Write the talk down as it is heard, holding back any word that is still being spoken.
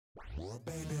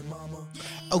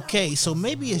Okay, so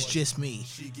maybe it's just me,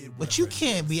 but you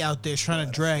can't be out there trying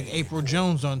to drag April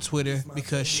Jones on Twitter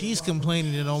because she's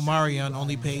complaining that Omarion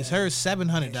only pays her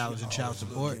 $700 in child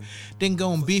support, then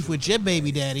go and beef with your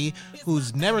baby daddy,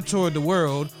 who's never toured the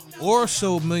world or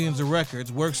sold millions of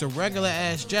records, works a regular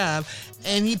ass job,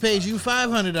 and he pays you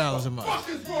 $500 a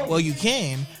month. Well, you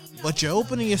can, but you're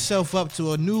opening yourself up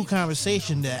to a new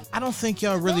conversation that I don't think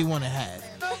y'all really want to have.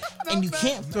 And you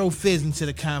can't throw Fizz into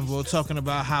the convo talking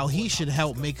about how he should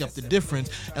help make up the difference,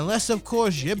 unless, of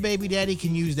course, your baby daddy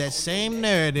can use that same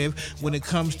narrative when it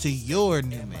comes to your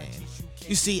new man.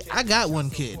 You see, I got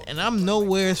one kid, and I'm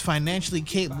nowhere as financially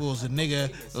capable as a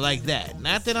nigga like that.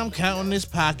 Not that I'm counting his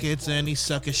pockets or any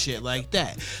sucker shit like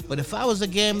that. But if I was a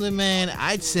gambling man,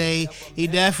 I'd say he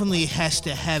definitely has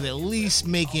to have at least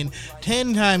making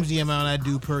 10 times the amount I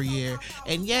do per year.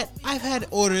 And yet, I've had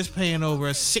orders paying over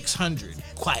 $600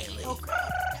 quietly.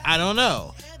 I don't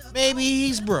know. Maybe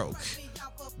he's broke.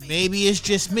 Maybe it's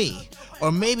just me.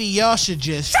 Or maybe y'all should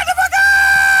just shut the fuck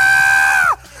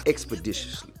up!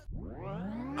 Expeditiously.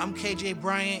 I'm KJ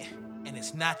Bryant, and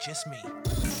it's not just me.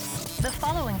 The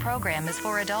following program is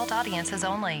for adult audiences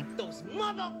only. Those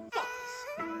motherfuckers!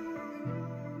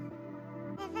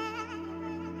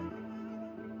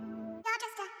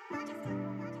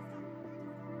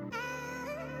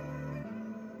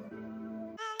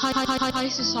 High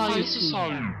society.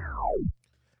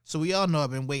 So we all know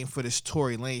I've been waiting for this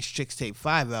Tory Lanez ChixTape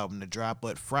 5 album to drop,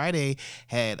 but Friday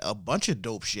had a bunch of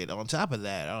dope shit on top of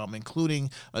that,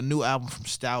 including a new album from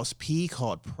Styles P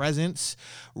called Presence.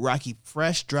 Rockie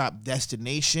Fresh dropped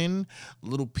Destination.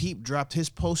 Lil Peep dropped his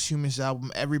posthumous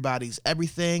album Everybody's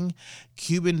Everything.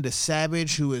 Cuban Da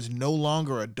Savage, who is no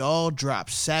longer a doll,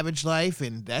 dropped Savage Life,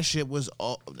 and that shit was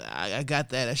all. I got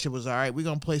that. That shit was all right. We're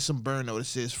gonna play some burn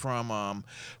notices from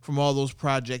all those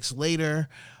projects later,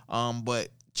 but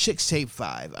ChixTape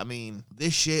 5, I mean,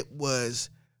 this shit was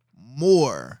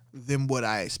more than what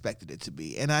I expected it to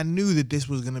be. And I knew that this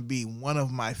was going to be one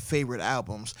of my favorite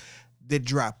albums that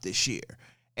dropped this year.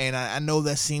 And I know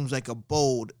that seems like a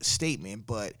bold statement,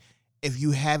 but if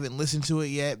you haven't listened to it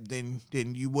yet, then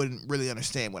you wouldn't really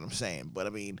understand what I'm saying. But I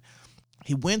mean,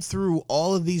 he went through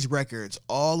all of these records,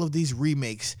 all of these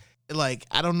remakes. Like,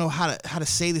 I don't know how to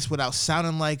say this without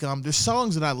sounding like there's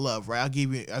songs that I love, right? I'll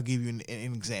give you an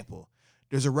example.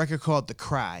 There's a record called The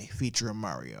Cry featuring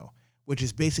Mario, which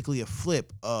is basically a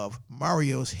flip of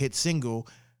Mario's hit single,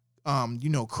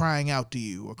 Crying Out to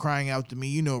You or Crying Out to Me.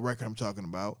 You know what record I'm talking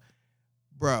about.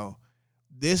 Bro,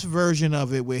 this version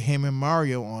of it with him and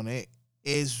Mario on it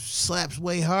slaps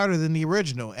way harder than the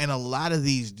original. And a lot of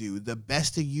these do. The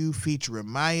Best of You featuring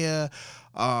Maya,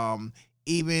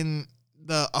 even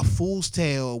A Fool's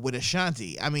Tale with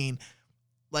Ashanti. I mean,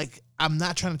 like, I'm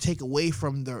not trying to take away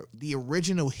from the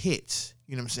original hits.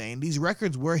 You know what I'm saying? These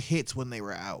records were hits when they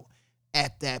were out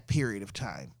at that period of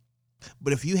time.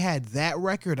 But if you had that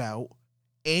record out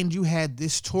and you had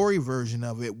this Tory version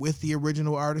of it with the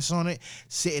original artist on it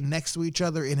sitting next to each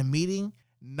other in a meeting,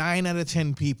 9 out of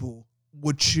 10 people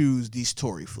would choose these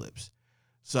Tory flips.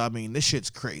 So, I mean, this shit's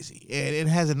crazy. And it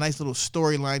has a nice little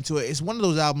storyline to it. It's one of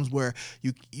those albums where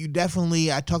you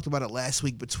definitely, I talked about it last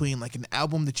week, between like an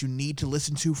album that you need to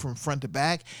listen to from front to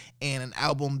back and an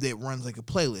album that runs like a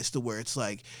playlist, to where it's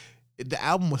like the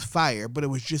album was fire, but it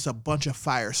was just a bunch of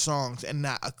fire songs and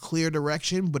not a clear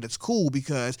direction. But it's cool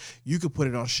because you could put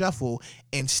it on shuffle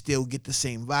and still get the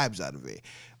same vibes out of it.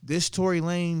 This Tory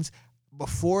Lanez,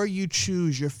 before you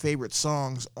choose your favorite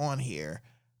songs on here,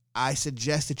 I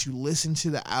suggest that you listen to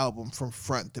the album from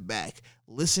front to back.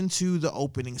 Listen to the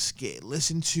opening skit.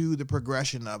 Listen to the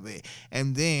progression of it.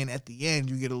 And then at the end,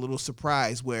 you get a little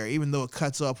surprise where, even though it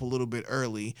cuts off a little bit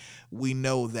early, we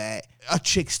know that a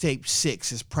ChixTape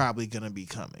 6 is probably going to be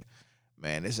coming.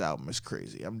 Man, this album is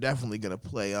crazy. I'm definitely going to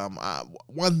play.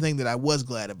 One thing that I was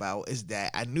glad about is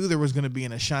that I knew there was going to be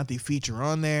an Ashanti feature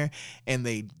on there, and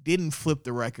they didn't flip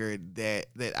the record that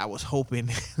I was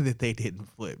hoping that they didn't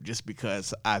flip, just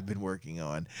because I've been working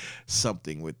on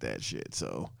something with that shit.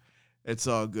 So it's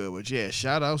all good. But yeah,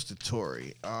 shout outs to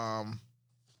Tory. Let's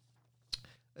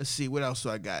see, what else do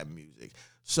I got in music?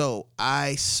 So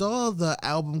I saw the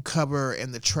album cover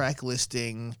and the track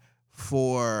listing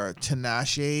for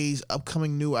Tinashe's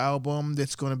upcoming new album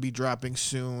that's going to be dropping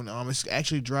soon. It's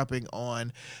actually dropping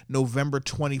on November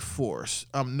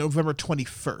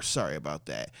 21st. Sorry about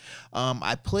that.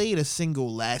 I played a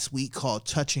single last week called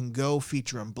Touch and Go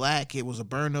featuring Black. It was a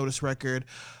burn notice record.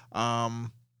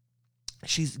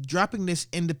 She's dropping this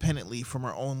independently from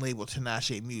her own label,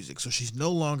 Tinashe Music. So she's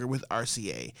no longer with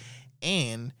RCA.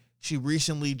 And she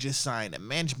recently just signed a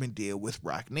management deal with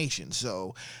Roc Nation.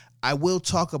 So I will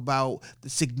talk about the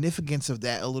significance of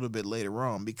that a little bit later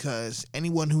on, because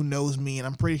anyone who knows me, and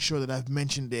I'm pretty sure that I've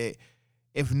mentioned it,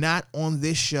 if not on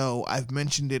this show, I've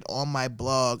mentioned it on my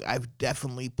blog. I've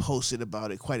definitely posted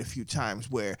about it quite a few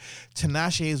times, where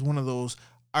Tinashe is one of those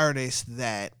artists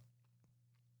that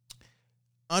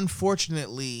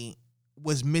unfortunately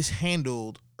was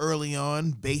mishandled early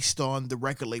on based on the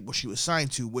record label she was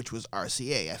signed to, which was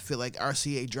RCA. I feel like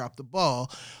RCA dropped the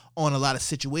ball on a lot of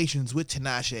situations with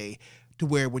Tinashe, to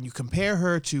where when you compare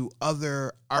her to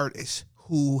other artists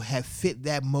who have fit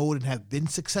that mold and have been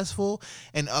successful,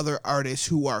 and other artists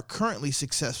who are currently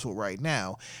successful right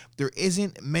now, there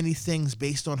isn't many things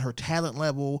based on her talent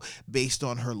level, based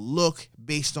on her look,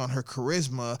 based on her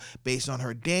charisma, based on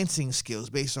her dancing skills,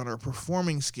 based on her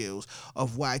performing skills,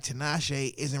 of why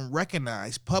Tinashe isn't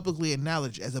recognized, publicly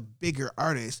acknowledged as a bigger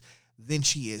artist than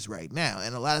she is right now.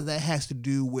 And a lot of that has to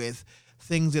do with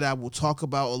things that I will talk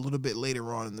about a little bit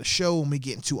later on in the show when we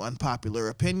get into unpopular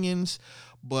opinions.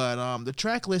 But the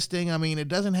track listing, I mean, it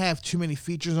doesn't have too many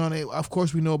features on it. Of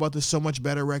course, we know about the So Much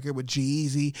Better record with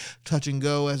G-Eazy, Touch and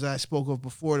Go, as I spoke of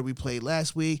before, that we played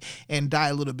last week, and Die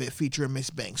a Little Bit featuring Miss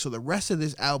Banks. So the rest of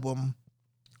this album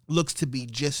looks to be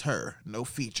just her, no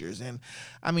features. And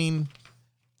I mean,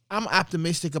 I'm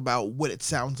optimistic about what it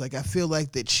sounds like. I feel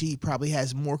like that she probably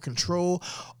has more control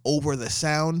over the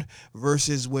sound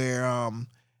versus where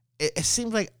it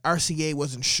seems like RCA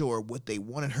wasn't sure what they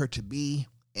wanted her to be,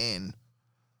 and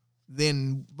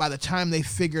then by the time they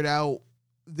figured out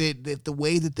that the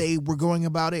way that they were going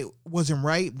about it wasn't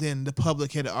right, then the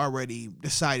public had already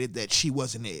decided that she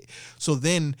wasn't it. So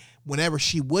then whenever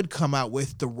she would come out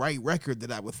with the right record,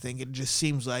 that I would think, it just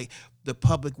seems like the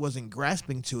public wasn't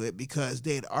grasping to it because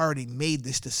they had already made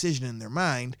this decision in their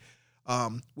mind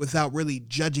without really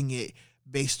judging it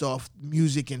based off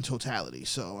music in totality.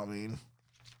 So, I mean,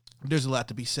 there's a lot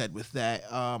to be said with that.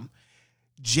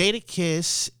 Jada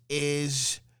Kiss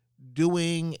is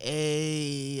doing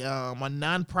a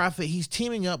nonprofit. He's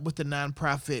teaming up with the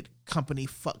nonprofit company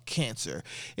Fuck Cancer.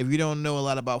 If you don't know a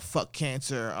lot about Fuck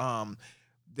Cancer,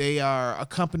 they are a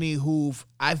company who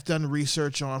I've done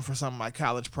research on for some of my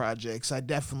college projects. I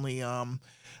definitely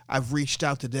I've reached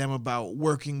out to them about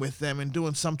working with them and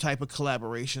doing some type of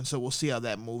collaboration. So we'll see how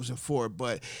that moves forward.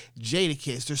 But Jada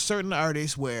Kiss, there's certain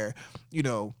artists where, you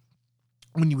know,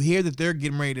 when you hear that they're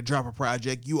getting ready to drop a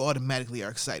project, you automatically are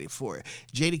excited for it.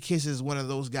 Jada Kiss is one of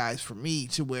those guys for me,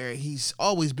 to where he's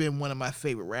always been one of my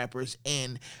favorite rappers,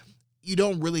 and you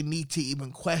don't really need to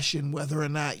even question whether or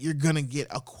not you're going to get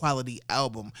a quality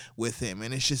album with him.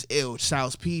 And it's just ill.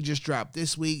 Styles P just dropped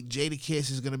this week. Jada Kiss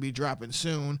is going to be dropping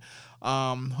soon.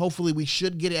 Hopefully we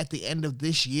should get it at the end of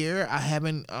this year. I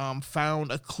haven't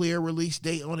found a clear release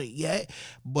date on it yet,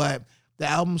 but the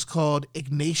album's called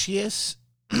Ignatius.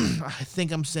 I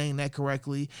think I'm saying that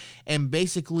correctly. And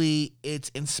basically, it's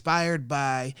inspired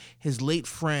by his late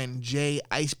friend, Jay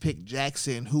Icepick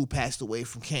Jackson, who passed away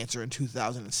from cancer in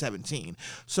 2017.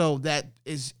 So that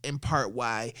is in part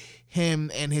why him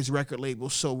and his record label,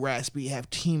 So Raspy, have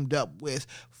teamed up with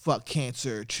Fuck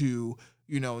Cancer to,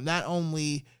 you know, not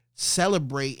only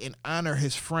celebrate and honor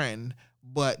his friend,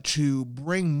 but to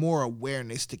bring more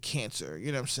awareness to cancer,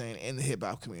 you know what I'm saying, in the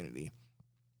hip-hop community.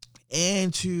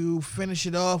 And to finish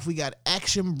it off, we got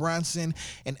Action Bronson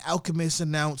and Alchemist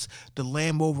announce the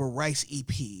Lamb Over Rice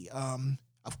EP.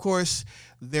 Of course,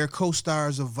 they're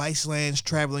co-stars of Viceland's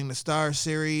Traveling the Stars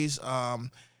series.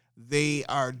 They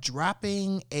are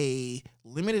dropping a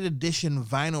limited edition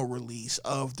vinyl release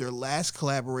of their last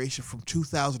collaboration from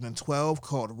 2012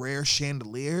 called Rare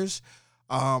Chandeliers.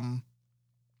 I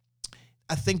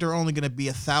think there are only going to be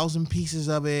 1,000 pieces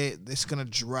of it. It's going to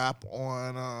drop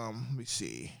on, let me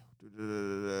see,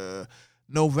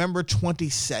 November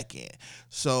 22nd.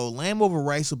 So Lamb Over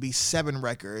Rice will be 7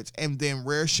 records, and then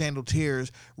Rare Chandeliers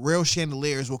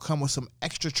will come with some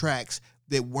extra tracks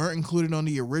that weren't included on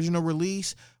the original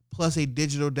release, plus a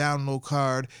digital download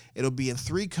card. It'll be in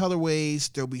 3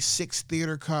 colorways. There'll be 6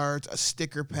 theater cards, a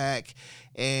sticker pack,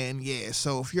 and yeah,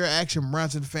 so if you're an Action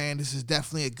Bronson fan, this is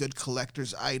definitely a good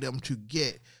collector's item to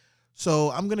get. So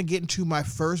I'm going to get into my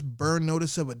first burn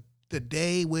notice of the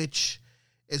day, which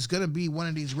is going to be one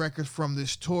of these records from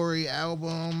this Tory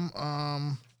album.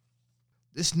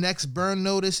 This next burn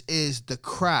notice is The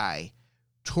Cry,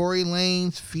 Tory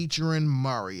Lanez featuring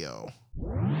Mario.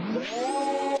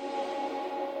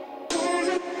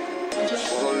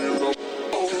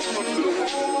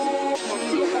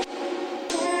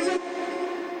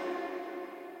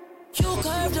 You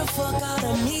curved the fuck out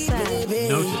of me, baby.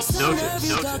 So nerve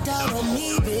you ducked out of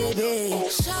me, baby.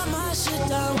 Shot my shit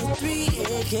down with 3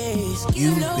 AKs.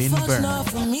 Give no fucks not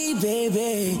for me,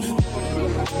 baby.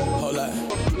 Hold up.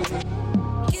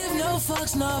 Give no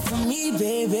fucks not for me,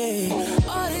 baby.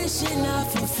 All this shit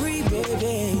not for free,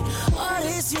 baby. All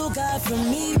this you got from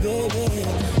me, baby.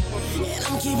 And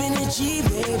I'm keeping it G,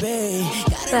 baby.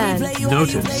 Gotta replay you how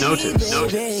you play me,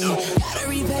 baby. Gotta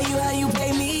repay you how you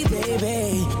pay me,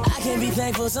 baby. I can't be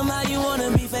thankful, somehow you wanna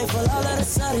be faithful. All of a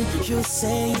sudden, you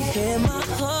say you hit my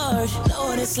heart.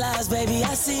 Knowing it slides, baby,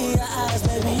 I see your eyes,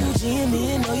 baby. You G and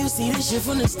me and know you see this shit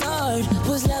from the start.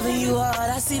 Was loving you hard,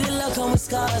 I see the love come with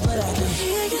scars, but I can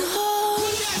hear your heart.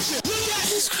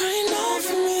 Just crying out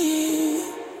for me.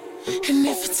 And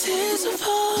if it tears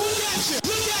apart,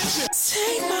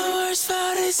 take my words for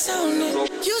how they sounded.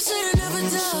 You should've never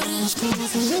doubted.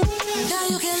 Now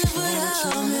you can't live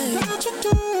without me.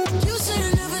 You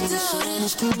should've never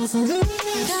doubted.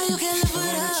 Now you can't live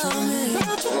without me.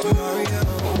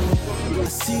 I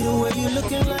see the way you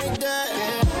looking like that.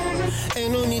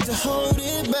 Ain't no need to hold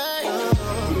it back.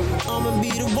 I'ma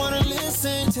be the one to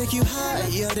listen. Take you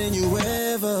higher than you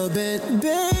ever been.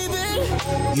 Baby,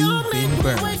 You've been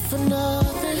burned. wait for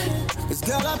nothing. Cause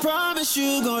girl, I promise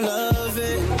you gon' love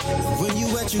it. When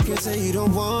you wet, you can say you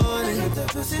don't want it. That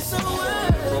pussy so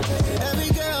wet. Every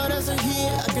girl that's in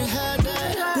here, I can have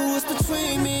that. But what's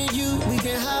between me and you, we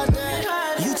can hide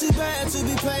that. You too bad to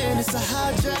be playing, it's a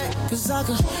hijack. Cause I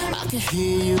can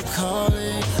hear you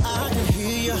calling. I can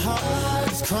hear your heart,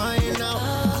 it's crying out.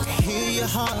 I can hear your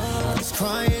heart, it's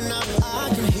crying out. I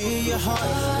can hear your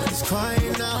heart, it's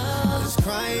crying out. It's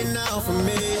crying out for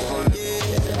me,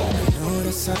 yeah. Know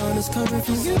the sound is coming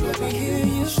from you. Let me hear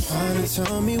you trying to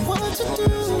tell me what to do.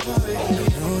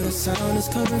 Know the sound is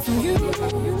coming from you.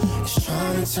 It's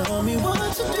trying to tell me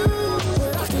what to do.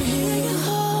 But I can hear your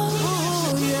heart.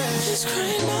 Oh yeah, it's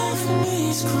crying out for me.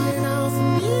 It's crying out for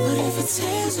me. But if it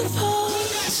tears apart.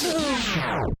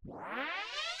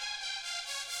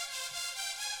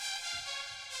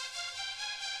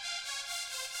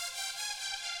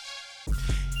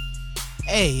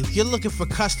 Hey, if you're looking for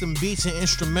custom beats and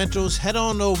instrumentals, head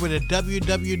on over to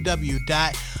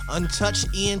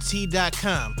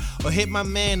www.untouchedent.com or hit my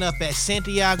man up at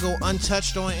Santiago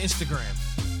Untouched on Instagram.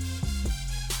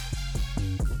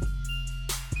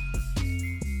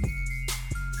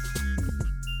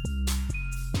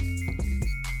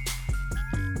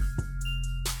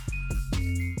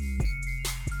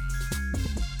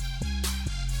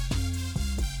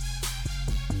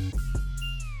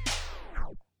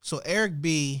 So Eric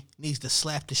B needs to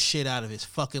slap the shit out of his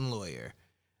fucking lawyer.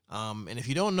 And if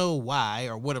you don't know why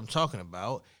or what I'm talking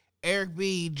about, Eric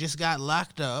B just got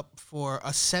locked up for a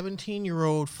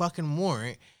 17-year-old fucking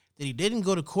warrant that he didn't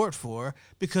go to court for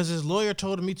because his lawyer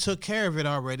told him he took care of it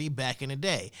already back in the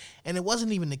day. And it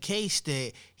wasn't even the case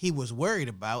that he was worried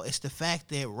about. It's the fact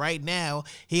that right now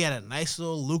he had a nice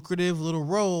little lucrative little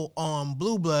role on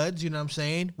Blue Bloods, you know what I'm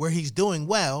saying, where he's doing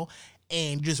well.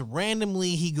 And just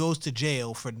randomly he goes to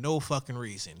jail for no fucking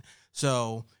reason.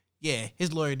 So, yeah,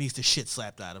 his lawyer needs the shit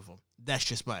slapped out of him. That's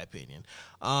just my opinion.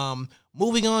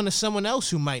 Moving on to someone else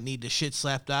who might need the shit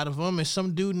slapped out of him is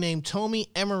some dude named Tommy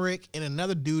Emmerich and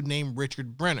another dude named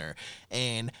Richard Brenner.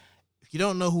 And if you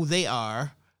don't know who they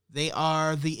are the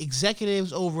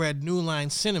executives over at New Line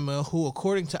Cinema who,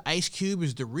 according to Ice Cube,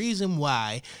 is the reason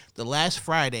why The Last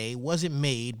Friday wasn't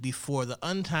made before the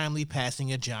untimely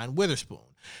passing of John Witherspoon.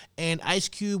 And Ice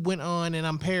Cube went on, and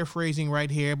I'm paraphrasing right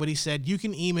here, but he said, you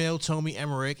can email Tommy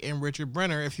Emmerich and Richard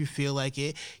Brenner if you feel like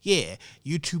it. Yeah,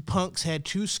 you two punks had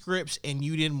 2 scripts and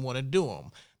you didn't want to do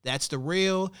them. That's the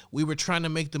real. We were trying to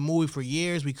make the movie for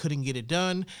years. We couldn't get it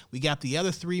done. We got the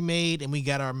other 3 made, and we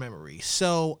got our memories.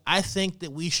 So I think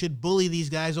that we should bully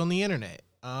these guys on the internet.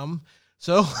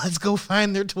 So let's go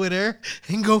find their Twitter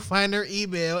and go find their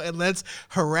email, and let's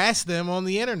harass them on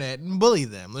the internet and bully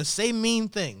them. Let's say mean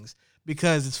things.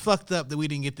 Because it's fucked up that we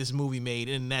didn't get this movie made,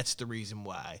 and that's the reason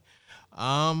why.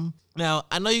 Now,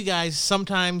 I know you guys,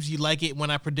 sometimes you like it when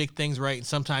I predict things right, and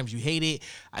sometimes you hate it.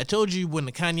 I told you when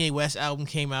the Kanye West album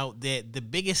came out that the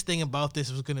biggest thing about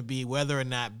this was going to be whether or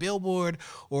not Billboard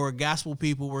or gospel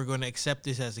people were going to accept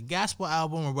this as a gospel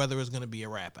album or whether it was going to be a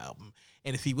rap album.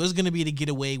 And if he was going to be to get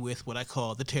away with what I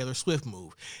call the Taylor Swift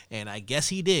move. And I guess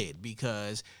he did,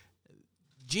 because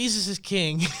Jesus is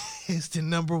King is the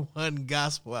 #1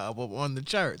 gospel album on the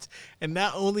charts. And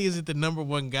not only is it the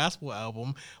 #1 gospel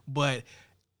album, but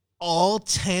all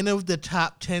 10 of the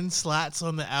top 10 slots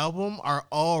on the album are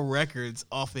all records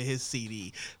off of his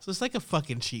CD. So it's like a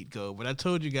fucking cheat code. But I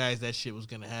told you guys that shit was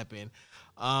going to happen.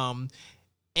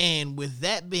 And with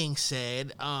that being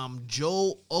said,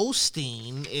 Joel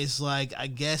Osteen is I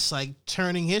guess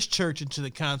turning his church into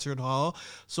the concert hall.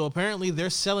 So apparently they're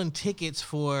selling tickets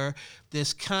for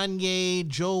this Kanye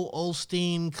Joel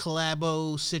Osteen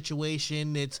collabo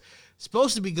situation. It's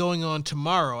supposed to be going on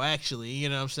tomorrow, actually. You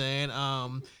know what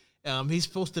I'm saying? He's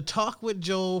supposed to talk with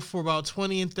Joel for about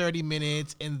 20 and 30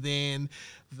 minutes, and then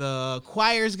the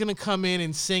choir is going to come in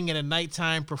and sing at a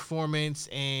nighttime performance,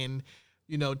 and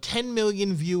 10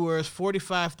 million viewers,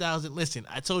 45,000. Listen,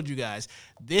 I told you guys,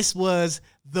 this was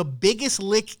the biggest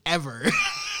lick ever.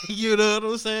 You know what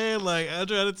I'm saying? I'm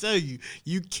trying to tell you,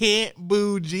 you can't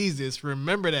boo Jesus.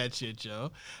 Remember that shit,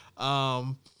 yo.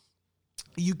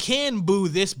 You can boo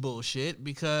this bullshit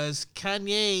because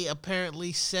Kanye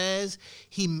apparently says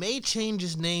he may change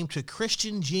his name to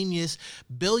Christian genius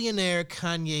billionaire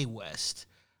Kanye West.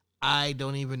 I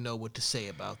don't even know what to say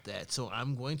about that, so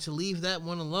I'm going to leave that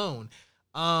one alone.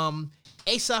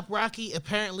 A$AP Rocky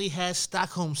apparently has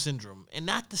Stockholm Syndrome, and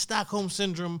not the Stockholm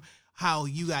Syndrome how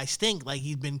you guys think,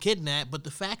 he's been kidnapped, but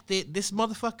the fact that this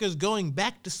motherfucker is going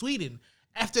back to Sweden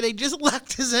after they just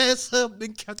locked his ass up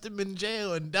and kept him in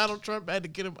jail, and Donald Trump had to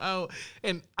get him out,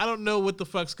 and I don't know what the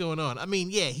fuck's going on. I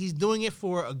mean, yeah, he's doing it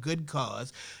for a good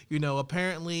cause.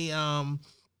 Apparently,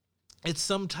 it's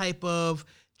some type of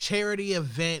charity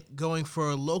event going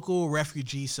for local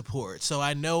refugee support. So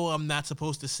I know I'm not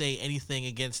supposed to say anything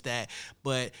against that,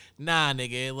 but nah,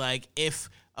 nigga, if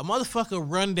a motherfucker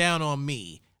run down on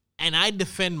me and I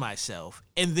defend myself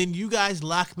and then you guys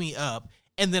lock me up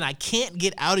and then I can't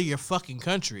get out of your fucking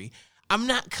country, I'm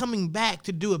not coming back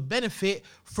to do a benefit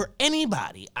for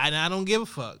anybody. I don't give a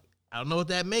fuck. I don't know what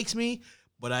that makes me,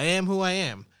 but I am who I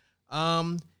am.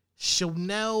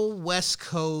 Chanel West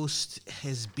Coast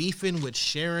is beefing with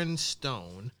Sharon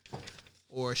Stone,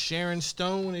 or Sharon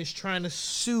Stone is trying to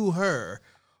sue her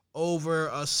over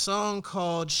a song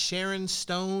called Sharon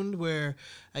Stoned, where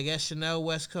I guess Chanel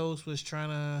West Coast was trying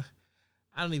to,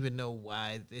 I don't even know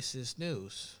why this is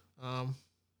news.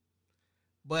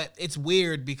 But it's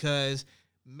weird because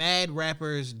mad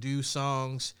rappers do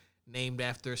songs named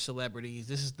after celebrities.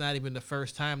 This is not even the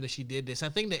first time that she did this. I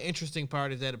think the interesting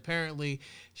part is that apparently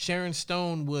Sharon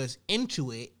Stone was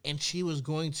into it and she was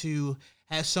going to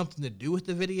have something to do with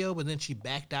the video, but then she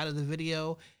backed out of the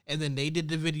video, and then they did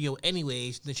the video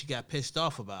anyways, and then she got pissed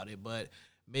off about it. But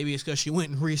maybe it's because she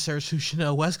went and researched who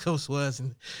Chanel West Coast was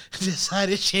and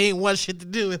decided she ain't want shit to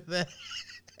do with that.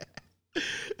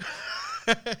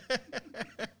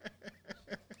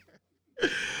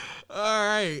 All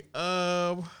right.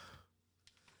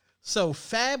 So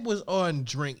Fab was on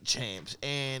Drink Champs,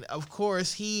 and of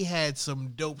course he had some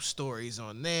dope stories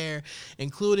on there,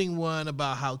 including one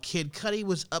about how Kid Cudi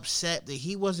was upset that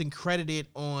he wasn't credited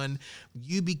on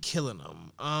You Be Killing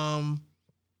Them.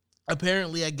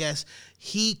 Apparently, I guess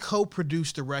he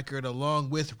co-produced the record along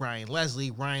with Ryan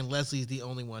Leslie. Ryan Leslie's the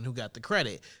only one who got the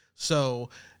credit. So,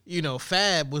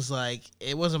 Fab was like,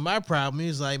 it wasn't my problem. He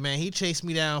was like, man, he chased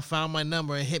me down, found my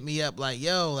number, and hit me up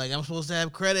yo, I'm supposed to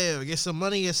have credit or get some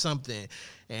money or something.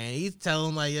 And he's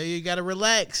telling him yo, you gotta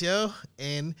relax, yo.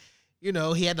 And,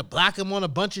 he had to block him on a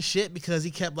bunch of shit because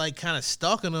he kept kind of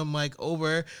stalking him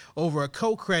over a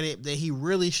co-credit that he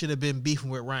really should have been beefing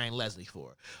with Ryan Leslie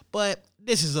for. But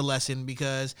this is a lesson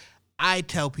because I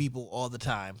tell people all the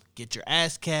time, get your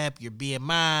ASCAP, your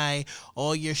BMI,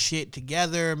 all your shit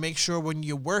together. Make sure when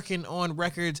you're working on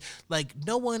records,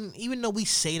 no one, even though we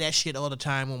say that shit all the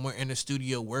time when we're in the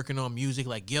studio working on music,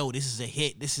 yo, this is a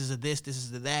hit, this is a this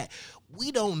is a that.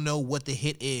 We don't know what the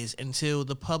hit is until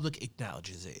the public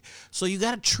acknowledges it. So you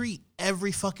got to treat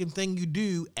every fucking thing you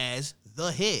do as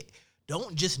the hit.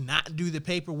 Don't just not do the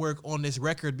paperwork on this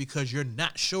record because you're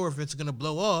not sure if it's going to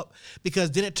blow up,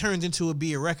 because then it turns into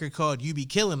a record called You Be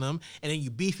Killing Them, and then you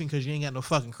beefing because you ain't got no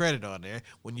fucking credit on there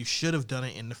when you should have done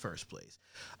it in the first place.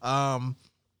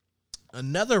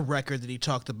 Another record that he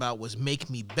talked about was Make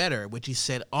Me Better, which he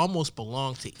said almost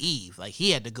belonged to Eve.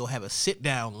 He had to go have a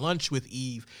sit-down lunch with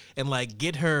Eve and,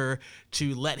 get her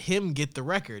to let him get the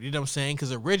record. You know what I'm saying?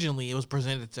 Because originally it was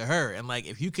presented to her. And,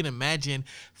 if you can imagine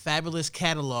Fabulous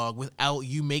Catalog without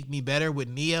You Make Me Better with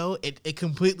Neo, it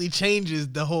completely changes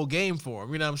the whole game for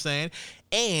him. You know what I'm saying?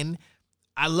 And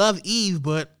I love Eve,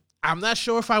 but I'm not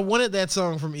sure if I wanted that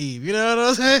song from Eve. You know what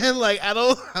I'm saying? I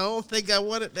don't think I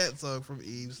wanted that song from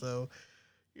Eve. So,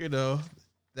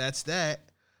 that's that.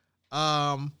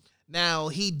 Now,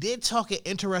 he did talk an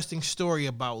interesting story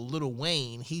about Lil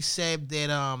Wayne. He said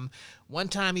that one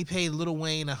time he paid Lil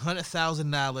Wayne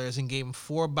 $100,000 and gave him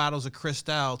 4 bottles of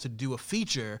Cristal to do a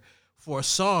feature for a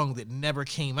song that never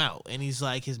came out. And he's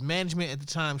like, his management at the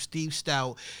time, Steve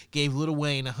Stout, gave Lil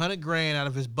Wayne $100,000 out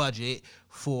of his budget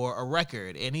for a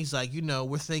record. And he's like,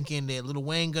 we're thinking that Lil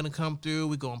Wayne gonna come through,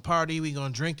 we're gonna party, we're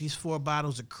gonna drink these 4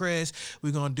 bottles of Chris,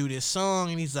 we're gonna do this song.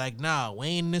 And he's like, nah,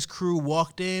 Wayne and this crew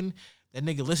walked in, that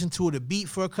nigga listened to the beat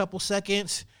for a couple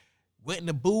seconds, went in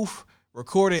the booth,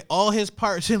 recorded all his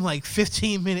parts in like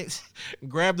 15 minutes,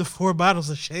 grabbed the 4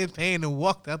 bottles of champagne and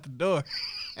walked out the door.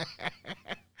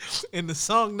 And the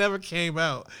song never came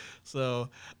out. So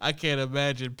I can't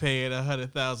imagine paying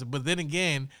 $100,000. But then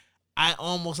again, not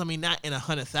in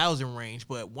 $100,000 range,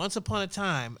 but once upon a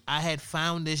time, I had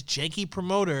found this janky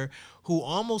promoter who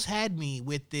almost had me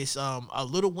with this a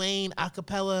Lil Wayne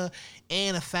acapella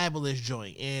and a Fabulous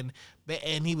joint. And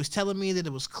he was telling me that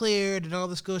it was cleared and all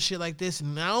this good shit like this.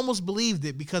 And I almost believed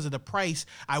it because of the price.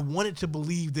 I wanted to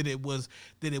believe that it was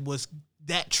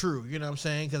that true, you know what I'm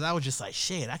saying? Because I was just like,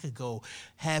 shit, I could go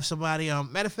have somebody.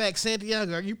 Matter of fact,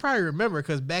 Santiago, you probably remember,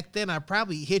 because back then I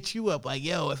probably hit you up like,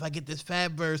 yo, if I get this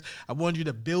Fab verse, I want you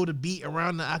to build a beat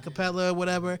around the acapella or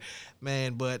whatever,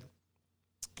 man. But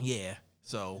yeah,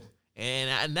 so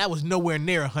and that was nowhere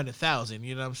near 100,000.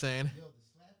 You know what I'm saying? Yo, the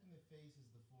slap in the face is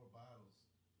the 4 bottles.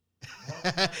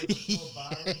 Walk out with the 4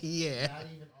 bottles, Yeah. Not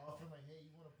even offering like, hey,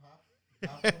 you want to pop?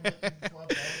 Pop them, 4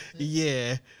 bottles.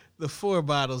 Yeah. The 4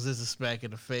 bottles is a smack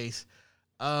in the face.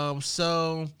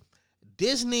 So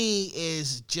Disney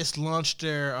is just launched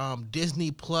their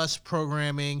Disney Plus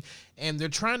programming, and they're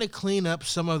trying to clean up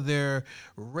some of their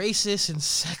racist and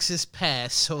sexist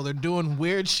past. So they're doing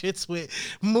weird shits with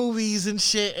movies and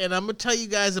shit, and I'm gonna tell you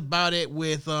guys about it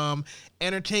with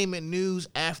entertainment news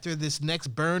after this next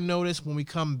burn notice when we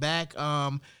come back.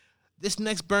 This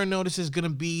next burn notice is going to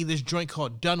be this joint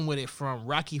called Done With It from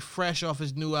Rockie Fresh off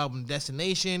his new album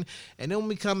Destination. And then when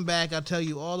we come back, I'll tell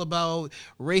you all about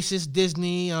racist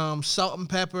Disney, Salt and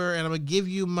Pepper, and I'm going to give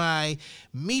you my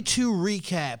Me Too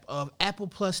recap of Apple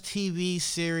Plus TV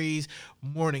series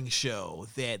Morning Show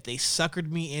that they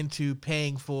suckered me into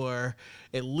paying for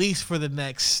at least for the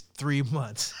next 3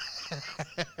 months.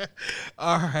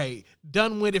 All right,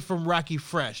 Done With It from Rockie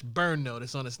Fresh, burn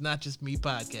notice on It's Not Just Me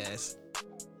podcast.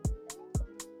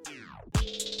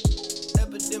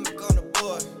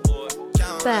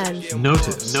 Burn.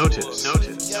 Notice.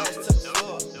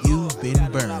 You've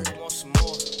been burned.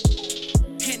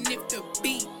 And if the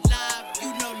beat live,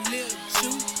 you know Lil Ju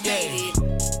made it.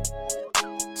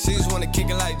 She just wanna kick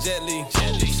it like Jet Li.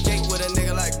 Skate with a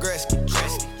nigga like Gretzky.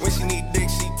 When she need dick,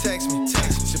 she text me.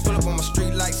 She pull up on my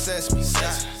street like Sesame.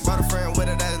 Brought a friend with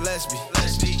her that's lesbian.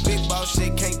 Big boss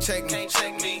shit can't check me.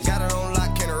 Got it on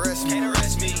lock, can't arrest me.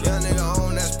 Young nigga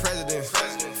on, that's president.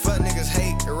 Fuck niggas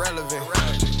hate, irrelevant.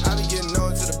 I be getting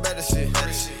on to the better shit.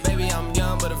 Baby, I'm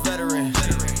young but a veteran.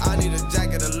 I need a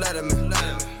jacket, a Letterman.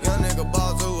 Young nigga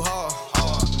ball too hard.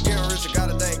 Getting rich, I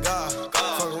gotta thank God.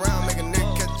 Fuck around, make a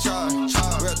nigga catch a charge.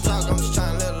 Real talk, I'm just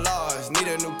trying to live large. Need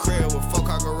a new crib with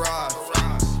 4-car garage.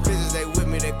 Bitches, they with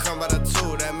me, they come by the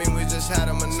 2. That mean we just had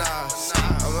a menage.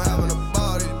 I'm having a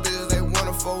ball, these bitches, they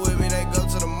wanna fuck with me, they go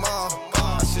to the mall.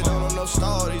 I shit on no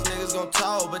stall, these niggas gon'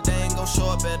 talk, but they ain't gon' show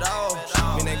up at all.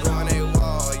 Mean they go on they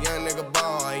wall, young nigga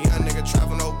ball, young nigga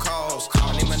travel no calls.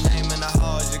 I need my name in the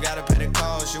halls, you gotta pay the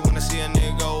cost. You wanna see a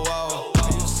nigga go wall.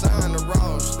 You signed the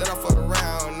Ross, then I fucked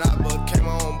around, nah, but came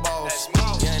on boss.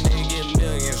 Young nigga get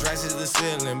millions, right to the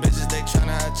ceiling, bitches they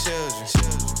tryna have children.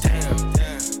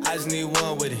 Damn, I just need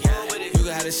one with it. You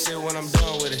can have this shit when I'm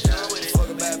done with it. Fuck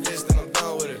a bad bitch, then I'm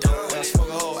done with it. When I smoke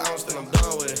a whole ounce, then I'm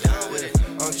done with it.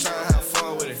 I'm tryna have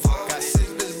fun with it. Got 6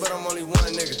 bitches, but I'm only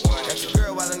one nigga. Got your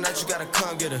girl while the night, you gotta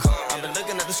come get her. I've been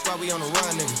looking at the squad, we on the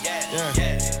run, nigga.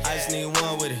 Yeah, I just need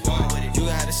one with it. You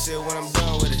can have this shit when I'm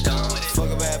done with it. Fuck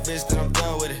a bad bitch, then I'm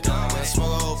done with it. When I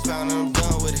smoke a whole pound, then I'm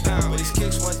done with it. With these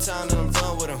kicks one time, then I'm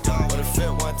done with them. With a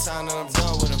fit one time, then I'm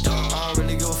done with them. I don't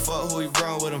really give a fuck who we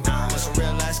run with them. With some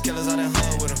real life killers, I done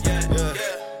hung with them. Yeah,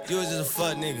 you was just a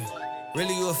fuck nigga.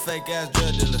 Really, you a fake ass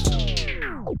drug dealer.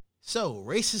 So,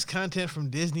 racist content from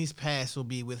Disney's past will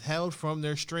be withheld from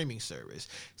their streaming service.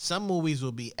 Some movies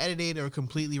will be edited or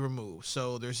completely removed.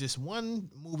 So, there's this one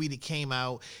movie that came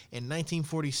out in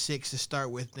 1946 to start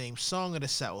with named Song of the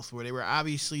South, where they were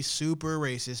obviously super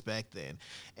racist back then.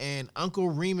 And Uncle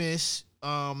Remus,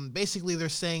 basically they're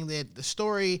saying that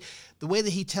the way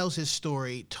that he tells his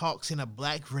story talks in a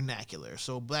black vernacular.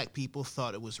 So, black people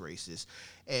thought it was racist.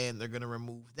 And they're going to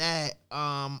remove that.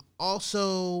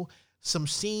 Also, some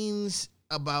scenes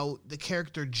about the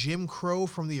character Jim Crow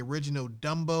from the original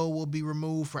Dumbo will be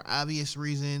removed for obvious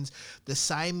reasons. The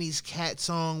Siamese Cat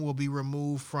song will be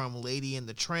removed from Lady and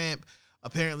the Tramp.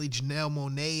 Apparently, Janelle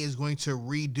Monáe is going to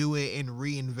redo it and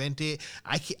reinvent it.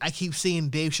 I keep seeing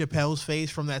Dave Chappelle's face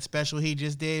from that special he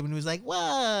just did when he was like,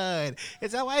 "What?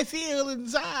 It's how I feel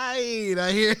inside."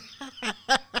 I hear.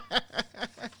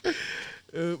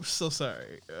 Oops, so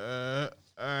sorry. All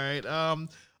right.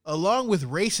 Along with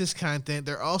racist content,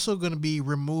 they're also going to be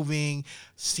removing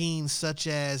scenes such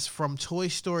as from Toy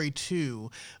Story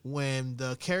 2 when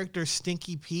the character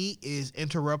Stinky Pete is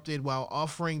interrupted while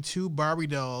offering two Barbie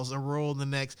dolls a role in the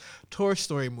next Toy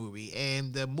Story movie.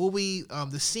 And the movie,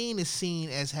 the scene is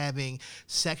seen as having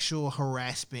sexual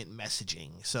harassment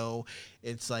messaging. So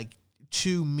it's like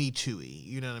too Me Too-y,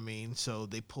 you know what I mean? So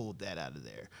they pulled that out of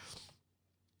there.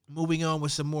 Moving on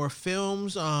with some more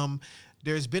films,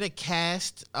 there's been a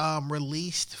cast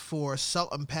released for Salt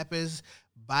and Pepper's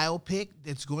biopic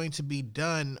that's going to be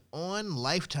done on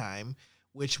Lifetime,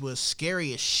 which was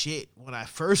scary as shit when I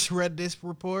first read this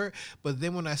report. But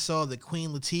then when I saw that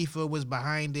Queen Latifah was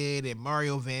behind it and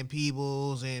Mario Van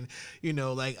Peebles and, you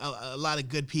know, like a lot of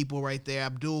good people right there,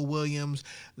 Abdul Williams,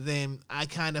 then I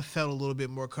kind of felt a little bit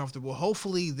more comfortable.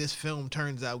 Hopefully this film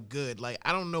turns out good. Like,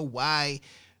 I don't know why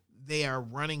they are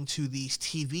running to these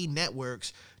TV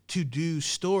networks to do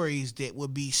stories that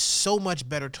would be so much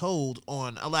better told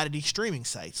on a lot of these streaming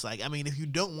sites. Like, I mean, if you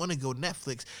don't want to go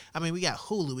Netflix, I mean, we got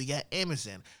Hulu, we got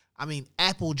Amazon. I mean,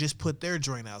 Apple just put their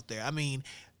joint out there. I mean,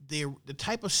 the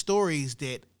type of stories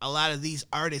that a lot of these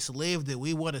artists live that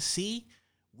we want to see,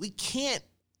 we can't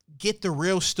get the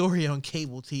real story on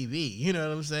cable TV. You know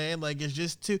what I'm saying? Like,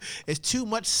 it's too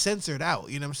much censored out.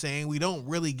 You know what I'm saying? We don't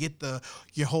really get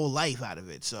your whole life out of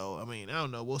it. So, I mean, I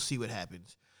don't know. We'll see what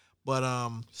happens. But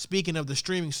speaking of the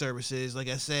streaming services, like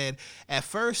I said, at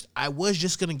first I was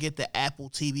just going to get the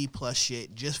Apple TV Plus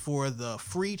shit just for the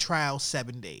free trial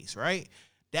 7 days, right?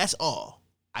 That's all.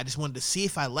 I just wanted to see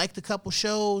if I liked a couple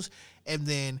shows and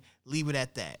then leave it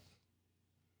at that.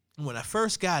 When I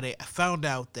first got it, I found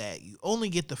out that you only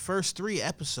get the first 3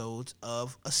 episodes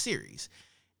of a series.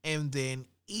 And then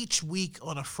each week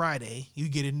on a Friday, you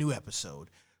get a new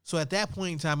episode. So at that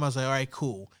point in time, I was like, all right,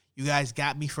 cool. You guys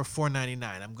got me for $4.99.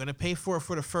 I'm going to pay for it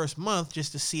for the first month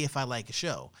just to see if I like a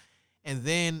show. And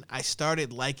then I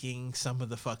started liking some of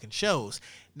the fucking shows.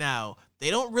 Now,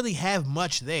 they don't really have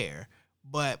much there,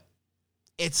 but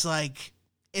it's like,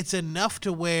 it's enough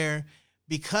to where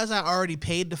because I already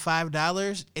paid the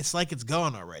 $5, it's like it's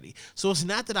gone already. So it's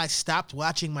not that I stopped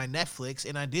watching my Netflix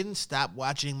and I didn't stop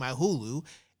watching my Hulu.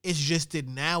 It's just that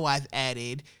now I've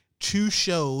added 2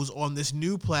 shows on this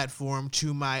new platform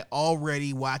to my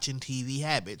already watching TV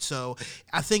habit. So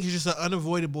I think it's just an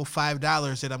unavoidable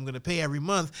 $5 that I'm going to pay every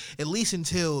month, at least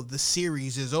until the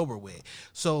series is over with.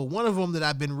 So one of them that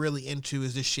I've been really into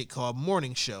is this shit called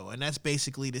Morning Show. And that's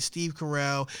basically the Steve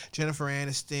Carell, Jennifer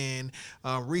Aniston,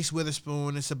 Reese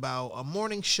Witherspoon. It's about a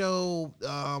morning show,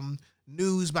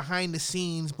 news behind the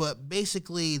scenes. But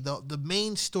basically the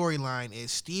main storyline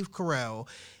is Steve Carell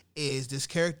is this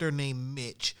character named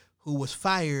Mitch, who was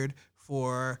fired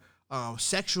for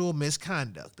sexual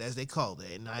misconduct, as they called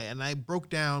it. And I broke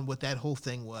down what that whole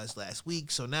thing was last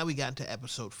week. So now we got into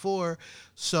episode 4.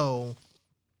 So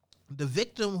the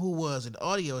victim, who was an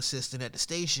audio assistant at the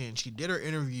station, she did her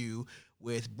interview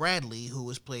with Bradley, who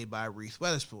was played by Reese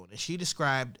Witherspoon. And she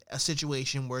described a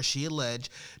situation where she alleged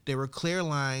there were clear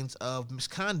lines of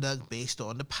misconduct based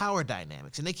on the power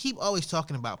dynamics. And they keep always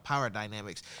talking about power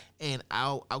dynamics. And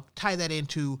I'll tie that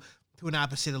into an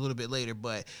opposite a little bit later,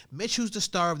 but Mitch, who's the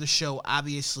star of the show,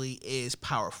 obviously is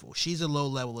powerful. She's a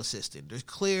low-level assistant. There's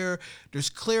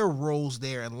clear roles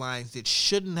there and lines that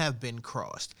shouldn't have been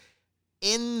crossed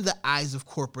in the eyes of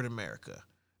corporate America.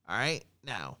 All right?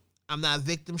 Now, I'm not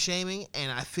victim shaming,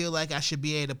 and I feel like I should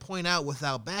be able to point out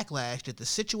without backlash that the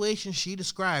situation she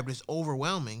described is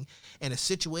overwhelming, and a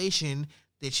situation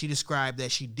that she described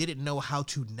that she didn't know how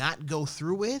to not go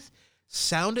through with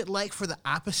sounded like, for the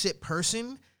opposite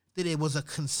person, that it was a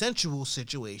consensual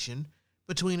situation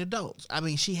between adults. I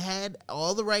mean, she had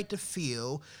all the right to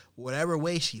feel whatever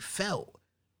way she felt,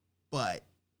 but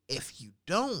if you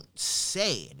don't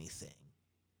say anything,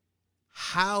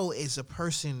 how is a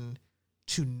person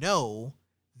to know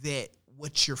that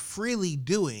what you're freely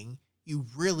doing, you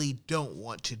really don't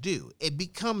want to do? It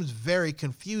becomes very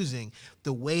confusing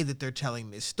the way that they're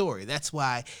telling this story. That's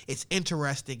why it's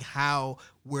interesting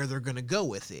where they're going to go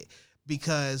with it,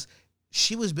 because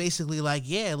she was basically like,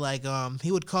 yeah, like,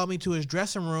 he would call me to his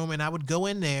dressing room and I would go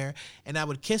in there and I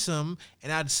would kiss him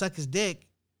and I'd suck his dick,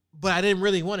 but I didn't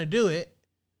really want to do it.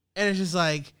 And it's just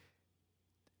like,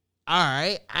 all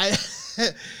right,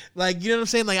 like, you know what I'm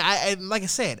saying? Like, like I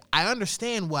said, I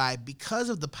understand why, because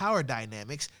of the power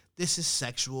dynamics, this is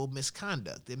sexual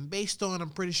misconduct. And based on, I'm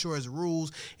pretty sure, his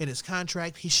rules and his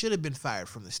contract, he should have been fired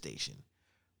from the station.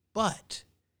 But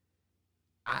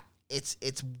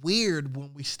it's weird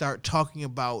when we start talking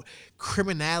about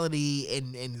criminality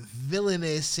and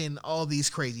villainous and all these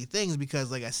crazy things, because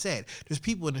like I said, there's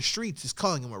people in the streets just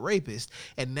calling him a rapist,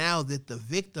 and now that the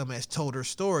victim has told her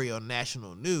story on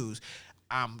national news,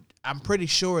 I'm pretty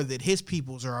sure that his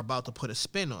peoples are about to put a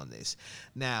spin on this.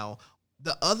 Now,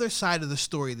 the other side of the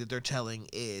story that they're telling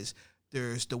is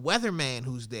there's the weatherman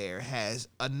who's there, has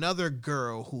another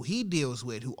girl who he deals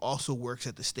with who also works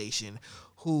at the station,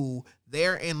 who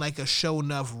they're in like a show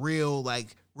enough real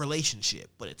like relationship,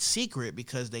 but it's secret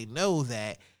because they know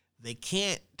that they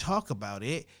can't talk about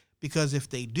it, because if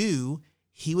they do,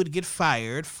 he would get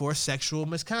fired for sexual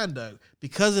misconduct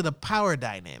because of the power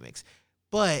dynamics.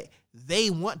 But they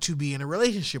want to be in a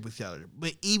relationship with each other.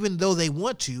 But even though they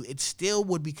want to, it still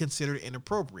would be considered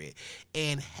inappropriate.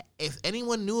 And if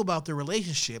anyone knew about the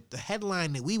relationship, the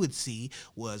headline that we would see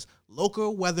was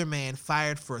local weatherman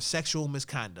fired for sexual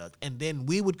misconduct. And then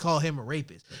we would call him a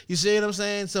rapist. You see what I'm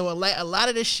saying? So a lot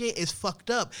of this shit is fucked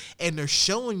up. And they're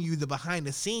showing you the behind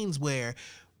the scenes where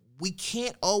we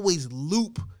can't always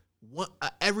loop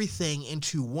everything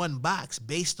into one box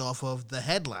based off of the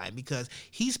headline, because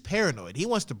he's paranoid. He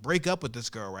wants to break up with this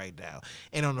girl right now.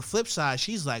 And on the flip side,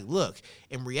 she's like, look,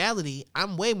 in reality,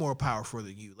 I'm way more powerful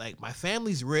than you. Like, my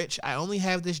family's rich. I only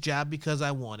have this job because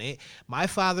I want it. My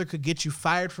father could get you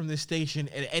fired from this station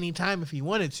at any time if he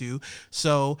wanted to.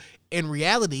 So in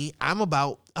reality, I'm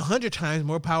about 100 times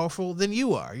more powerful than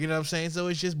you are. You know what I'm saying? So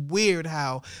it's just weird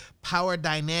how power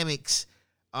dynamics,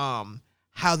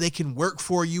 how they can work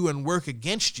for you and work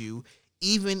against you,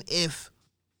 even if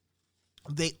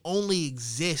they only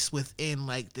exist within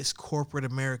like this corporate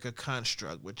America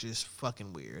construct, which is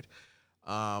fucking weird.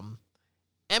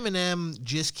 Eminem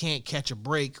just can't catch a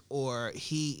break, or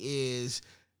he is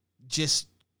just,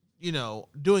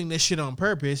 doing this shit on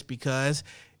purpose because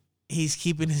he's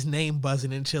keeping his name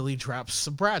buzzing until he drops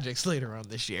some projects later on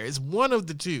this year. It's one of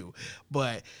the two,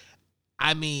 but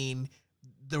I mean,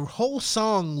 the whole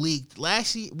song leaked.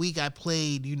 Last week I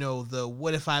played, the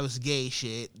What If I Was Gay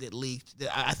shit that leaked.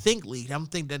 That I think leaked. I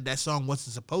don't think that song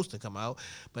wasn't supposed to come out.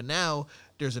 But now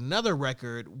there's another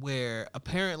record where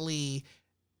apparently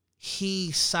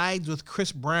he sides with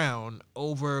Chris Brown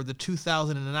over the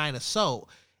 2009 assault.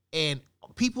 And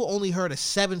people only heard a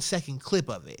 7-second clip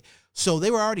of it. So they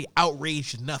were already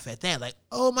outraged enough at that. Like,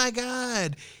 oh my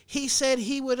God, he said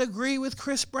he would agree with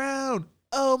Chris Brown.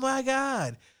 Oh my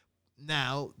God.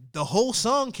 Now, the whole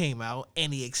song came out,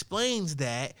 and he explains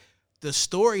that the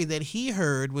story that he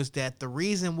heard was that the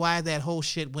reason why that whole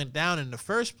shit went down in the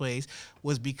first place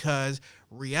was because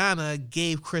Rihanna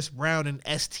gave Chris Brown an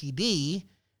STD,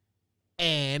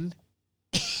 and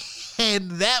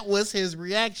that was his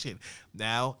reaction.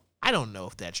 Now, I don't know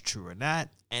if that's true or not,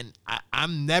 and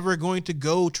I'm never going to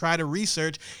go try to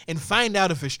research and find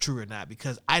out if it's true or not,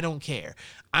 because I don't care.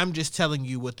 I'm just telling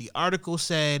you what the article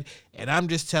said, and I'm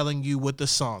just telling you what the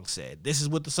song said. This is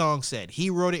what the song said. He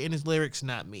wrote it in his lyrics,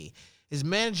 not me. His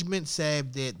management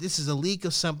said that this is a leak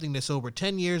of something that's over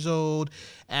 10 years old.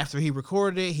 After he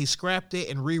recorded it, he scrapped it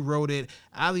and rewrote it.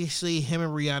 Obviously, him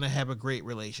and Rihanna have a great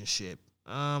relationship.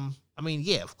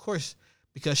 Yeah, of course,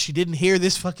 because she didn't hear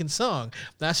this fucking song.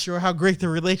 Not sure how great the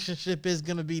relationship is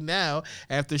going to be now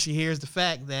after she hears the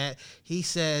fact that he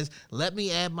says, let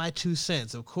me add my 2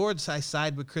 cents. Of course, I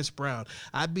side with Chris Brown.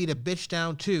 I'd beat a bitch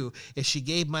down too if she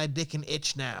gave my dick an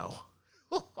itch now.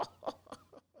 All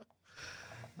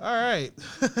right.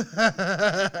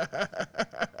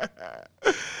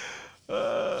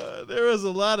 There was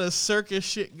a lot of circus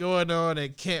shit going on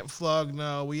at Camp Flog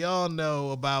Gnaw. We all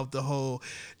know about the whole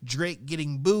Drake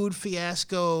getting booed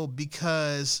fiasco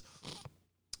because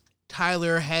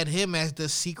Tyler had him as the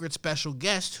secret special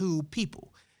guest who,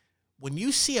 people, when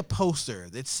you see a poster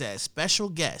that says special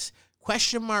guest,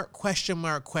 question mark, question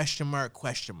mark, question mark,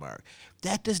 question mark,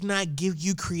 that does not give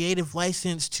you creative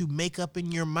license to make up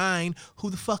in your mind who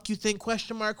the fuck you think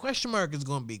question mark is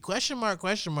going to be. Question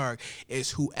mark is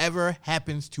whoever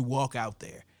happens to walk out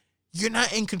there. You're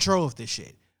not in control of this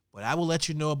shit. But I will let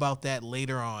you know about that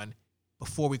later on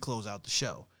before we close out the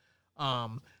show.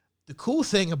 The cool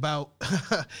thing about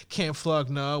Camp Flog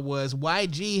Gnaw was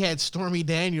YG had Stormy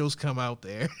Daniels come out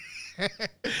there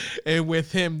and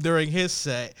with him during his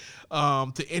set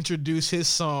to introduce his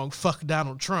song, Fuck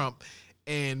Donald Trump.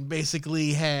 and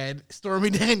basically had Stormy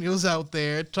Daniels out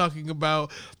there talking about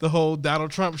the whole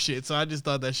Donald Trump shit. So I just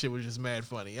thought that shit was just mad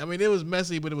funny. I mean, it was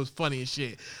messy, but it was funny as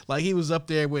shit. Like, he was up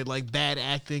there with like bad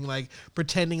acting, like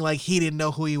pretending like he didn't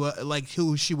know who he was, like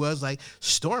who she was, like,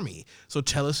 Stormy, so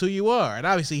tell us who you are. And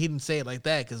obviously he didn't say it like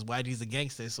that because YG's a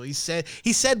gangster. So he said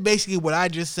basically what I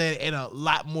just said in a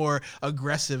lot more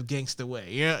aggressive gangster way.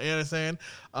 You know what I'm saying?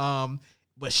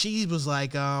 But she was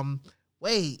like,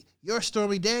 wait, you're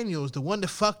Stormy Daniels, the one that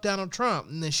fucked Donald Trump.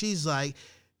 And then she's like,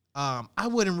 I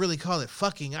wouldn't really call it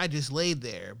fucking. I just laid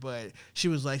there. But she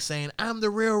was like saying, I'm the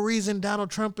real reason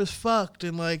Donald Trump is fucked.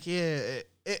 And like, yeah,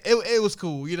 it was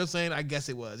cool. You know what I'm saying? I guess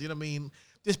it was. You know what I mean?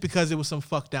 Just because it was some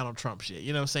fuck Donald Trump shit.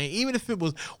 You know what I'm saying? Even if it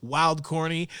was wild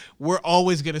corny, we're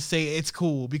always going to say it's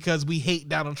cool because we hate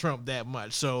Donald Trump that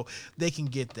much. So they can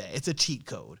get that. It's a cheat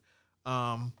code.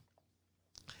 Kylie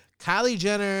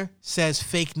Jenner says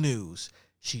fake news.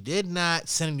 She did not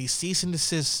send any cease and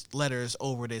desist letters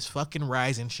over this fucking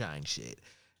Rise and Shine shit.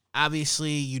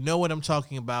 Obviously, you know what I'm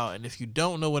talking about, and if you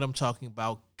don't know what I'm talking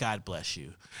about, God bless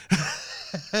you.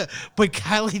 But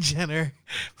Kylie Jenner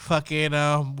fucking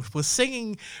was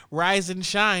singing Rise and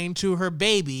Shine to her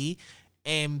baby,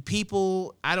 and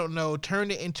people, I don't know,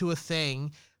 turned it into a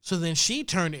thing. So then she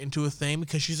turned it into a thing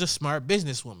because she's a smart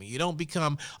businesswoman. You don't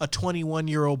become a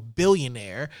 21-year-old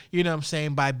billionaire, you know what I'm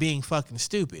saying, by being fucking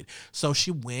stupid. So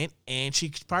she went and she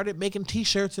started making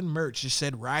t-shirts and merch. Just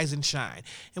said Rise and Shine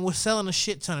and was selling a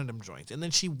shit ton of them joints. And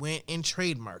then she went and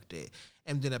trademarked it.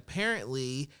 And then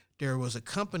apparently there was a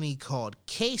company called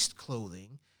Cased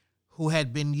Clothing who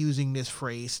had been using this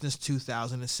phrase since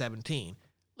 2017.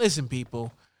 Listen,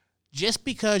 people. Just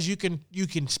because you can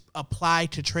apply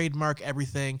to trademark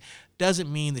everything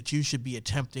doesn't mean that you should be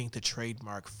attempting to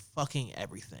trademark fucking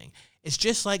everything. It's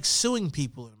just like suing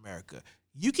people in America.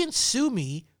 You can sue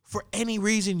me for any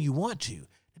reason you want to.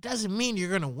 It doesn't mean you're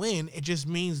going to win. It just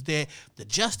means that the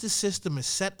justice system is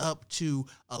set up to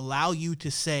allow you to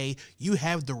say you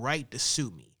have the right to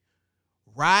sue me.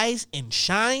 Rise and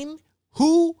Shine?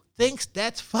 Who thinks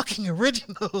that's fucking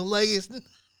original? Like, it's...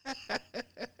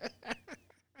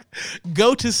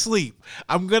 Go to sleep.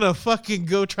 I'm gonna fucking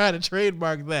go try to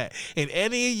trademark that. And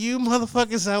any of you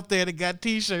motherfuckers out there that got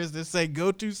t-shirts that say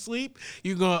go to sleep,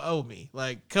 you're gonna owe me.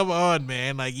 Like, come on,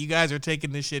 man. Like, you guys are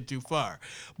taking this shit too far.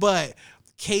 But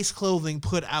Case Clothing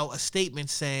put out a statement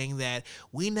saying that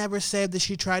we never said that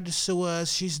she tried to sue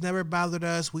us. She's never bothered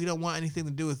us. We don't want anything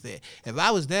to do with it. If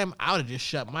I was them, I would have just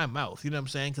shut my mouth. You know what I'm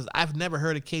saying? Because I've never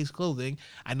heard of Case Clothing.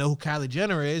 I know who Kylie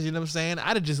Jenner is. You know what I'm saying?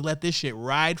 I'd have just let this shit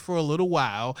ride for a little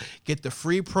while, get the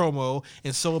free promo,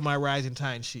 and sold my Rise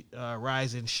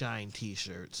and Shine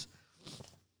t-shirts.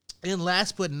 And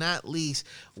last but not least,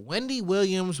 Wendy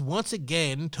Williams once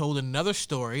again told another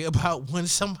story about when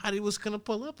somebody was going to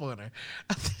pull up on her.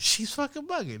 She's fucking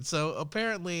bugging. So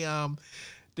apparently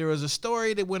there was a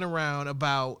story that went around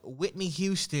about Whitney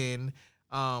Houston.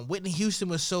 Whitney Houston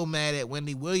was so mad at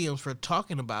Wendy Williams for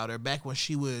talking about her back when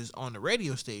she was on the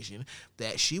radio station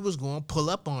that she was going to pull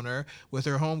up on her with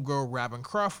her homegirl Robin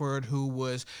Crawford, who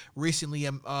was recently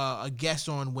a guest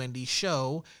on Wendy's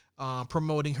show.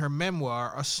 Promoting her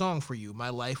memoir, A Song for You, My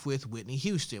Life with Whitney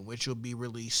Houston, which will be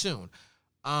released soon.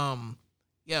 The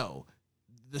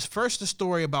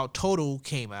story about Total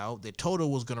came out, that Total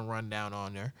was going to run down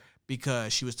on her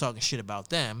because she was talking shit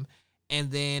about them. And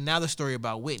then now the story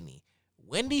about Whitney.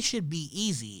 Wendy should be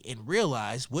easy and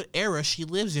realize what era she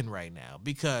lives in right now,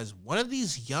 because one of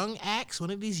these young acts, one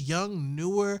of these young,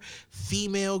 newer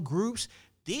female groups,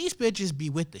 these bitches be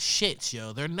with the shits,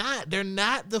 yo. They're not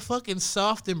the fucking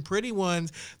soft and pretty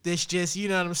ones that's just, you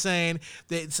know what I'm saying?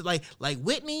 That's like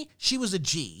Whitney, she was a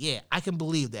G. Yeah, I can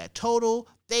believe that. Total,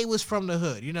 they was from the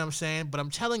hood, you know what I'm saying? But I'm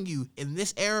telling you, in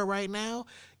this era right now,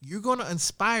 you're going to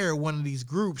inspire one of these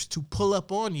groups to pull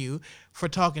up on you for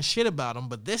talking shit about them.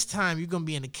 But this time, you're going to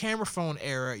be in the camera phone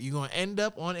era. You're going to end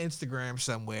up on Instagram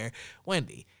somewhere.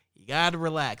 Wendy, you gotta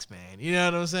relax, man. You know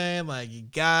what I'm saying? Like, you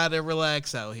gotta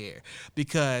relax out here,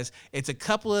 because it's a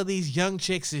couple of these young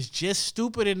chicks is just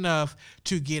stupid enough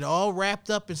to get all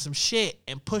wrapped up in some shit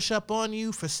and push up on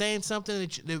you for saying something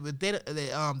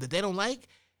that they don't like,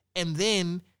 and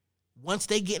then once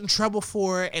they get in trouble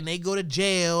for it and they go to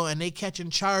jail and they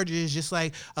catching charges, just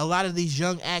like a lot of these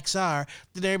young acts are,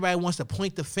 then everybody wants to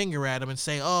point the finger at them and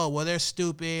say, oh, well, they're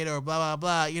stupid or blah, blah,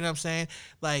 blah. You know what I'm saying?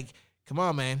 Like, come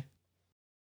on, man.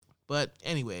 But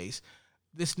anyways,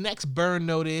 this next burn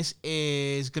notice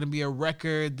is going to be a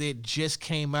record that just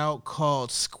came out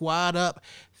called Squad Up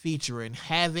featuring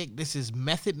Havoc. This is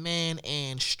Method Man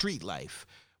and Street Life.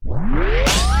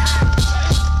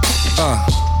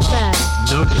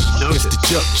 Notice. It's the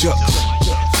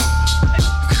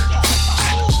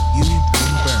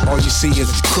all you see is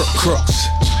crooks.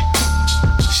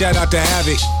 Shout out to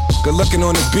Havoc, good looking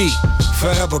on the beat.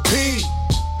 Forever P.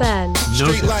 Ben.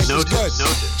 Street life is good.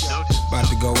 About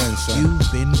to go in, son.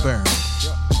 You've been burned.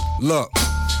 Look,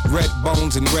 red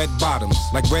bones and red bottoms.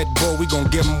 Like Red Bull, we gon'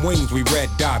 give them wings, we red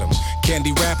dot them.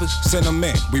 Candy rappers, send them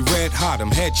in, we red hot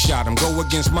them. Headshot them, go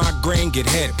against my grain, get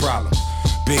head problems.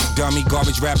 Big dummy,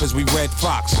 garbage rappers, we red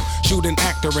fox 'em. Shoot an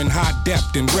actor in high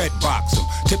depth and red box 'em.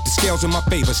 Tip the scales in my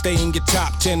favor, stay in your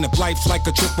top 10. If life's like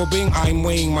a triple beam, I'm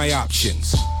weighing my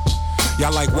options.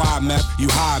 Y'all like wild meth, you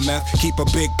high meth. Keep a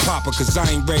big popper, cause I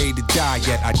ain't ready to die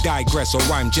yet. I digress, or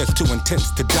I'm just too intense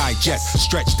to digest.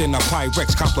 Stretched in a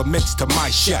Pyrex, compliments to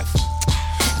my chef.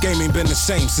 Game ain't been the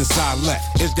same since I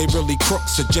left. Is they really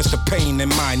crooks or just a pain in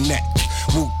my neck?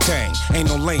 Wu-Tang, ain't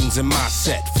no lanes in my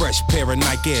set. Fresh pair of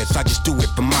Nike Airs, I just do it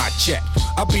for my check.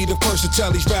 I'll be the first to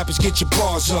tell these rappers, get your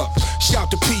bars up.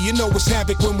 Shout to P, you know it's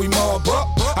havoc when we mob up.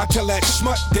 I tell that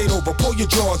smut, date over, pull your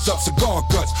drawers up. Cigar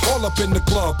guts, all up in the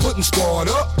club, putting squad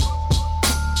up.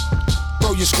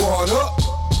 Throw your squad up.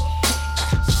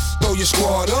 Throw your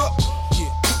squad up.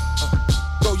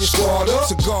 Throw your squad up.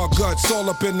 Cigar guts, all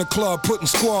up in the club, putting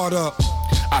squad up.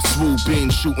 I swoop in,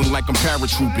 shooting like I'm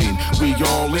paratrooping. We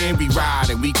all in, we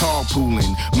riding, we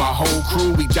carpooling. My whole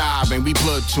crew, we diving, we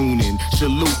platooning.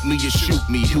 Salute me or shoot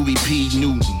me, Huey P.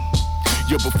 Newton.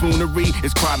 Your buffoonery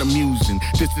is quite amusing.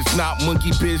 This is not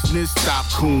monkey business, stop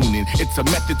cooning. It's a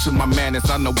method to my madness,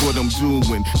 I know what I'm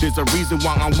doing. There's a reason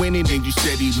why I'm winning and you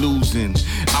steady losing.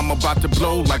 I'm about to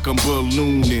blow like I'm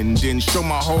ballooning. Then show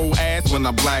my whole ass when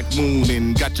I'm black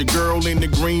mooning. Got your girl in the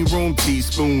green room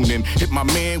teaspooning. Hit my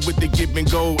man with the give and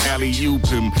go, alley-oop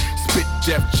him. Spit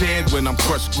Def Jam when I'm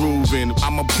crushed grooving.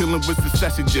 I'm a killing with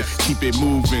succession, just keep it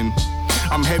moving.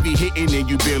 I'm heavy hitting and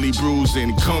you barely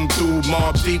bruising. Come through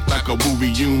mob deep like a Woo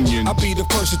reunion. I'll be the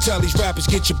first to tell these rappers,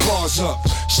 get your bars up.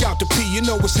 Shout to P, you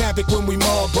know it's havoc when we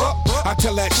mob up. I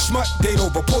tell that smut, date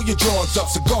over, pull your drawers up.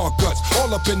 Cigar guts,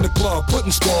 all up in the club,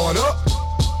 putting squad up.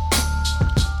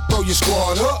 Throw your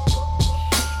squad up.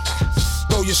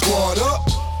 Throw your squad up.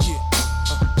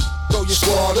 Throw your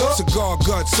squad up. Cigar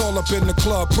guts, all up in the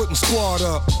club, putting squad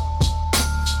up.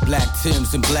 Black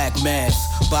Tims and black masks,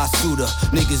 Basuda,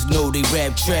 niggas know they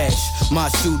rap trash. My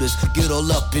shooters get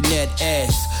all up in that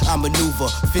ass. I maneuver,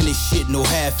 finish shit, no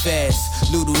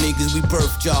half-ass. Little niggas, we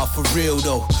birthed y'all for real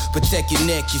though. Protect your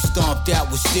neck, you stomped out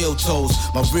with steel toes.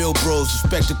 My real bros,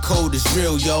 respect the code is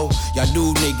real, yo. Y'all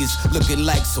new niggas looking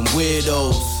like some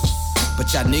weirdos.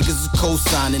 But y'all niggas is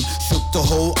co-signing, shook the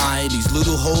whole iron. These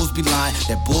little hoes be lying,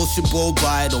 that bullshit blow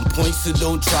by it. On point, so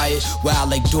don't try it. Wild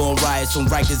like doing riots on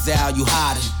Rikers Isle, you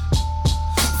hiding.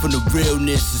 From the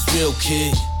realness is real,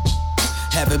 kid.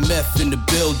 Having meth in the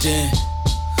building.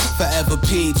 Forever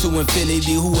P to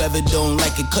infinity. Whoever don't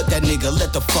like it, cut that nigga,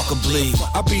 let the fucker bleed.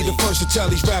 I'll be the first to tell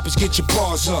these rappers, get your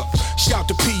bars up. Shout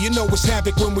to P, you know it's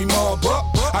havoc when we mob up.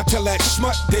 I tell that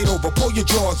smut, date over, pull your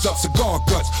drawers up. Cigar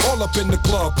guts, all up in the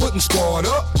club, putting squad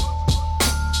up.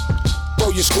 Throw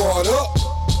your squad up.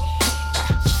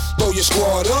 Throw your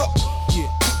squad up.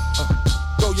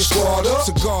 Throw your squad up.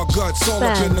 Cigar guts, all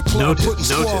up in the club, putting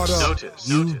squad up.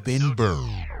 You've been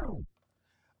burned.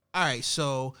 All right,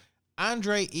 so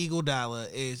Andre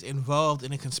Iguodala is involved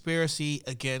in a conspiracy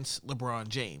against LeBron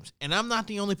James. And I'm not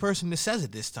the only person that says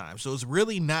it this time. So it's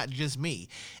really not just me.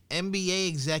 NBA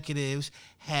executives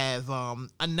have,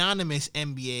 anonymous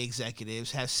NBA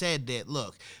executives have said that,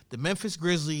 look, the Memphis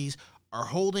Grizzlies are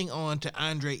holding on to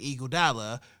Andre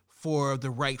Iguodala for the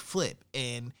right flip.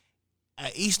 And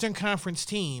an Eastern Conference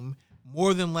team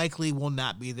more than likely will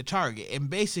not be the target. And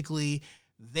basically,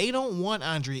 they don't want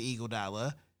Andre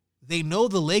Iguodala. They know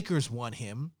the Lakers want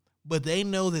him, but they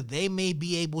know that they may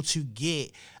be able to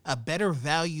get a better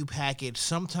value package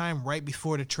sometime right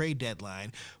before the trade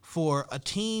deadline for a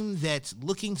team that's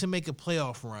looking to make a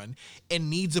playoff run and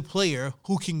needs a player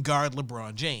who can guard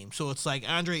LeBron James. So it's like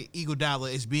Andre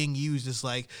Iguodala is being used as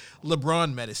like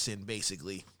LeBron medicine,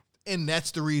 basically. And that's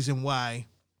the reason why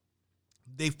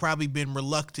they've probably been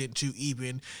reluctant to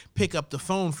even pick up the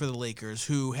phone for the Lakers,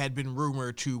 who had been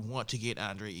rumored to want to get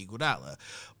Andre Iguodala.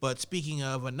 But speaking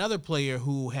of another player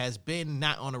who has been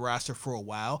not on the roster for a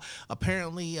while,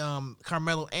 apparently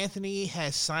Carmelo Anthony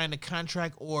has signed a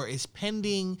contract or is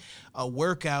pending a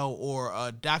workout or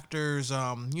a doctor's,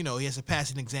 he has to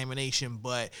pass an examination.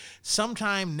 But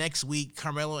sometime next week,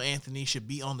 Carmelo Anthony should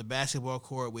be on the basketball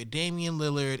court with Damian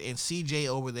Lillard and CJ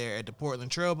over there at the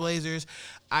Portland Trail Blazers.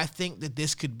 I think that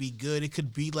this could be good. It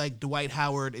could be like Dwight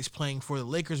Howard is playing for the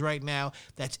Lakers right now.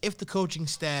 That's if the coaching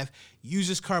staff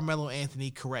uses Carmelo Anthony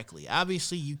correctly.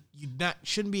 Obviously, you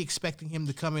shouldn't be expecting him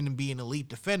to come in and be an elite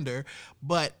defender,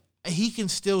 but he can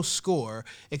still score,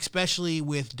 especially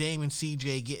with Dame and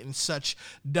CJ getting such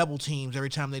double teams every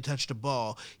time they touch the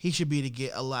ball. He should be able to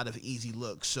get a lot of easy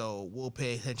looks, so we'll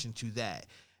pay attention to that.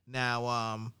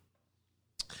 Now,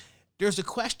 there's a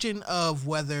question of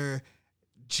whether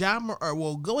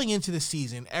going into the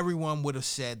season, everyone would have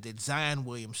said that Zion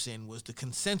Williamson was the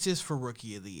consensus for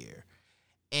Rookie of the Year.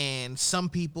 And some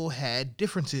people had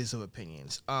differences of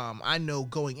opinions. I know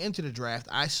going into the draft,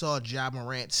 I saw Ja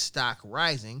Morant's stock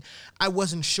rising. I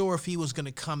wasn't sure if he was going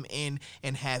to come in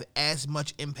and have as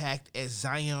much impact as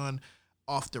Zion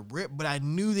off the rip, but I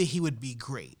knew that he would be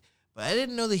great. But I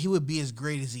didn't know that he would be as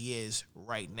great as he is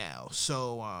right now.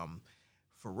 So,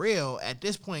 for real, at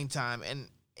this point in time, and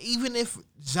even if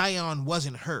Zion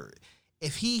wasn't hurt,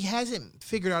 if he hasn't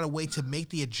figured out a way to make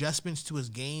the adjustments to his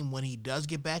game when he does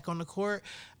get back on the court,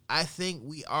 I think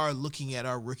we are looking at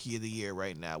our Rookie of the Year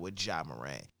right now with Ja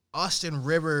Morant. Austin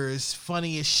Rivers,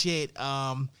 funny as shit.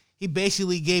 He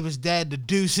basically gave his dad the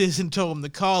deuces and told him to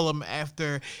call him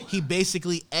after he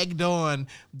basically egged on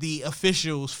the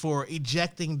officials for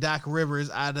ejecting Doc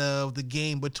Rivers out of the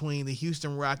game between the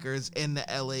Houston Rockets and the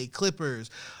LA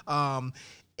Clippers.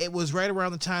 It was right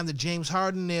around the time that James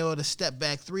Harden nailed a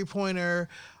step-back three-pointer,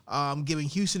 giving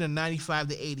Houston a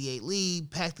 95-88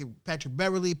 lead. Patrick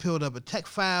Beverley peeled up a tech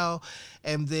foul,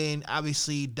 and then,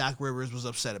 obviously, Doc Rivers was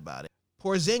upset about it.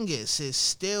 Porzingis is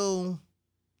still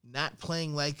not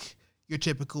playing like your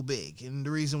typical big, and the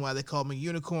reason why they call him a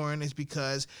unicorn is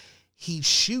because he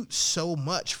shoots so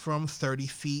much from 30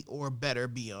 feet or better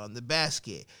beyond the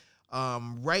basket.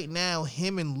 Right now,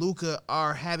 him and Luka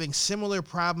are having similar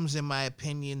problems, in my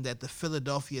opinion, that the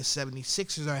Philadelphia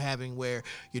 76ers are having, where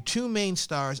your two main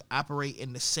stars operate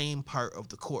in the same part of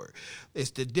the court.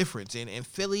 It's the difference. In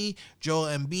Philly,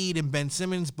 Joel Embiid and Ben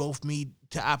Simmons both need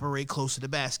to operate close to the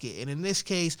basket. And in this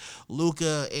case,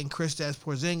 Luka and Kristaps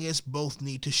Porzingis both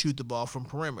need to shoot the ball from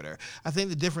perimeter. I think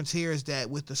the difference here is that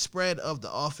with the spread of the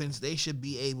offense, they should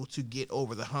be able to get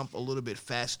over the hump a little bit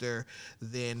faster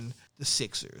than the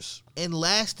Sixers. And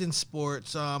last in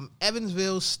sports,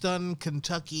 Evansville stunned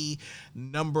Kentucky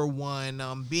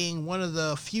 #1, being one of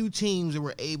the few teams that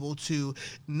were able to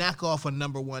knock off a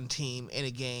 #1 team in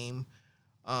a game.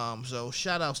 So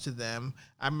shout outs to them.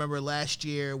 I remember last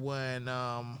year when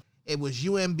it was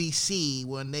UMBC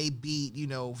when they beat,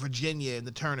 Virginia in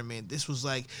the tournament. This was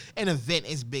like an event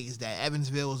as big as that.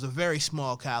 Evansville was a very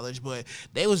small college, but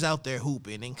they was out there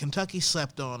hooping, and Kentucky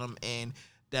slept on them, and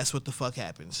that's what the fuck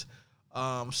happens.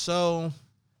 So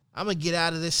I'm going to get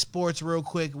out of this sports real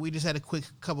quick. We just had a quick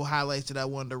couple highlights that I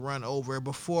wanted to run over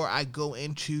before I go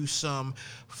into some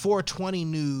 420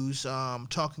 news,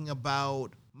 talking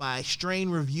about my strain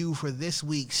review for this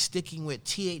week, sticking with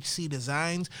THC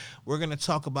Designs. We're going to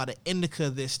talk about an indica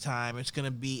this time. It's going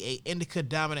to be a indica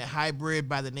dominant hybrid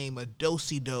by the name of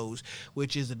Do-Si Do's,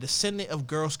 which is a descendant of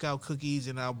Girl Scout cookies,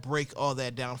 and I'll break all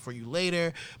that down for you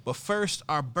later. But first,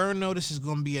 our burn notice is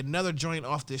going to be another joint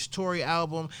off this Tory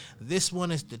album. This one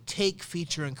is The Take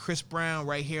featuring Chris Brown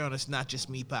right here on It's Not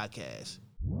Just Me podcast.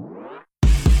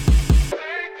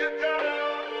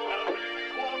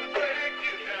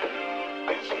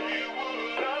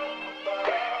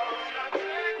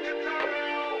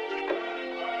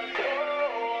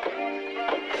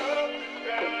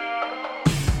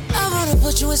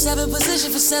 Put you in 7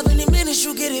 position for 70 minutes,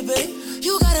 you get it, babe.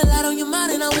 You got a lot on your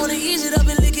mind and I wanna ease it up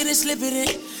and lick it and slip it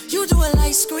in. You do a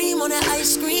light scream on that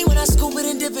ice cream when I scoop it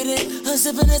and dip it in.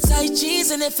 Unzipping the tight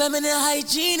jeans and that feminine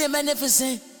hygiene and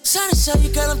magnificent. Trying to show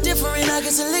you, girl, I'm different. I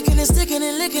get to licking and sticking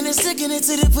and licking and sticking it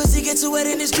till the pussy get too wet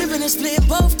and it's dripping and splitting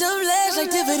both them legs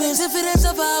like dividends. If it ends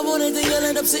up how I want it, then you'll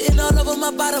end up sitting all over my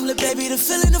bottom lip, baby. The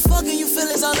feeling, the fucking you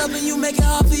feelings all up and you make it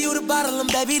hard for you to bottle them,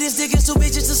 baby. This dick is too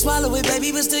bitches to swallow it, baby.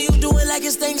 But still you do it like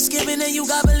it's Thanksgiving and you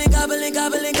gobbling, gobbling,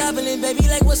 gobbling, gobbling, baby.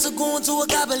 Like what's a goon to a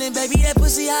goblin, baby. That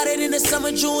pussy hotter than the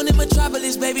summer June in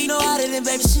Metropolis, baby. No hotter than,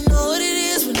 baby. She know what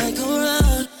it is when I come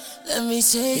around. Let me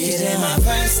take it down. It ain't my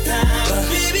first time,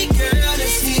 baby girl,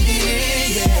 let's get it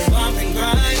in, yeah. Bump and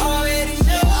grind, already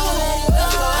know.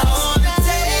 I wanna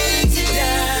take you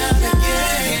down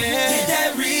again. Hit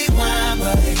that rewind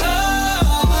button.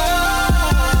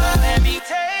 Let me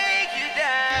take you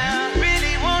down.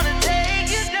 Really wanna take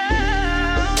you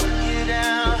down. You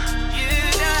down, you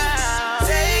down.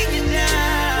 Take you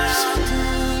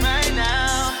down right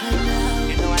now.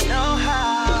 You know I know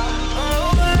how.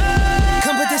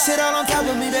 Come put this shit all on top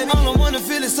of me, baby. All I wanna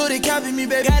feel is so they copy me,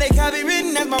 baby. Got it copy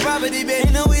written, that's my property, baby.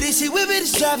 Ain't no way this shit whip it,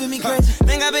 it's driving me crazy.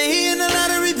 Think I've been hitting the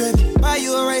lottery, baby. Buy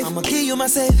you a race, I'ma give you my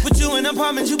safe. Put you in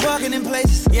apartments, you parking in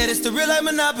places. Yeah, this the real life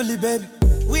Monopoly, baby.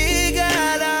 We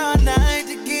got all night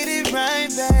to get it right,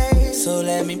 babe. So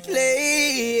let me play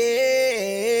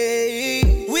it.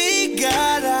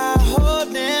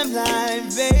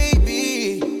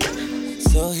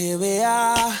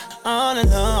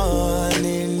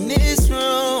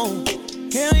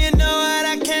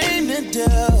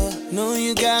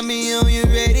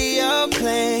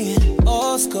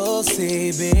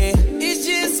 baby. It's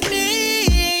just me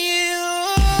and you.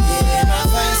 It ain't my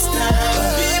first time,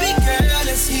 but baby girl,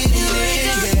 let's get it in.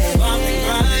 Yeah, bump and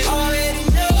grind. Already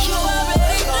know.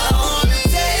 I wanna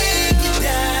take you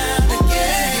down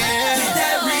again. Get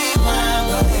that rewind,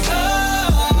 baby.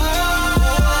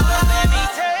 Let me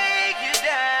take you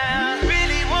down.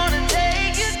 Really wanna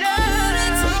take you down.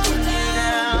 Take you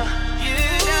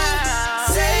down.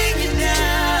 Take you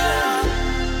down.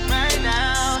 Right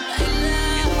now. You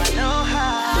know I know how.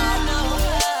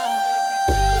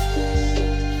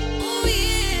 Oh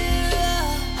yeah.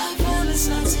 I promise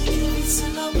not to give it to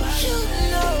nobody. You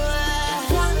know I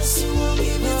promise you won't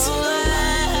give it to nobody.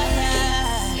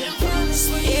 I promise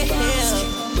when you promise,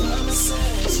 keep on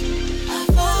promises. I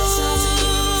promise not to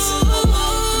give it to nobody.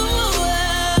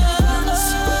 I promise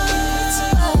you won't give it to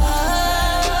nobody.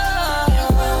 I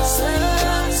promise when you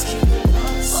promise, keep on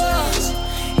promises.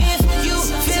 If you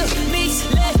feel me,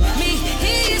 let me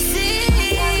hear you sing.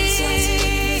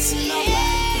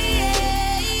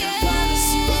 I promise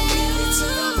you won't give it to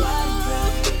nobody, girl.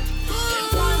 I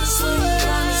promise when you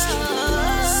promise, keep on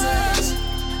promises.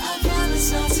 I promise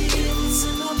not to give it to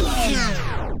nobody.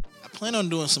 I plan on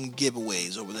doing some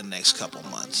giveaways over the next couple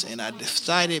months, and I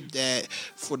decided that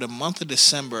for the month of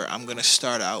December, I'm going to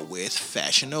start out with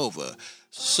Fashion Nova.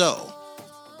 So,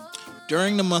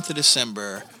 during the month of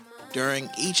December, during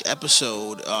each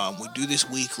episode, we do this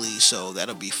weekly, so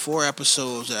that'll be 4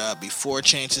 episodes, that'll be 4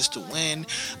 chances to win.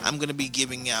 I'm going to be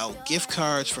giving out gift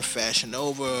cards for Fashion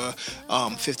Nova,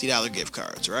 $50 gift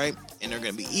cards, right? And they're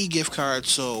going to be e-gift cards,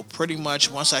 so pretty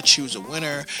much once I choose a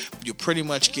winner, you pretty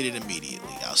much get it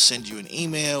immediately. I'll send you an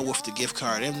email with the gift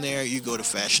card in there. You go to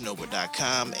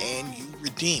fashionnova.com and you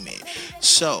redeem it.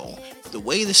 So, the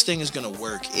way this thing is going to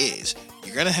work is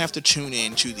you're going to have to tune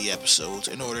in to the episodes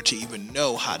in order to even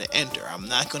know how to enter. I'm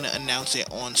not going to announce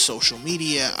it on social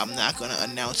media. I'm not going to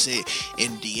announce it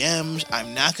in DMs.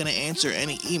 I'm not going to answer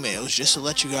any emails, just to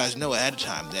let you guys know ahead of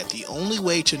time that the only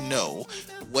way to know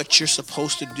what you're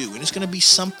supposed to do, and it's going to be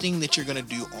something that you're going to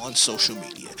do on social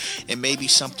media. It may be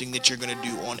something that you're going to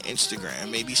do on Instagram. It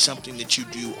may be something that you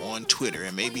do on Twitter.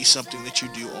 It may be something that you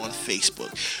do on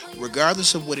Facebook.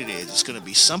 Regardless of what it is, it's going to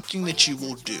be something that you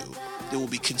will do that will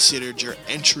be considered your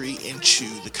entry into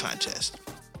the contest.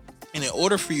 And in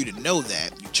order for you to know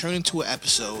that, you turn into an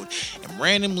episode, and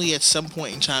randomly at some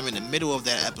point in time in the middle of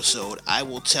that episode, I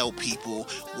will tell people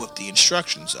what the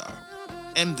instructions are.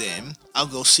 And then I'll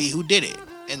go see who did it.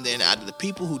 And then out of the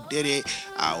people who did it,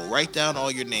 I'll write down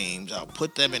all your names. I'll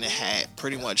put them in a hat,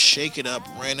 pretty much shake it up,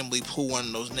 randomly pull one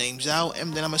of those names out,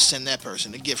 and then I'm going to send that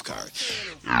person a gift card.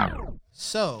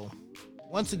 So,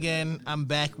 once again, I'm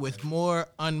back with more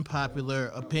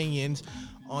unpopular opinions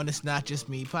on It's Not Just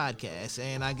Me podcast.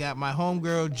 And I got my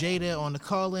homegirl Jada on the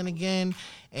call in again,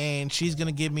 and she's going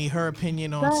to give me her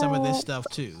opinion on some of this stuff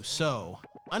too. So,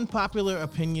 unpopular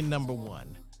opinion number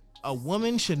 1. A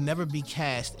woman should never be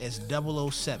cast as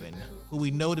 007, who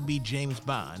we know to be James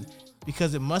Bond,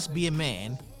 because it must be a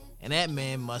man, and that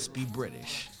man must be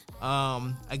British.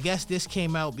 I guess this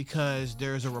came out because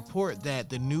there's a report that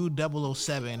the new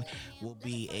 007 will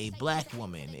be a black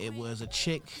woman. It was a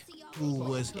chick who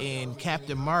was in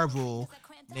Captain Marvel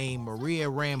named Maria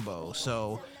Rambeau.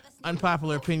 So,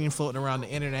 unpopular opinion floating around the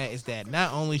internet is that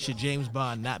not only should James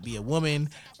Bond not be a woman,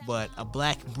 but a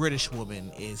black British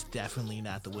woman is definitely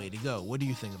not the way to go. What do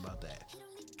you think about that?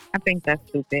 I think that's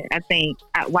stupid. I think,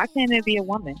 why can't it be a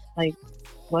woman? Like,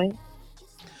 what?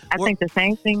 I think the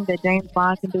same thing that James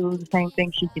Bond can do is the same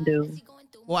thing she can do.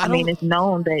 Well, I mean, it's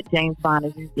known that James Bond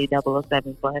is usually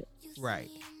 007, but... Right.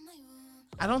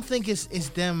 I don't think it's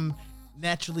them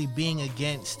naturally being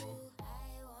against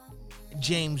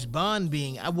James Bond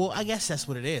being... Well, I guess that's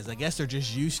what it is. I guess they're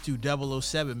just used to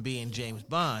 007 being James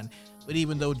Bond, but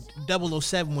even though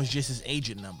 007 was just his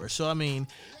agent number. So, I mean,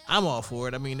 I'm all for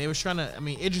it. I mean, they was trying to... I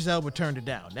mean, Idris Elba turned it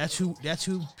down. That's who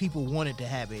people wanted to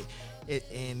have it.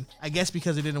 And I guess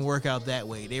because it didn't work out that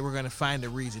way, they were going to find a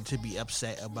reason to be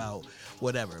upset about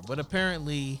whatever. But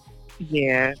apparently,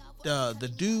 yeah,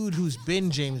 the dude who's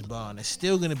been James Bond is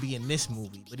still going to be in this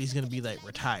movie, but he's going to be like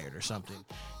retired or something.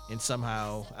 And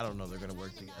somehow, I don't know, they're going to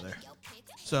work together.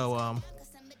 So, all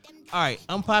right,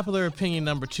 unpopular opinion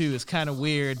number 2 is kind of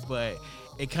weird, but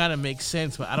it kind of makes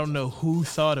sense. But I don't know who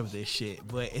thought of this shit.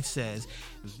 But it says,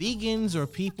 vegans or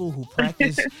people who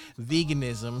practice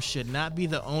veganism should not be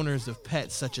the owners of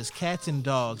pets such as cats and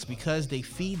dogs because they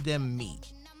feed them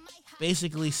meat.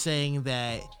 Basically saying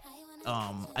that,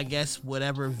 I guess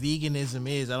whatever veganism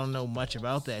is, I don't know much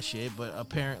about that shit, but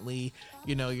apparently,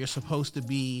 you know, you're supposed to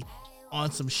be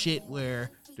on some shit where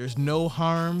there's no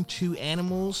harm to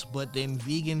animals, but then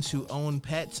vegans who own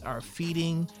pets are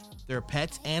feeding their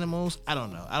pets animals. I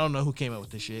don't know. I don't know who came up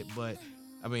with this shit, but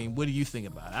I mean, what do you think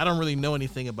about it? I don't really know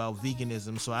anything about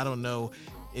veganism, so I don't know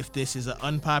if this is an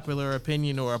unpopular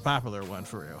opinion or a popular one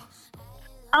for real.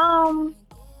 I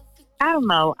don't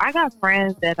know. I got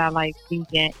friends that are like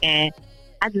vegan, and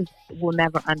I just will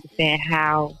never understand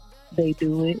how they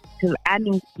do it because I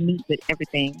need meat with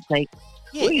everything. Like,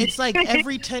 yeah, it's like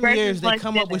every 10 years they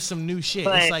come up with some new shit.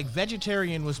 It's like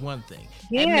vegetarian was one thing.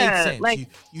 Yeah, it makes sense. like,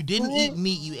 you didn't eat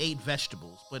meat, you ate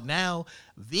vegetables. But now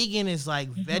vegan is like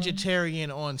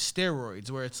vegetarian on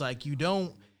steroids, where it's like I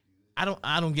don't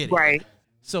get it. Right.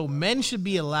 So men should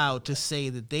be allowed to say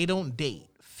that they don't date,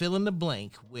 fill in the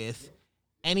blank with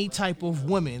any type of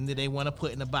woman that they want to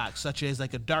put in a box, such as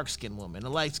like a dark-skinned woman, a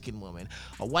light-skinned woman,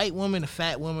 a white woman, a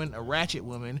fat woman, a ratchet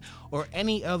woman, or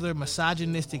any other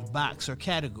misogynistic box or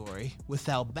category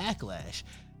without backlash.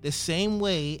 The same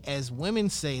way as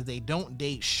women say they don't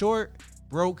date short,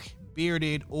 broke,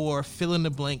 bearded, or fill in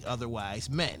the blank otherwise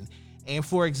men. And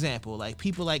for example, like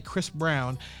people like Chris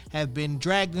Brown have been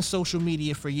dragged in social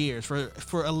media for years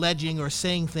for alleging or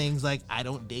saying things like, I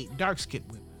don't date dark-skinned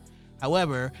women.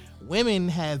 However, women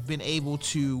have been able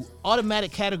to automatic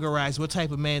categorize what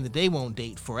type of man that they won't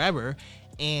date forever,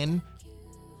 and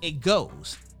it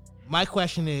goes. My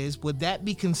question is, would that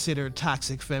be considered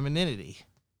toxic femininity?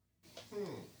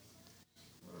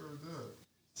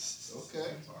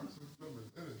 Okay.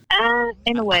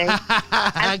 In a way,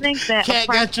 I think that Cat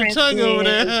got your tongue over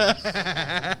there.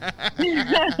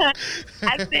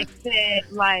 I think that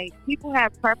like people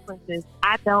have preferences.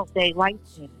 I don't date light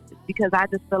skin because I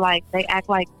just feel like they act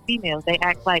like females. They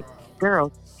act like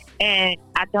girls, and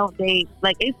I don't date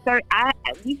like it's.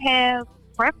 We have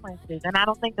preferences, and I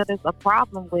don't think that there's a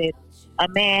problem with a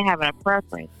man having a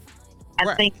preference.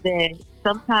 I think that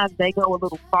sometimes they go a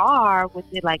little far with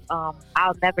it, like, I'll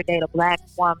never date a black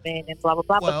woman and blah, blah,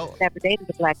 blah, but you never dated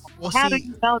a black woman. How do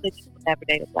you know that you would never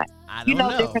date a black woman? I don't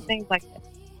know. Different things like that.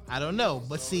 I don't know.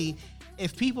 But see,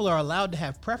 if people are allowed to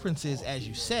have preferences, as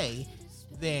you say,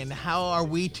 then how are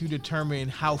we to determine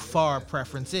how far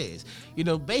preference is? You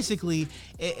know, basically,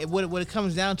 what it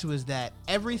comes down to is that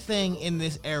everything in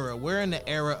this era, we're in the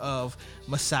era of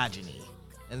misogyny.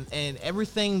 And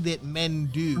everything that men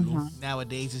do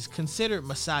nowadays is considered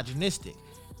misogynistic.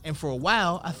 And for a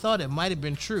while, I thought it might have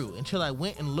been true until I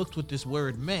went and looked what this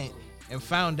word meant and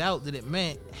found out that it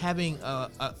meant having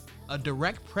a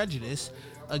direct prejudice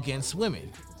against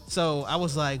women. So I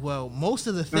was like, well, most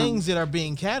of the things that are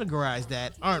being categorized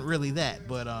that aren't really that.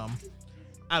 But I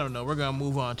don't know. We're going to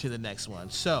move on to the next one.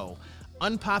 So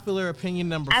unpopular opinion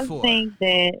number 4. I think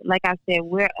that, like I said,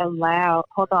 we're allowed.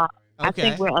 Hold on. Okay. I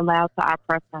think we're allowed to our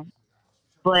preference.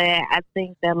 But I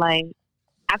think that, like,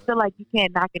 I feel like you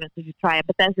can't knock it until you try it.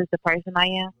 But that's just the person I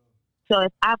am. So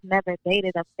if I've never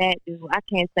dated a fat dude, I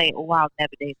can't say, oh, I'll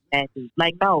never date a fat dude.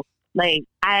 Like, no. Like,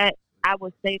 I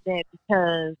would say that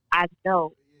because I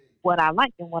know what I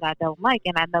like and what I don't like.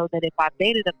 And I know that if I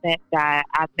dated a fat guy,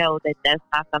 I know that that's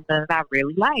not something that I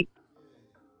really like.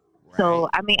 Right. So,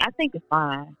 I mean, I think it's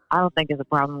fine. I don't think there's a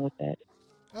problem with that.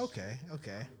 Okay.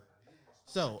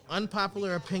 So,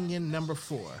 unpopular opinion number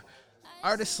 4.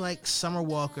 Artists like Summer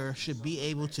Walker should be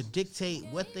able to dictate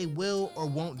what they will or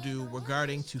won't do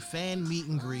regarding to fan meet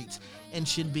and greets and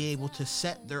should be able to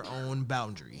set their own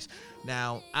boundaries.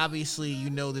 Now, obviously, you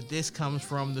know that this comes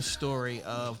from the story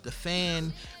of the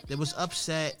fan that was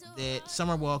upset that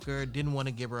Summer Walker didn't want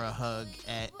to give her a hug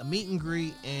at a meet and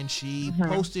greet, and she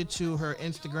posted to her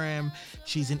Instagram,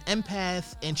 she's an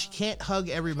empath and she can't hug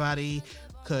everybody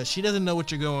because she doesn't know what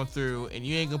you're going through, and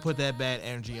you ain't gonna put that bad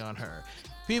energy on her.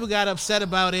 People got upset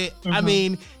about it. I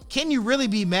mean, can you really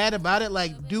be mad about it?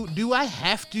 Like, do I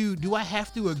have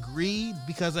to agree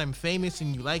because I'm famous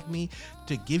and you like me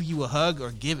to give you a hug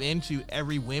or give in to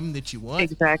every whim that you want?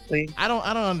 Exactly. I don't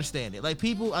understand it. Like,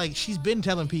 people, like, she's been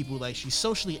telling people like she's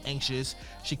socially anxious.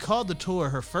 She called the tour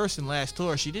her first and last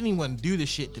tour. She didn't even want to do this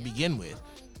shit to begin with.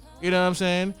 You know what I'm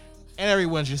saying? And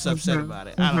everyone's just upset about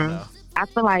it. I don't know. I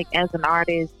feel like as an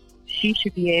artist, she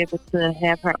should be able to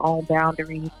have her own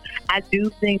boundaries. I do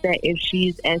think that if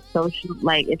she's as social,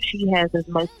 like if she has as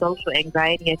much social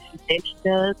anxiety as she says she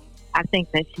does, I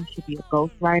think that she should be a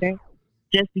ghostwriter,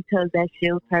 just because that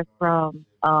shields her from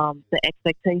the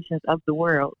expectations of the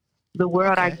world. The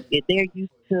world, they're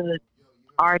used to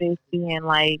artists being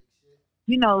like,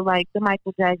 you know, like the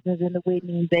Michael Jacksons and the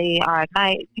Whitneys. They are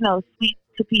nice, you know, sweet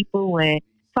to people and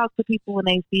talk to people when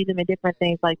they see them and different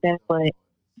things like that. But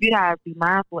you gotta be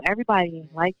mindful. Everybody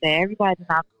ain't like that. Everybody's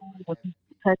not cool with people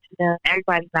touching them.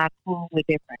 Everybody's not cool with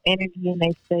different energy in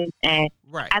their space. And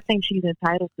I think she's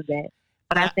entitled to that.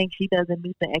 But I think she doesn't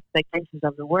meet the expectations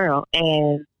of the world.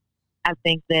 And I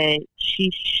think that she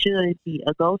should be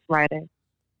a ghostwriter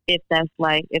if that's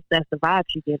the vibe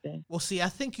she's giving. Well, see, I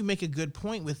think you make a good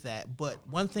point with that, but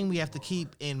one thing we have to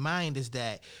keep in mind is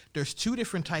that there's two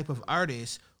different type of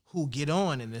artists who get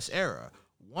on in this era.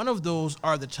 One of those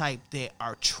are the type that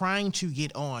are trying to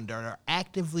get on, that are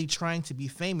actively trying to be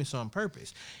famous on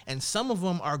purpose. And some of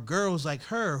them are girls like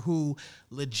her who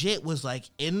legit was like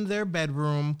in their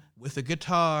bedroom with a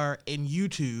guitar and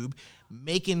YouTube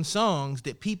making songs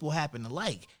that people happen to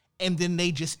like. And then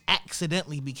they just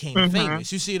accidentally became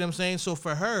famous. You see what I'm saying? So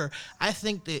for her, I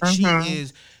think that she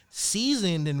is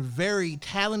seasoned and very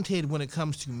talented when it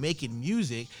comes to making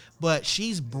music, but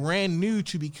she's brand new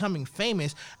to becoming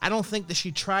famous. I don't think that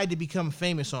she tried to become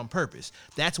famous on purpose.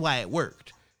 That's why it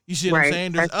worked. You see what I'm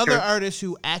saying? There's other artists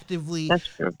who actively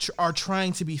are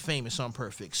trying to be famous on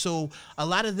purpose. So a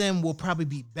lot of them will probably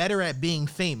be better at being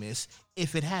famous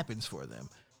if it happens for them.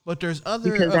 But there's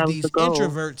other of these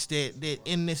introverts that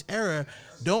in this era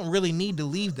don't really need to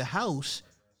leave the house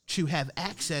to have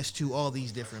access to all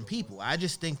these different people. I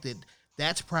just think that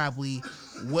that's probably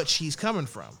what she's coming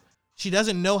from. She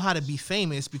doesn't know how to be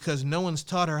famous because no one's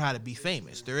taught her how to be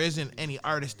famous. There isn't any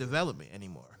artist development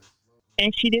anymore.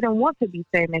 And she didn't want to be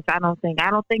famous, I don't think.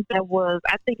 I think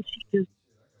she just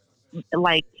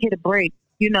like hit a break,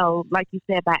 like you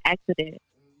said, by accident.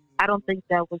 I don't think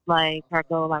that was like her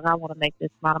goal. Like, I want to make this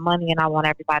amount of money and I want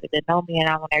everybody to know me and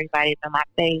I want everybody to know my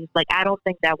face. Like, I don't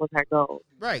think that was her goal.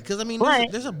 Right. Because, I mean,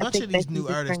 there's a bunch of these new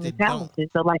artists that don't.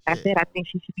 So, like I said, I think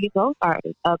she should be a ghost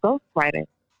artist, a ghost writer.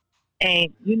 And,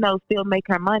 still make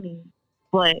her money,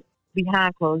 but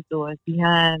behind closed doors,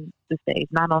 behind the stage,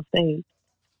 not on stage.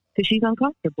 Because she's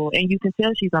uncomfortable. And you can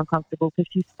tell she's uncomfortable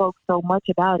because she spoke so much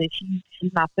about it.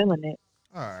 She's not feeling it.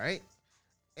 All right.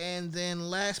 And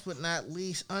then last but not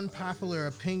least, unpopular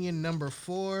opinion number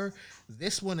 4.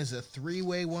 This one is a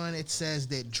 3-way one. It says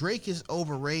that Drake is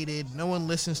overrated. No one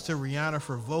listens to Rihanna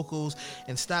for vocals,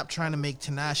 and stop trying to make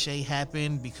Tinashe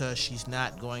happen because she's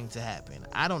not going to happen.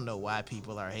 I don't know why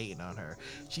people are hating on her.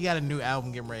 She got a new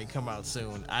album getting ready to come out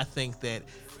soon. I think that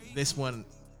this one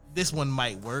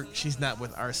might work. She's not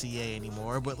with RCA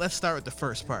anymore. But let's start with the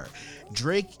first part.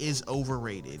 Drake is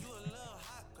overrated.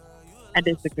 I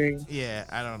disagree. Yeah,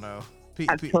 I don't know.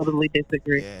 I totally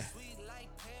disagree. Yeah.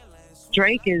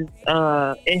 Drake is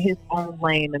in his own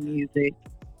lane of music,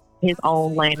 his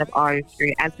own lane of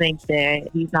artistry. I think that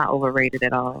he's not overrated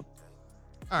at all.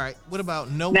 All right. What about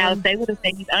no now, one? If they would have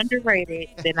said he's underrated,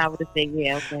 then I would have said,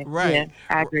 yeah, okay. Right. Yeah,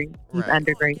 I agree. He's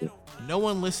underrated. No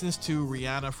one listens to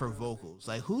Rihanna for vocals.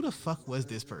 Like, who the fuck was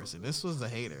this person? This was a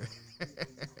hater.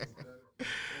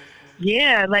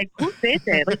 Yeah, like, who said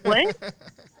that? Like, what?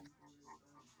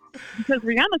 Because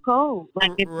Rihanna cold.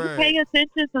 Like, if you pay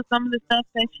attention to some of the stuff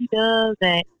that she does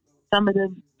and some of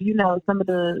the, some of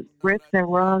the riffs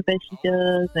and runs that she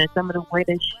does and some of the way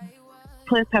that she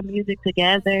puts her music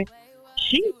together,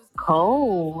 she's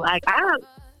cold. Like,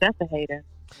 that's a hater.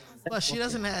 Well, she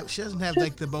doesn't have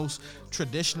like the most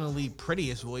traditionally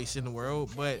prettiest voice in the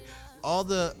world, but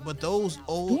those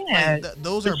old,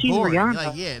 those are boring. Rihanna.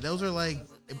 Like, those are like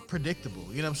predictable.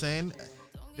 You know what I'm saying?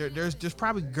 There's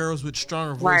probably girls with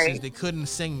stronger voices that couldn't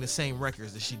sing the same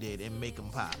records that she did and make them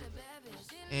pop.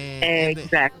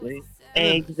 Exactly.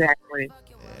 Exactly.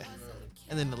 Yeah.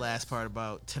 And then the last part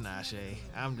about Tinashe,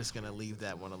 I'm just gonna leave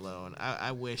that one alone.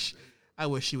 I wish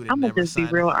she would have never signed. I'm gonna just be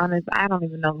real honest. I don't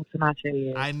even know who Tinashe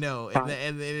is. I know,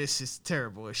 and it's just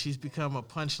terrible. She's become a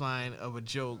punchline of a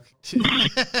joke.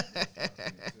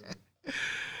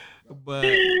 But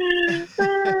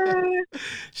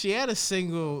she had a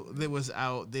single that was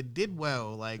out that did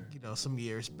well, like, some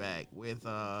years back with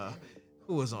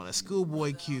who was on it?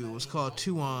 Schoolboy Q. It was called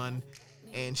 2 On,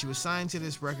 and she was signed to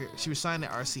this record. She was signed to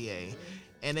RCA,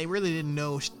 and they really didn't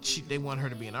know they want her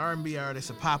to be an R&B artist,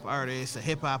 a pop artist, a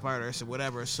hip hop artist, or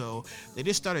whatever. So they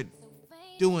just started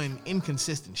doing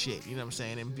inconsistent shit. You know what I'm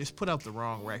saying? And just put out the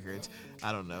wrong records.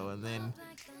 I don't know, and then.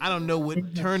 I don't know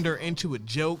what turned her into a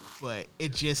joke, but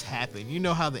it just happened. You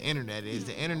know how the internet is.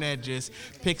 The internet just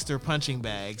picks their punching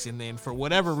bags, and then for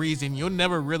whatever reason, you'll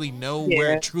never really know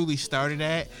where it truly started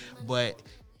at, but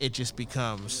it just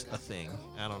becomes a thing.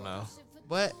 I don't know.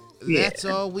 But that's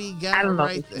all we got I don't know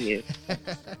right there.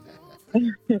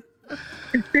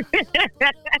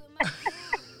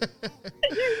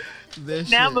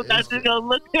 Now I'm about to go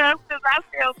look her up because I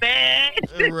feel bad.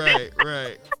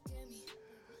 Right.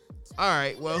 All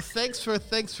right. Well, thanks for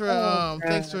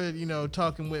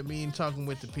talking with me and talking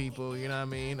with the people. You know what I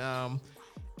mean?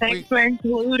 Thanks for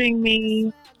including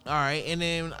me. All right, and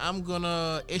then I'm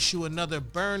gonna issue another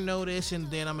burn notice, and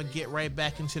then I'm gonna get right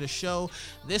back into the show.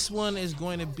 This one is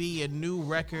going to be a new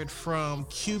record from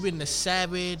Cuban Da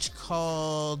Savage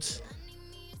called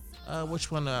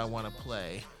which one do I want to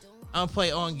play? I'm gonna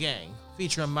play On Gang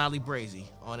featuring Molly Brazy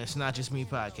on It's Not Just Me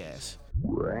podcast.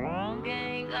 On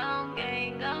gang, on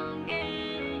gang, on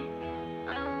gang.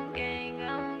 On gang,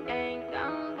 on gang,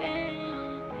 on gang.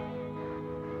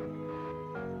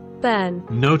 Burn.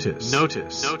 Notice.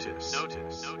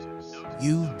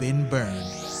 You've been burned.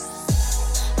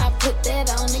 I put that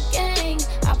on the gang.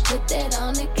 I put that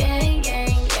on the gang,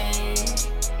 gang, gang.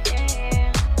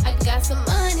 I got some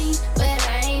money, but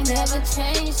I ain't never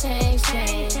changed.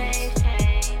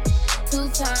 Two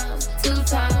times,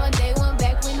 my day went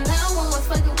back when no one was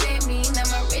fucking with me. Now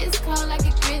my wrist cold like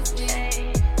a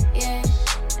grizzly. Yeah,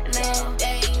 no,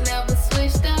 they ain't never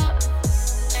switched up.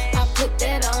 I put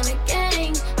that on the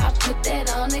gang. I put that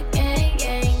on the gang,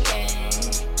 gang, gang.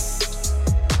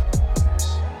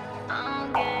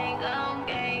 On gang, on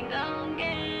gang, on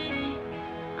gang.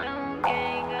 On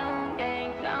gang, on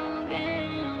gang, on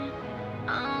gang.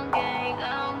 On gang,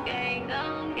 on gang,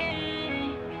 on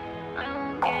gang.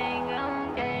 On gang,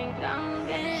 on gang, on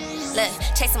gang. Look,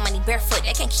 chasing money barefoot,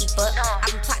 they can't keep up.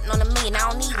 I've been plotting on $1 million, I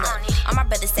don't need much. All my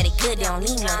brothers say they good, they don't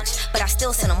need much. But I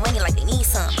still send them money like they need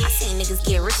some. I seen niggas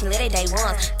get rich and let their day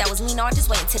one. That was me, no, I just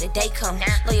wait until the day come.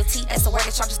 Loyalty, that's the word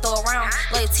that y'all just throw around.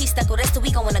 Loyalty stuck with us till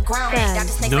we go in the ground. Got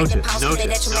the snake making pounds, they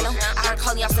detrimental. I heard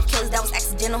calling y'all some killers, that was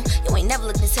accidental. You ain't never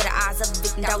looked into the eyes of a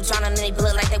victim that was drowning in their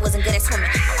blood like they wasn't good at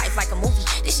swimming. My life like a movie,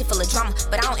 this shit full of drama.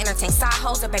 But I don't entertain side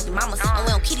hoes or baby mamas. And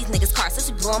we don't keep these niggas cars since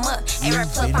we blew them up.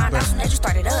 A-Rap Club found out soon as you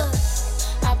started up.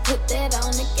 I put that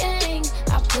on the gang.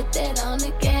 I put that on the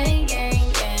gang,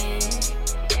 gang, gang.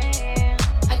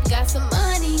 I got some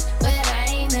money, but I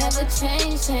ain't never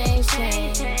changed.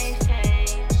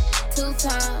 Two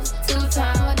times,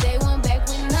 my day went back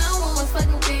when no one was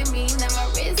fucking with me. Now my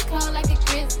wrist cold like a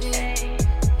grizzly.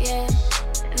 Yeah,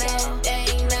 no, they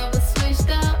ain't never switched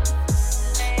up.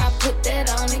 I put that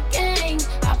on the gang.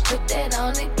 I put that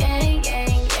on the gang,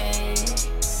 gang, gang.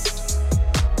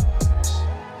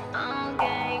 On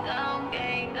gang, on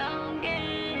gang, on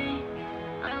gang.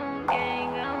 On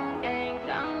gang, on gang,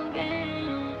 on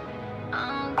gang.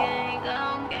 On gang,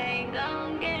 on gang,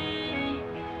 on gang.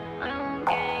 On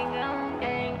gang, on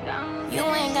gang, on gang. You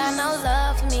ain't got no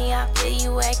love for me. I feel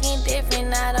you acting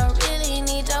different. I don't really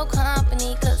need your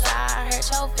company, cause I hurt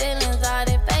your feelings. All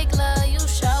that fake love you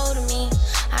showed to me.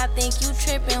 I think you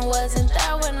tripping, wasn't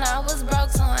there when I was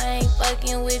broke, so I ain't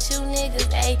fucking with you niggas,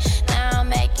 ayy. Now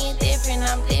I'm acting different,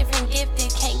 I'm different,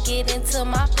 gifted, can't get into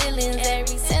my feelings. Ever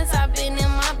since I've been in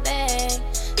my bag,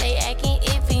 they acting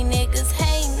iffy, niggas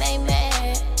hating, they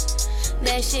mad.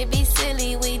 That shit be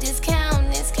silly, we just counting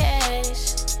this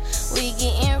cash. We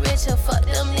getting richer, fuck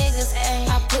them niggas, ayy.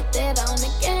 I put that on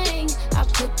the gang, I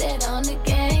put that on the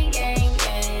gang, gang,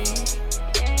 gang.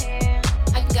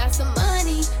 I got some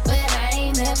money, but I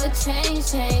ain't never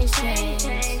changed.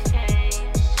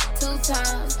 Two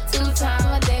times,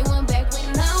 my day went back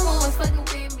when no one was fucking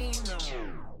with me.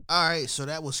 All right, so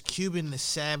that was Cuban Da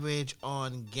Savage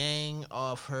on Gang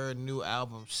off her new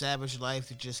album Savage Life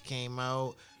that just came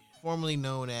out, formerly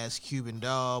known as Cuban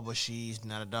Doll, but she's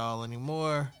not a doll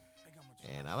anymore,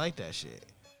 and I like that shit.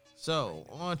 So,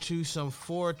 on to some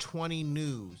 420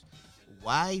 news.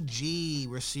 YG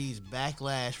receives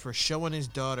backlash for showing his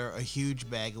daughter a huge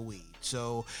bag of weed.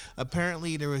 So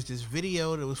apparently there was this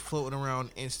video that was floating around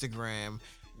Instagram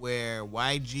where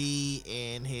YG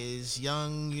and his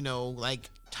young,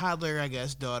 like toddler, I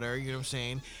guess, daughter, you know what I'm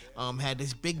saying, had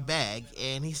this big bag,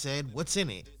 and he said, "What's in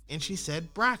it?" And she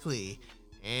said, "Broccoli."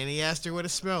 And he asked her what it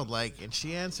smelled like, and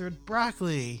she answered,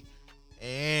 "Broccoli."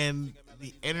 And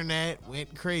the internet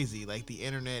went crazy, like the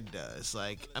internet does.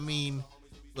 Like, I mean,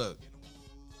 look,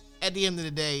 at the end of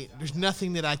the day, there's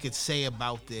nothing that I could say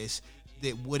about this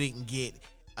that wouldn't get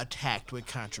attacked with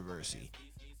controversy.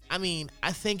 I mean,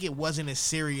 I think it wasn't as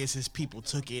serious as people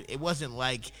took it. It wasn't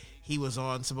like he was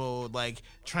on some old, like,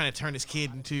 trying to turn his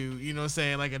kid into, you know what I'm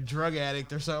saying, like a drug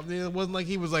addict or something. It wasn't like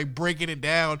he was, like, breaking it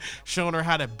down, showing her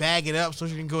how to bag it up so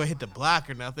she can go and hit the block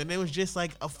or nothing. It was just,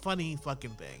 like, a funny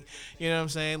fucking thing. You know what I'm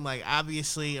saying? Like,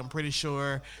 obviously, I'm pretty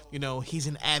sure, he's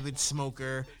an avid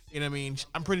smoker. You know what I mean?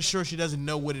 I'm pretty sure she doesn't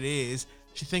know what it is.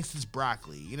 She thinks it's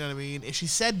broccoli. You know what I mean? If she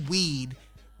said weed,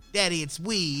 "Daddy, it's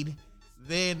weed,"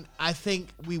 then I think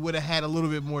we would have had a little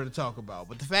bit more to talk about.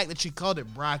 But the fact that she called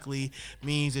it broccoli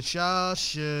means that y'all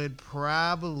should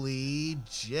probably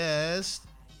just...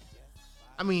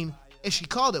 I mean, if she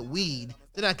called it weed,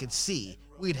 then I could see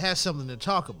we'd have something to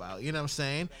talk about. You know what I'm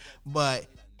saying? But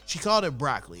She called it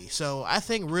broccoli. So I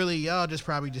think really y'all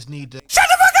probably just need to shut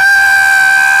the fuck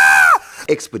up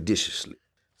expeditiously.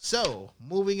 So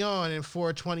moving on in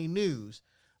 420 news,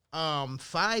 5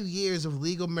 years of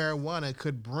legal marijuana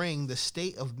could bring the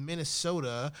state of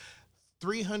Minnesota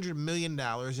 $300 million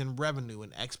in revenue,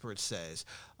 an expert says.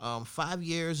 5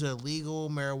 years of legal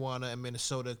marijuana in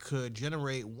Minnesota could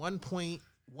generate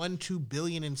 $1.12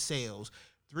 billion in sales,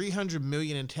 $300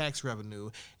 million in tax revenue,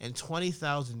 and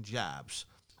 20,000 jobs.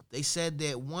 They said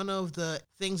that one of the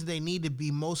things they need to be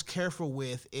most careful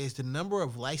with is the number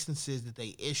of licenses that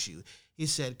they issue. He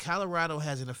said Colorado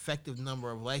has an effective number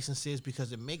of licenses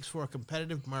because it makes for a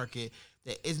competitive market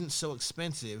that isn't so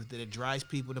expensive that it drives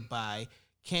people to buy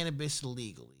cannabis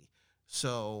legally.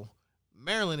 So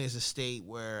Maryland is a state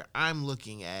where I'm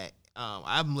living at,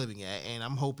 and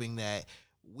I'm hoping that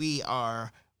we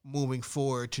are moving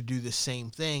forward to do the same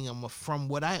thing. From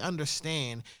what I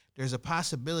understand, there's a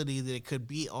possibility that it could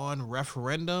be on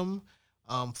referendum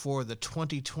for the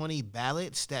 2020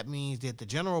 ballots. That means that the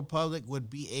general public would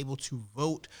be able to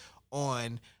vote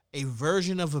on a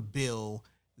version of a bill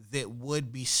that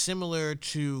would be similar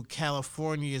to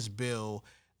California's bill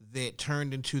that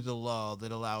turned into the law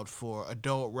that allowed for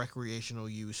adult recreational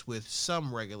use with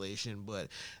some regulation, but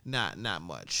not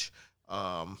much.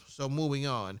 So moving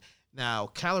on. Now,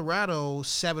 Colorado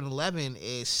 7-Eleven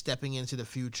is stepping into the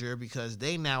future because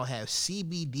they now have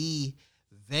CBD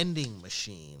vending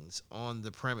machines on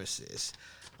the premises.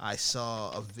 I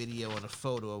saw a video and a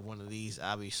photo of one of these.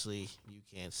 Obviously, you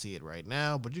can't see it right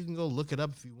now, but you can go look it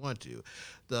up if you want to.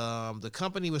 The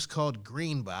company was called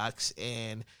Greenbox,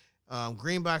 and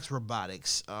Greenbox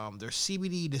Robotics. They're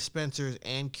CBD dispensers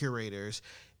and curators,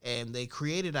 and they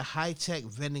created a high-tech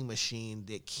vending machine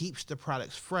that keeps the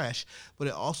products fresh, but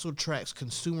it also tracks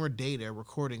consumer data,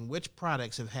 recording which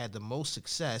products have had the most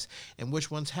success and which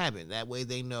ones haven't. That way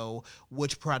they know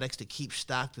which products to keep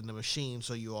stocked in the machine,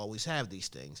 so you always have these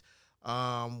things.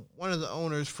 One of the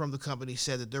owners from the company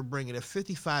said that they're bringing a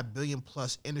 $55 billion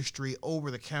plus industry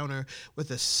over the counter with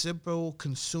a simple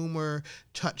consumer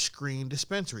touchscreen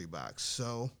dispensary box.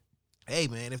 So, hey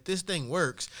man, if this thing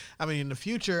works, I mean, in the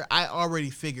future, I already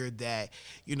figured that,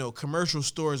 commercial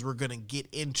stores were going to get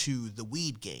into the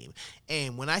weed game.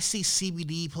 And when I see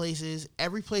CBD places,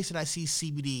 every place that I see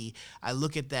CBD, I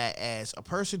look at that as a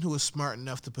person who is smart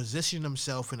enough to position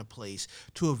themselves in a place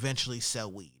to eventually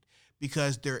sell weed.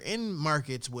 Because they're in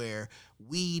markets where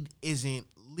weed isn't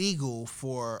legal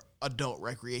for adult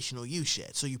recreational use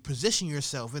yet. So you position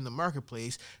yourself in the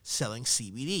marketplace selling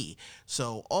CBD.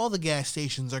 So all the gas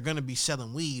stations are going to be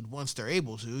selling weed once they're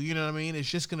able to, you know what I mean? It's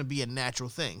just going to be a natural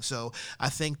thing. So I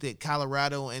think that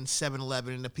Colorado and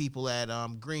 7-Eleven and the people at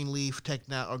Greenleaf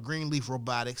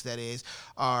Robotics, that is,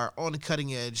 are on the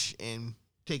cutting edge and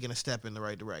taking a step in the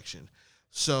right direction.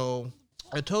 So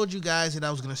I told you guys that I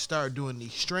was going to start doing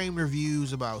these strain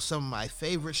reviews about some of my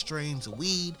favorite strains of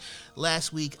weed.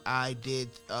 Last week, I did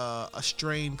a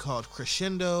strain called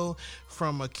Crescendo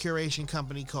from a curation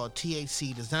company called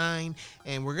THC Design,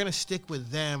 and we're going to stick with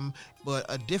them, but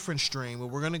a different strain, but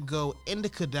we're going to go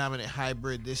indica dominant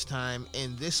hybrid this time,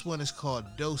 and this one is called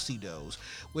Do-Si-Dos,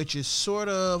 which is sort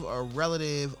of a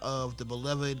relative of the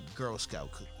beloved Girl Scout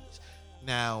cookies.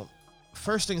 Now,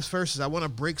 first things first is I want to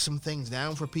break some things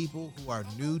down for people who are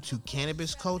new to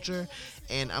cannabis culture,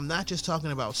 and I'm not just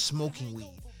talking about smoking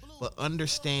weed, but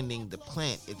understanding the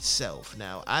plant itself.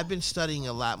 Now, I've been studying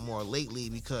a lot more lately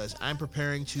because I'm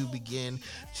preparing to begin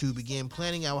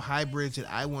planning out hybrids that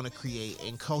I want to create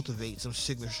and cultivate some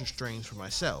signature strains for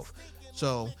myself.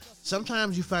 So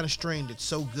sometimes you find a strain that's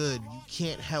so good you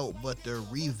can't help but to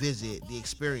revisit the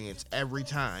experience every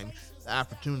time the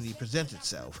opportunity presents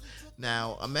itself.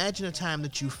 Now, imagine a time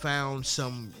that you found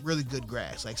some really good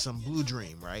grass, like some Blue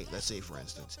Dream, right? Let's say, for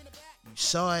instance. You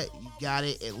saw it, you got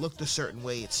it, it looked a certain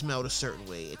way, it smelled a certain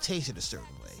way, it tasted a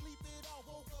certain way.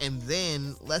 And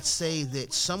then, let's say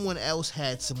that someone else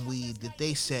had some weed that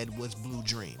they said was Blue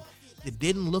Dream. It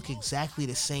didn't look exactly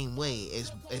the same way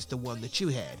as the one that you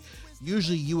had.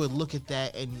 Usually you would look at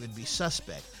that and you would be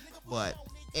suspect. But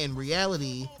in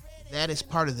reality, that is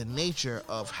part of the nature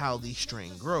of how the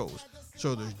strain grows.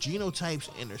 So there's genotypes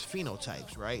and there's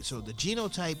phenotypes, right? So the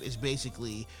genotype is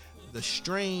basically the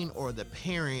strain or the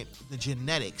parent, the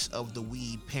genetics of the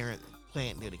weed parent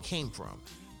plant that it came from.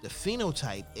 The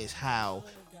phenotype is how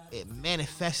it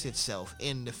manifests itself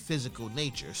in the physical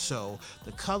nature. So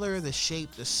the color, the shape,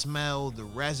 the smell, the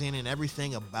resin, and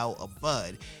everything about a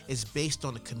bud is based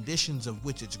on the conditions of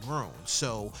which it's grown.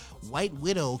 So White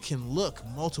Widow can look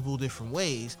multiple different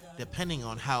ways depending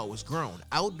on how it was grown.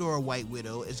 Outdoor White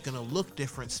Widow is going to look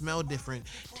different, smell different,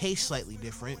 taste slightly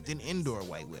different than indoor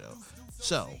White Widow.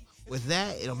 So With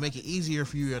that, it'll make it easier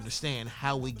for you to understand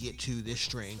how we get to this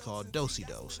strain called Dosey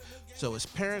Dose. So its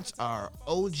parents are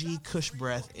OG Kush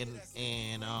Breath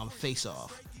and Face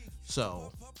Off.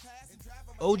 So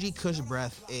OG Kush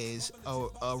Breath is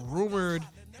a rumored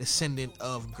descendant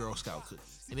of Girl Scout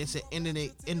cookies, and it's an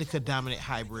indica dominant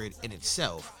hybrid in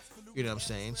itself. You know what I'm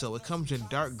saying? So it comes in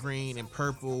dark green and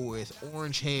purple with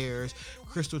orange hairs,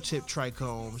 crystal tip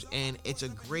trichomes, and it's a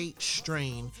great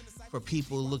strain for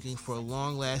people looking for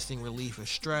long-lasting relief of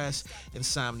stress,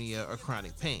 insomnia, or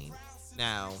chronic pain.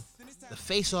 Now, the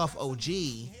Face Off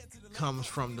OG comes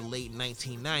from the late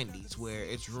 1990s, where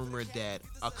it's rumored that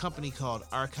a company called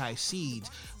Archive Seeds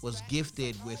was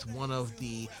gifted with one of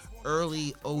the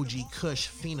early OG Kush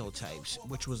phenotypes,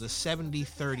 which was a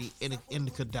 70-30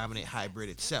 indica dominant hybrid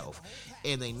itself,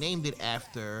 and they named it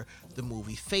after the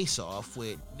movie Face Off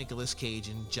with Nicolas Cage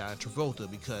and John Travolta,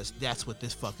 because that's what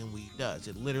this fucking weed does.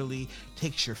 It literally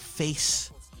takes your face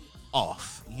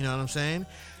off. You know what I'm saying?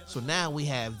 So now we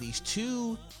have these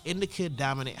two indica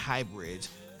dominant hybrids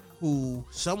who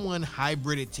someone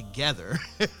hybrided together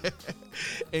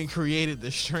and created the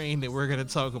strain that we're going to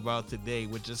talk about today,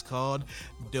 which is called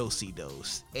Dosey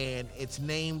Dose. And it's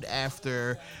named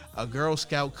after a Girl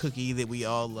Scout cookie that we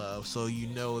all love, so you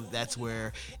know that's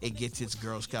where it gets its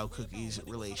Girl Scout cookies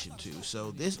relation to.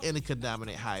 So this indica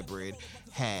dominant hybrid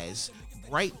has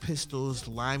bright pistils,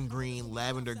 lime green,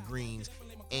 lavender greens,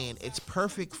 and it's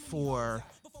perfect for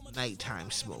nighttime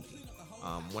smoking.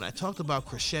 When I talked about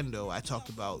crescendo, I talked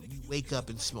about you wake up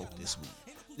and smoke this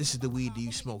weed. This is the weed that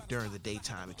you smoke during the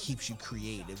daytime. It keeps you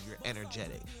creative. You're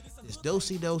energetic. This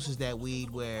Dosey Dose is that weed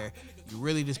where you're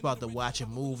really just about to watch a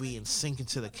movie and sink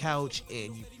into the couch,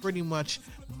 and you pretty much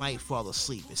might fall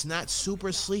asleep. It's not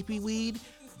super sleepy weed,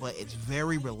 but it's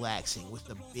very relaxing with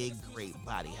a big, great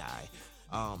body high.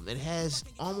 It has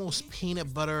almost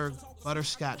peanut butter,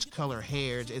 butterscotch color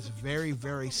hairs. It's very,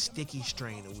 very sticky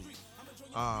strain of weed.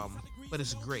 But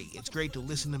it's great. It's great to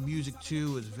listen to music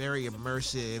to. It's very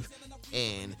immersive,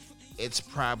 and it's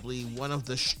probably one of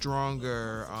the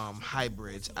stronger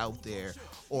hybrids out there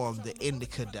on the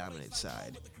indica dominant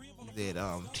side that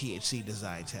THC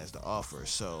Designs has to offer.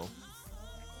 So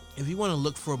if you want to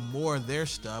look for more of their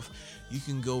stuff, you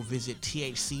can go visit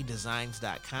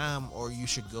thcdesigns.com, or you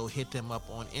should go hit them up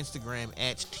on Instagram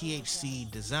at THC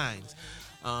Designs.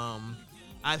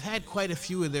 I've had quite a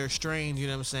few of their strains, you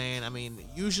know what I'm saying? I mean,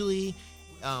 usually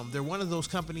they're one of those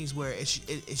companies where it's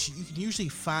you can usually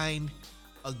find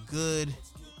a good,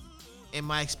 in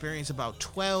my experience, about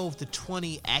 12 to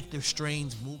 20 active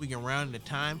strains moving around at a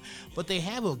time, but they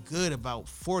have a good about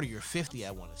 40 or 50, I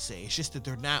want to say. It's just that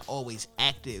they're not always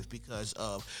active because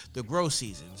of the grow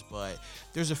seasons, but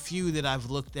there's a few that I've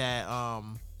looked at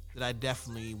that I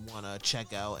definitely want to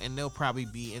check out, and they'll probably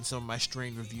be in some of my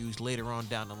strain reviews later on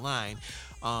down the line.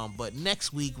 But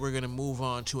next week, we're going to move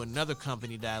on to another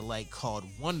company that I like called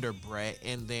Wonder Bread,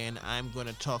 and then I'm going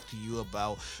to talk to you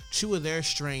about two of their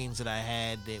strains that I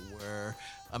had that were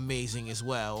amazing as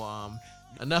well.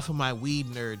 Enough of my weed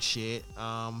nerd shit.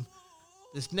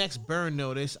 This next burn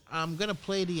notice, I'm going to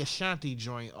play the Ashanti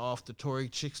joint off the Tory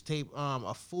ChixTape,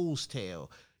 A Fool's Tale.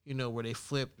 You know, where they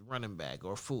flipped running back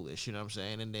or foolish, you know what I'm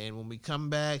saying? And then when we come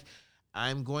back,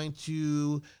 I'm going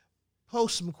to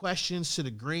post some questions to the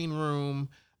green room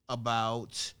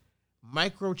about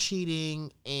micro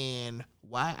cheating and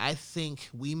why I think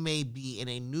we may be in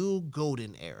a new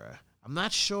golden era. I'm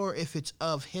not sure if it's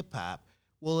of hip hop.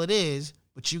 Well, it is,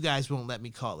 but you guys won't let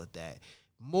me call it that.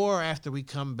 More after we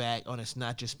come back on It's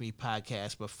Not Just Me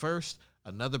podcast. But first,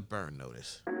 another burn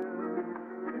notice.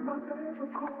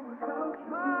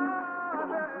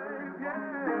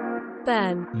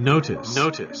 Ben. Notice.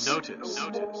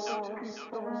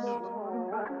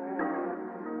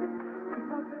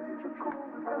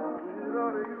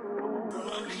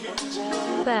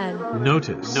 Ben.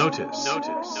 Notice.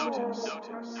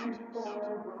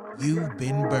 You've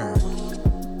been burned.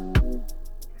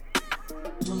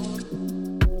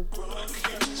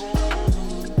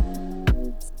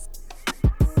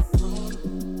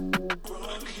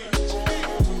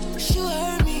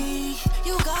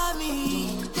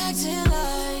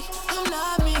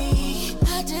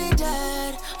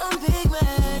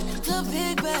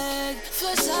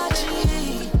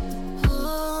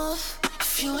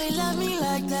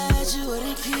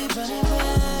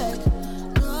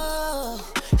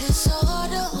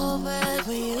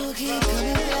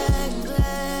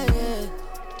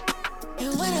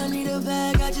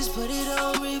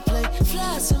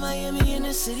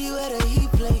 City where the heat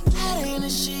play. Had her in the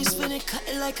sheets, spinning,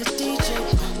 cutting like a DJ.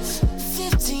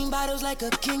 15 bottles like a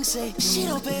king say. She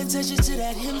don't pay attention to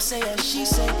that him say as she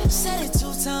say. Said it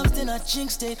 2 times, then I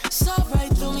jinxed it. Saw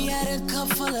right through me, had a cup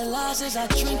full of lies as I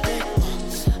drink it.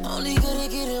 Only good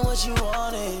at getting what you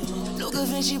wanted. Look at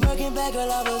Vinci breaking back,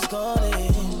 girl, I was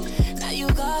gone. Now you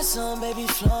got some, baby,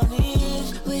 flaunt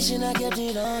it. Wishing I kept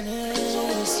it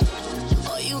honest.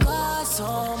 Oh, you got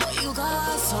some, oh, you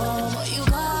got some, oh, you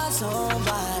got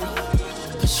somebody.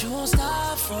 But you won't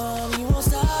stop from, you won't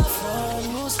stop from,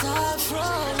 you won't stop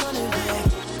from running back.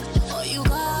 Oh, you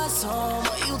got some,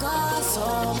 oh, you got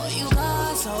some, oh, you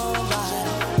got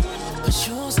somebody. But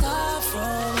you won't stop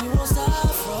from, you won't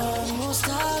stop from, you won't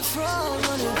stop from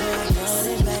running back.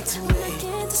 Running back to me.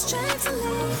 Get the strength to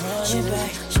leave. Running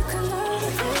back. You can learn to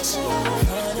appreciate.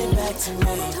 Running back to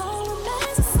me.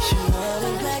 You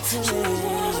running back to me.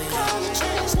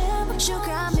 But you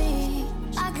got me.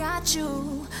 I got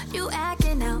you. You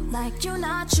acting out like you're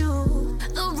not you.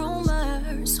 The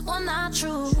rumors were not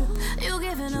true. You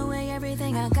giving away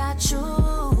everything, I got you.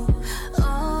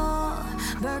 Oh,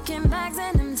 Birkin bags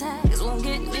and them tags won't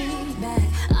get me back.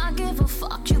 I give a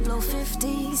fuck, you blow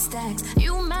 50 stacks.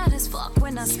 You mad as fuck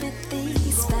when I spit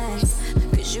these facts.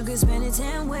 Cause you can spend it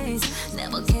 10 ways.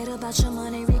 Never cared about your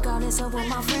money regardless of what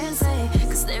my friends say.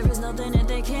 Cause there is nothing that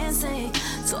they can't say.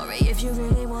 Sorry, if you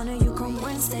really wanna, you come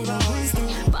Wednesday to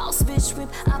Wednesday. Boss bitch whip,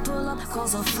 I pull up,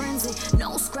 cause a frenzy.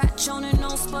 No scratch on it, no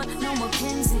spot, no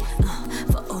Mackenzie.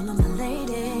 For all of my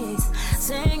ladies,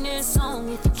 sing this song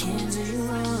if you can do you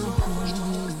wrong.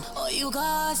 Oh, you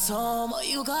got some, oh,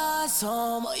 you got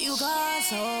some, oh, you got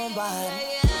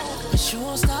somebody. But you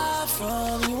won't stop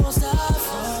from, you won't stop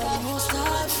from, you won't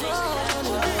stop from.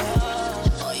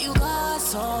 Oh, you got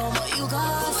some, oh, you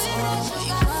got some, oh,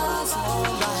 you got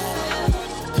somebody.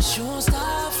 But you won't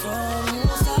stop from, you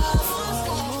won't stop from,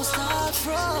 you won't stop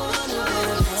from.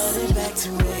 Running back to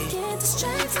me. Get the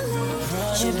strength to leave.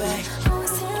 Running back.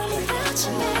 Always tell me that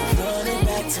you made. Running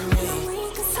back to me.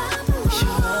 You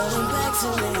running back to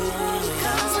me.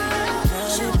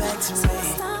 Running back to me.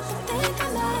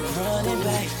 Running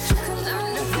back.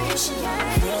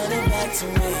 Running back to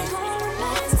me.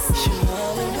 You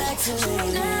running back to me.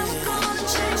 Never gonna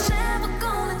change, never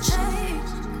gonna change.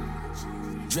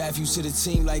 Draft you to the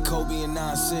team like Kobe and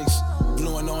 9-6.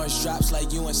 Blue and orange drops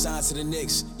like you assigned to the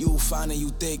Knicks. You fine and you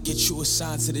thick, get you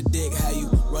assigned to the dick. How you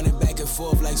running back and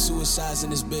forth like suicides in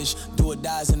this bitch. Do or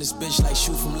dies in this bitch like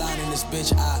shoot from line in this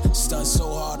bitch. I stunt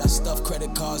so hard, I stuff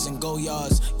credit cards and go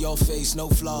yards. Your face, no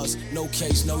flaws, no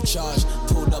case, no charge.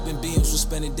 Pulled up in BMs, was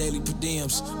spending daily per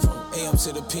diems. From AM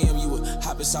to the PM, you would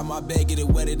hop inside my bag, get it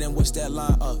wetter than what's that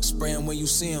line up. Spraying when you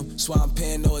see them, so I'm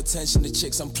paying no attention to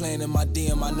chicks I'm playing in my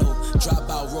DM. I know, drop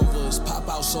out rovers, pop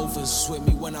out sofas. With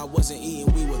me when I wasn't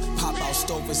eating, we would pop out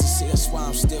stovers and see that's why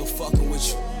I'm still fucking with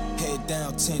you. Head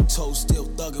down, 10 toes, still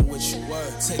thugging with you.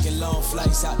 Word. Taking long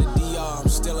flights out the DR. I'm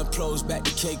still in pros, back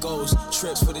to Caicos.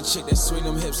 Trips for the chick that swing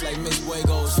them hips like Miss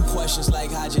Buegos. Questions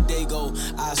like how'd your day go?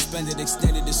 I spend it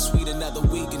extended to sweet another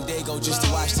week and day go just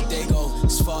to watch the day go.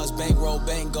 As far as bankroll,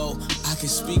 bango, I can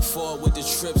speak for it with the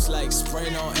trips like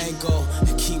sprain on ankle.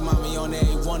 And keep mommy on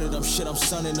every one of them. Shit, I'm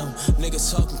sunning them.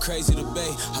 Niggas talking crazy to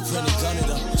bay. I print a gun at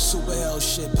them. Super hell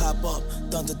shit pop up.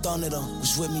 Thunder them.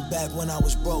 Was with me back when I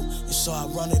was broke. And so I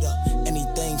run it up.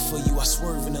 Anything for you, I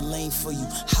swerve in the lane for you.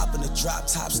 Hop in the drop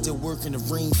top, still working the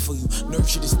rain for you.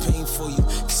 Nurture this pain for you.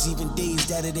 Cause even days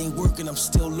that it ain't working, I'm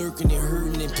still lurking and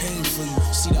hurting and pain for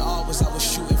you. See the hours I was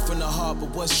shooting from the heart,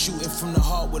 but what's shooting from the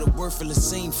heart with a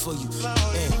worthless aim for you.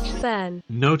 Ben.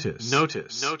 Notice.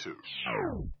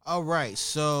 All right,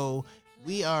 so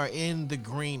we are in the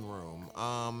green room.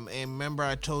 And remember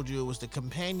I told you it was the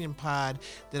companion pod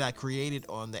that I created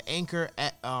on the Anchor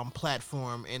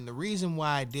platform. And the reason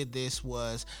why I did this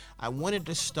was I wanted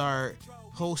to start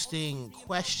posting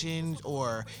questions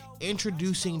or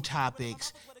introducing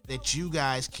topics that you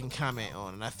guys can comment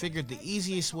on. And I figured the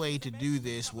easiest way to do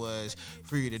this was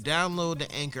for you to download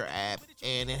the Anchor app,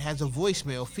 and it has a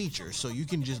voicemail feature. So you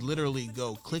can just literally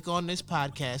go click on this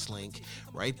podcast link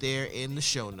right there in the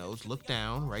show notes. Look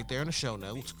down right there in the show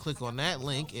notes. Click on that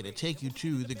link. It'll take you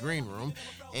to the green room,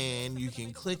 and you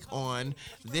can click on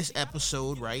this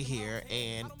episode right here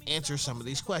and answer some of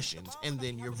these questions. And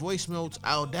then your voice notes,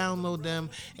 I'll download them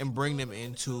and bring them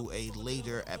into a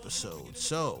later episode.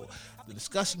 So the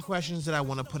discussion questions that I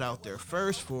want to put out there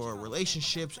first for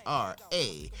relationships are: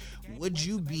 A, would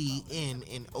you be in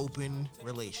an open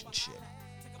relationship?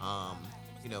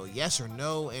 Yes or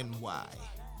no, and why?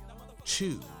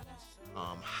 2,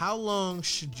 how long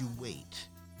should you wait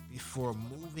before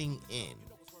moving in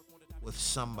with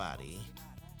somebody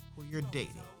who you're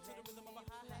dating?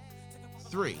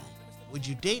 3, would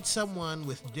you date someone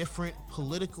with different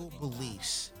political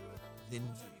beliefs than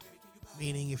you.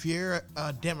 Meaning, if you're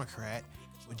a Democrat,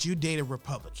 would you date a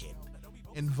Republican?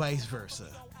 And vice versa.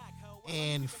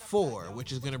 And 4,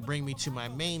 which is going to bring me to my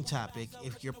main topic,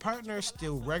 if your partner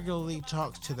still regularly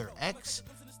talks to their ex,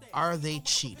 are they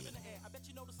cheating?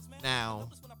 Now,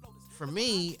 for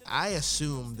me, I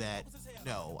assume that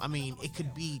no. I mean, it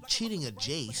could be cheating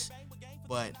adjacent,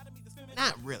 but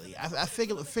not really. I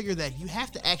figure that you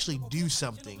have to actually do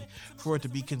something for it to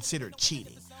be considered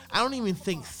cheating. I don't even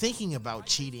think thinking about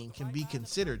cheating can be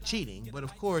considered cheating, but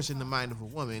of course, in the mind of a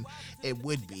woman, it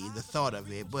would be the thought of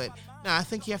it. But no, I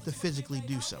think you have to physically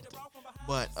do something.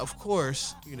 But of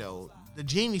course, you know, the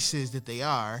geniuses that they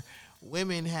are,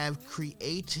 women have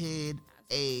created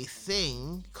a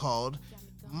thing called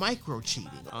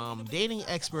micro-cheating. Dating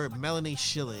expert Melanie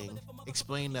Schilling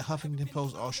explained to Huffington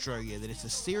Post Australia that it's a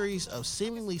series of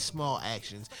seemingly small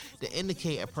actions that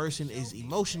indicate a person is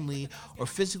emotionally or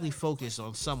physically focused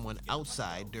on someone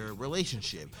outside their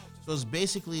relationship. So it's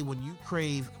basically when you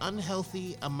crave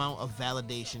unhealthy amount of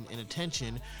validation and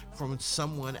attention from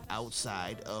someone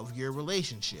outside of your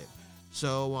relationship.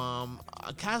 So,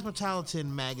 a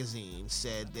Cosmopolitan magazine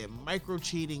said that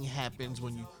micro-cheating happens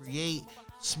when you create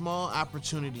small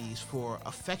opportunities for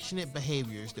affectionate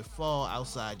behaviors that fall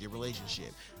outside your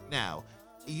relationship. Now,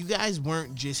 you guys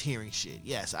weren't just hearing shit.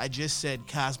 Yes, I just said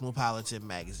Cosmopolitan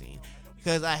magazine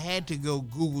because I had to go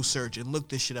Google search and look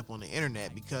this shit up on the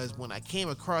internet, because when I came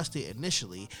across it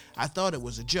initially, I thought it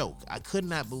was a joke. I could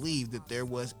not believe that there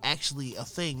was actually a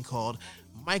thing called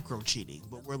micro-cheating,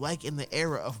 but we're like in the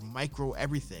era of micro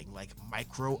everything, like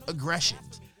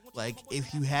microaggressions. Like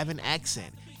if you have an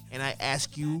accent and I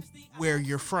ask you where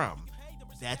you're from,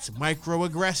 that's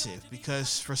microaggressive,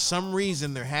 because for some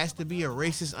reason there has to be a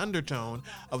racist undertone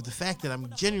of the fact that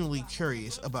I'm genuinely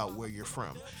curious about where you're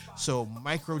from. So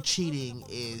micro-cheating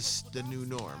is the new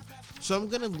norm. So I'm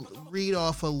going to read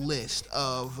off a list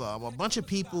of a bunch of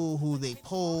people who they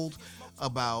polled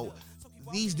about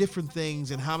these different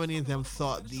things and how many of them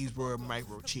thought these were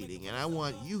micro-cheating. And I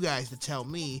want you guys to tell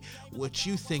me what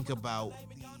you think about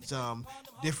these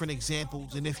different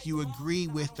examples and if you agree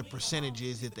with the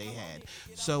percentages that they had.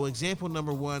 So example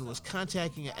number 1 was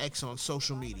contacting an ex on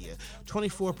social media.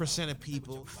 24% of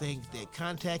people think that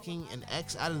contacting an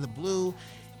ex out of the blue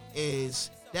is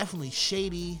definitely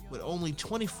shady, but only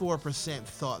 24%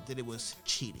 thought that it was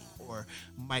cheating or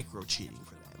micro-cheating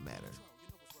for that matter.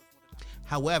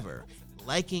 However,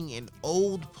 liking an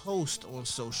old post on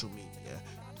social media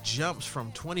jumps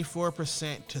from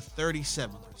 24% to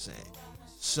 37%.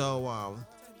 So,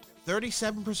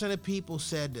 37% of people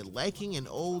said that liking an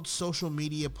old social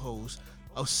media post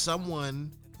of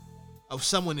someone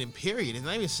in period, it's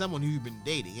not even someone who you've been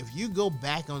dating. If you go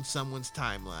back on someone's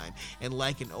timeline and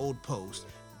like an old post,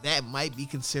 that might be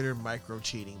considered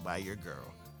micro-cheating by your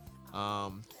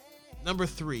girl. Number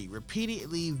 3,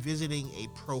 repeatedly visiting a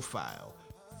profile.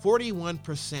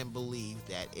 41% believe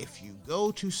that if you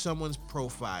go to someone's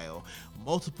profile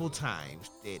multiple times,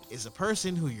 that is a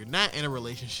person who you're not in a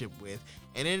relationship with,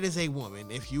 and it is a woman,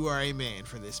 if you are a man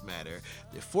for this matter,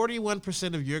 that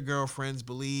 41% of your girlfriends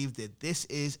believe that this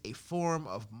is a form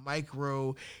of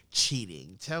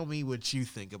micro-cheating. Tell me what you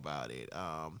think about it.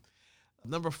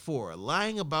 Number 4,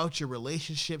 lying about your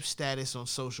relationship status on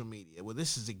social media. Well,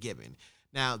 this is a given.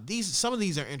 Now, some of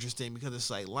these are interesting because it's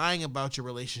like lying about your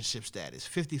relationship status,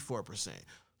 54%.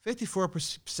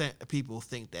 54% of people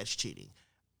think that's cheating.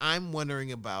 I'm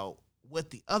wondering about what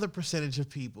the other percentage of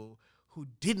people who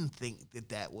didn't think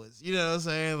that was, you know what I'm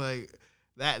saying? Like,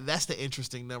 that's the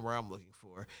interesting number I'm looking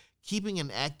for. Keeping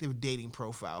an active dating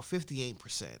profile,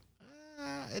 58%.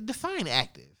 Define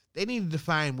active. They need to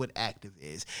define what active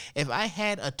is. If I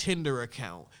had a Tinder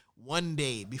account one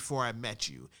day before I met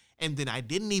you, and then I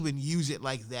didn't even use it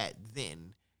like that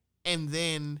then, and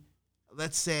then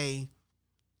let's say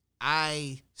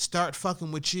I start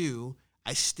fucking with you,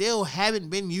 I still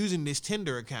haven't been using this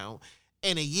Tinder account,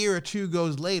 and a year or two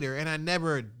goes later and I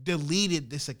never deleted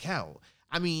this account.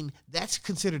 I mean, that's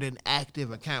considered an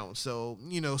active account. So,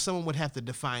 you know, someone would have to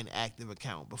define active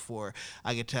account before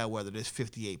I can tell whether this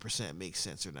 58% makes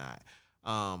sense or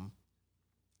not.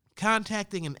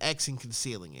 Contacting an ex and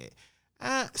concealing it.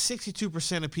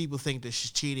 62% of people think this is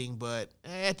cheating, but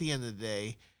at the end of the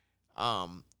day,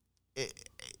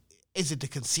 is it the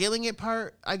concealing it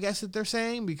part, I guess, that they're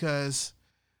saying? Because,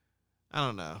 I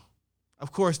don't know.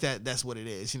 Of course, that's what it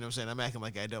is. You know what I'm saying? I'm acting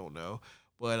like I don't know.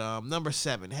 But number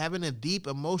 7, having a deep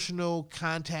emotional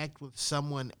contact with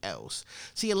someone else.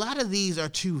 See, a lot of these are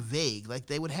too vague. Like,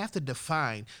 they would have to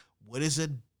define what is a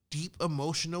deep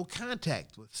emotional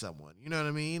contact with someone. You know what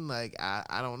I mean? Like,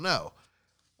 I don't know.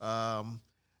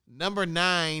 Number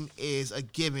 9 is a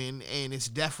given, and it's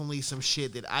definitely some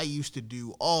shit that I used to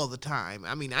do all the time.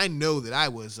 I mean, I know that I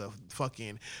was a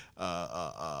fucking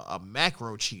a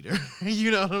macro cheater.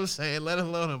 You know what I'm saying? Let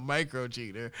alone a micro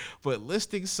cheater. But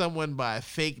listing someone by a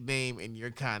fake name in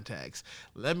your contacts.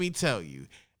 Let me tell you,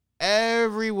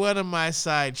 every one of my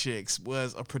side chicks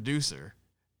was a producer.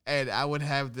 And I would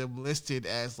have them listed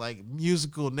as like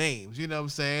musical names, you know what I'm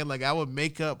saying? Like I would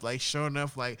make up like sure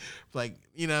enough, like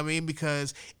you know what I mean?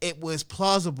 Because it was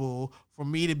plausible for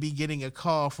me to be getting a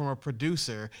call from a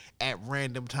producer at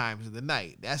random times of the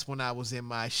night. That's when I was in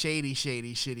my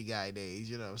shitty guy days,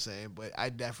 you know what I'm saying? But I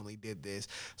definitely did this.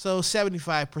 So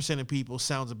 75% of people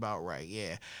sounds about right,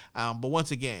 yeah. But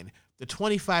once again, the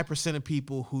 25% of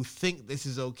people who think this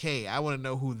is okay, I want to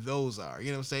know who those are.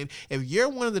 You know what I'm saying? If you're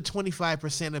one of the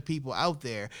 25% of people out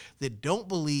there that don't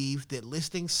believe that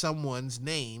listing someone's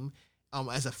name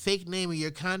as a fake name in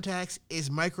your contacts is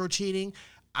micro cheating,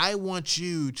 I want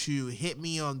you to hit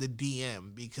me on the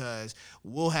DM because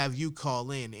we'll have you call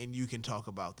in and you can talk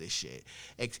about this shit.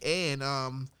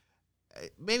 And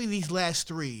maybe these last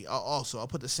 3 also, I'll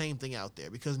put the same thing out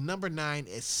there because number 9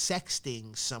 is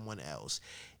sexting someone else.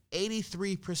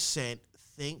 83%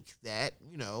 think that,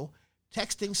 you know,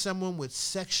 texting someone with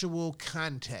sexual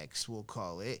context, we'll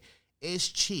call it, is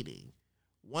cheating.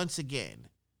 Once again,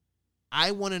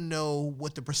 I want to know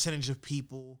what the percentage of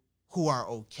people who are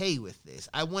okay with this.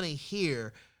 I want to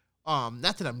hear,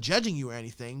 not that I'm judging you or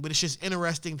anything, but it's just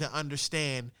interesting to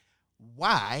understand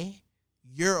why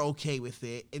you're okay with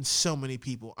it and so many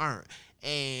people aren't.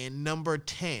 And number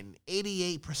 10,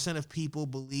 88% of people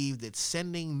believe that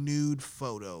sending nude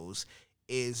photos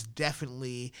is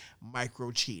definitely micro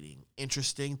cheating.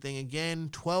 Interesting thing again,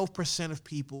 12% of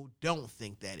people don't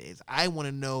think that is. I want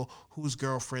to know whose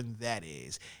girlfriend that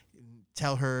is.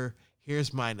 Tell her,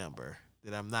 here's my number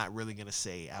that I'm not really going to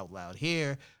say out loud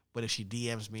here, but if she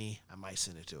DMs me, I might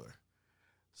send it to her.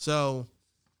 So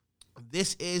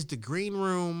this is the Green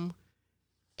Room.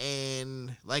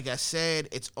 And like I said,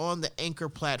 it's on the Anchor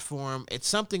platform. It's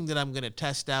something that I'm going to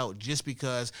test out just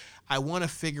because I want to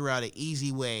figure out an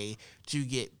easy way to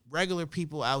get regular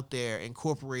people out there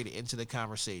incorporated into the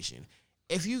conversation.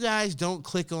 If you guys don't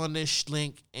click on this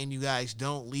link and you guys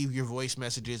don't leave your voice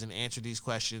messages and answer these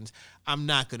questions, I'm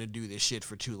not going to do this shit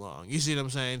for too long. You see what I'm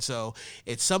saying? So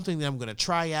it's something that I'm going to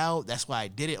try out. That's why I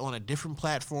did it on a different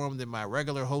platform than my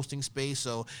regular hosting space.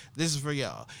 So this is for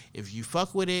y'all. If you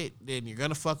fuck with it, then you're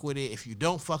going to fuck with it. If you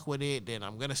don't fuck with it, then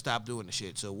I'm going to stop doing the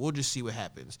shit. So we'll just see what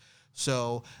happens.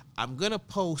 So I'm going to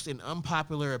post an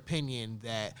unpopular opinion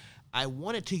that I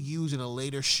wanted to use in a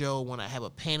later show when I have a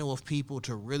panel of people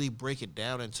to really break it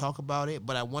down and talk about it,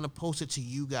 but I want to post it to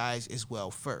you guys as well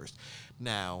first.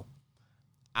 Now,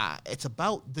 it's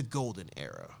about the golden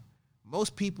era.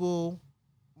 Most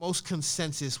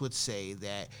consensus would say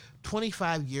that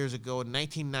 25 years ago, in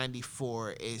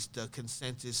 1994, is the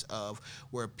consensus of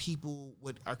where people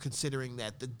are considering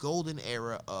that the golden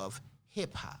era of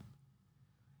hip-hop.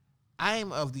 I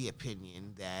am of the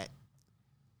opinion that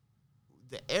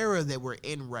the era that we're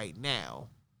in right now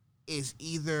is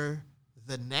either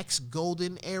the next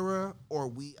golden era or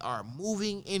we are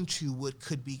moving into what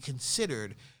could be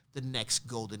considered the next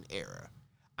golden era.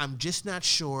 I'm just not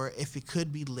sure if it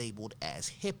could be labeled as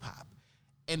hip-hop.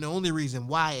 And the only reason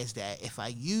why is that if I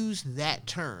use that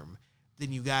term,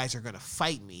 then you guys are going to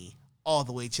fight me all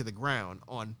the way to the ground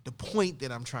on the point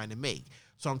that I'm trying to make.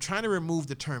 So I'm trying to remove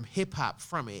the term hip-hop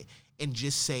from it and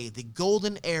just say the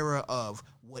golden era of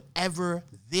whatever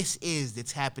this is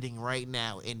that's happening right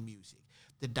now in music.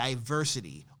 The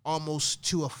diversity, almost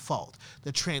to a fault.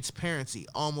 The transparency,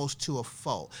 almost to a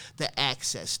fault. The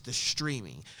access, the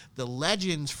streaming. The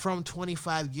legends from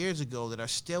 25 years ago that are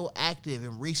still active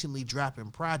and recently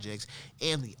dropping projects,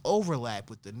 and the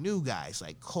overlap with the new guys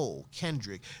like Cole,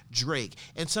 Kendrick, Drake,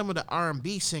 and some of the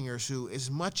R&B singers who, as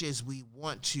much as we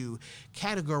want to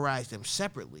categorize them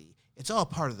separately, it's all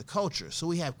part of the culture. So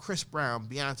we have Chris Brown,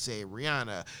 Beyonce,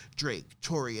 Rihanna, Drake,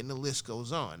 Tory, and the list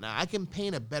goes on. Now, I can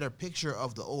paint a better picture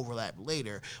of the overlap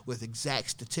later with exact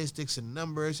statistics and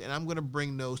numbers, and I'm going to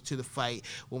bring those to the fight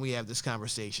when we have this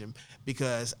conversation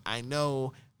because I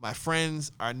know my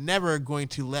friends are never going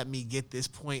to let me get this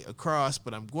point across,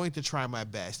 but I'm going to try my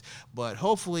best. But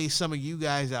hopefully some of you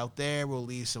guys out there will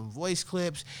leave some voice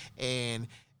clips and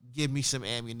give me some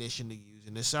ammunition to use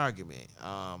in this argument.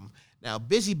 Now,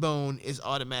 Busy Bone is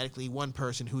automatically one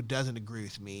person who doesn't agree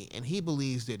with me, and he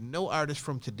believes that no artist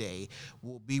from today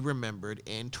will be remembered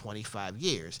in 25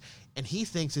 years, and he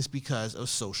thinks it's because of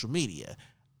social media.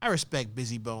 I respect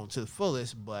Busy Bone to the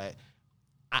fullest, but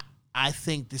I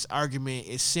think this argument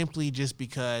is simply just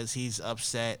because he's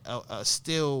upset,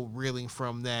 still reeling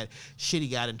from that shit he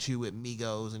got into with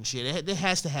Migos and shit. It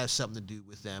has to have something to do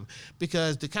with them,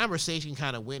 because the conversation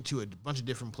kind of went to a bunch of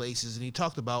different places, and he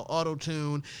talked about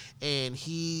auto-tune, and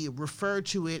he referred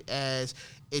to it as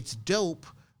it's dope,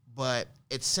 but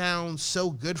it sounds so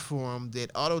good for him that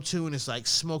auto-tune is like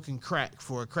smoking crack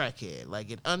for a crackhead.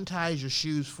 Like, it unties your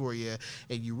shoes for you,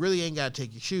 and you really ain't got to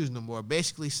take your shoes no more.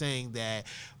 Basically saying that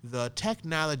the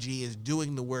technology is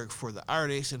doing the work for the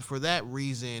artist, and for that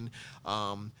reason,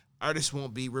 artists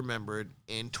won't be remembered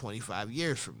in 25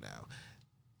 years from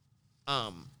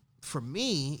now. For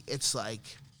me, it's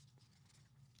like,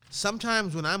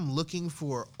 sometimes when I'm looking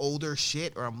for older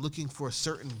shit, or I'm looking for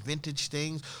certain vintage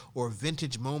things or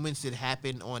vintage moments that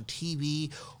happen on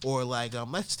TV, or like,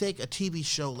 let's take a TV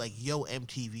show like Yo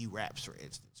MTV Raps, for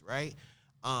instance, right?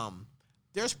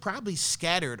 There's probably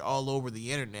scattered all over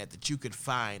the internet that you could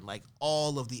find like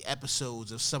all of the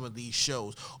episodes of some of these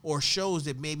shows, or shows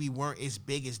that maybe weren't as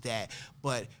big as that,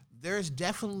 but there's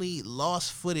definitely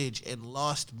lost footage and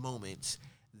lost moments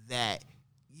that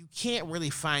you can't really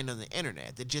find on the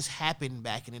internet that just happened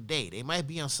back in the day. They might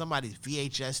be on somebody's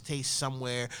VHS tape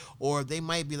somewhere, or they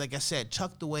might be, like I said,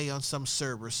 tucked away on some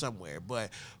server somewhere. But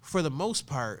for the most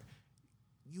part,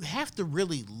 you have to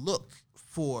really look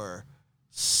for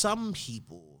some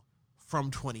people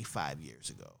from 25 years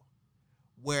ago.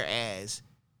 Whereas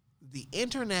the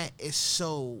internet is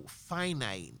so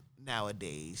finite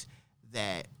nowadays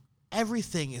that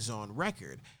everything is on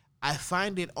record. I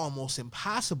find it almost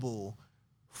impossible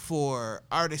for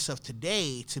artists of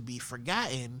today to be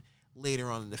forgotten later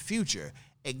on in the future,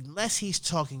 unless he's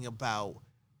talking about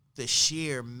the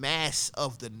sheer mass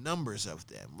of the numbers of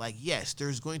them. Like, yes,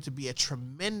 there's going to be a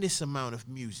tremendous amount of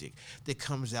music that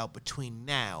comes out between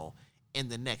now and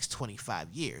the next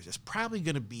 25 years. It's probably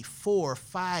going to be 4,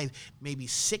 5, maybe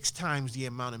 6 times the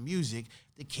amount of music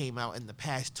that came out in the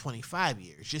past 25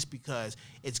 years, just because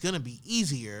it's going to be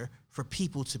easier for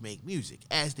people to make music.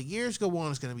 As the years go on,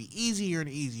 it's going to be easier and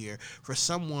easier for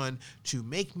someone to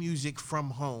make music from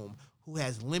home who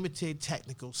has limited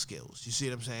technical skills. You see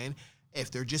what I'm saying?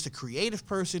 If they're just a creative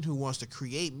person who wants to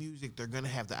create music, they're going to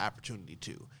have the opportunity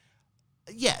to.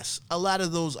 Yes, a lot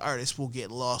of those artists will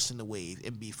get lost in the wave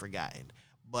and be forgotten.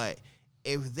 But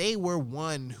if they were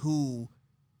one who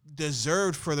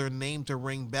deserved for their name to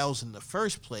ring bells in the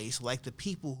first place, like the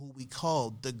people who we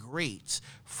called the greats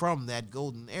from that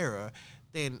golden era,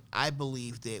 then I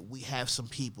believe that we have some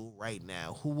people right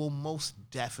now who will most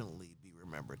definitely be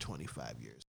remembered 25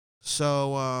 years.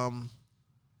 So I'm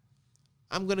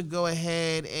going to go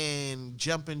ahead and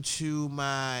jump into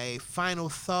my final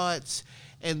thoughts,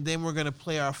 and then we're going to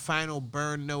play our final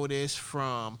burn notice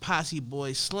from Posse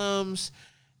Boy Slums,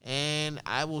 and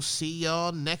I will see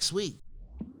y'all next week.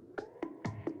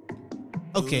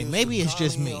 Okay, maybe it's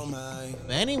just me,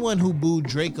 but anyone who booed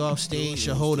Drake off stage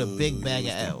should hold a big bag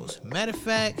of L's. Matter of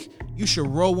fact, you should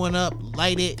roll one up,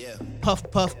 light it, puff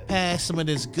pass some of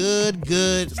this good.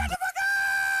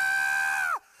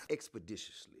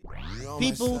 Expeditiously.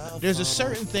 People, there's a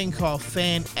certain thing called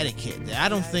fan etiquette that I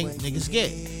don't think niggas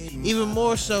get. Even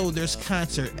more so, there's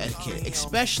concert etiquette,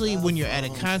 especially when you're at a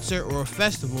concert or a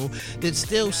festival that's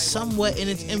still somewhat in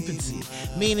its infancy,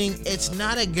 meaning it's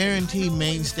not a guaranteed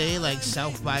mainstay like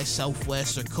South by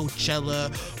Southwest or Coachella,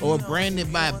 or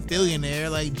branded by a billionaire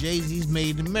like Jay-Z's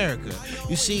Made in America.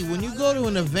 You see, when you go to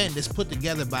an event that's put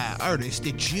together by an artist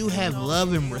that you have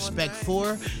love and respect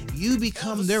for, you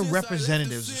become their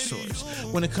representatives of sorts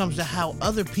when it comes to how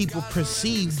other people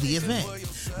perceive the event.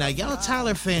 Now, y'all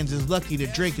Tyler fans is lucky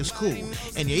that Drake is cool,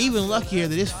 and you're even luckier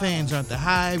that his fans aren't the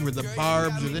Hive or the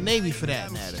Barbs or the Navy for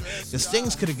that matter, because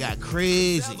things could have got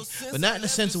crazy, but not in the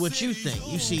sense of what you think.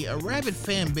 You see, a rabid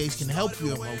fan base can help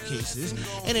you in most cases,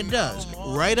 and it does,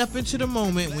 right up into the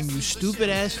moment when you stupid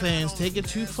ass fans take it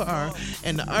too far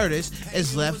and the artist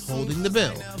is left holding the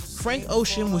bill. Frank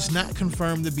Ocean was not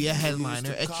confirmed to be a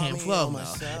headliner at Camp Flog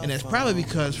Gnaw, and that's probably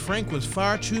because Frank was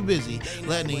far too busy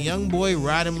letting a young boy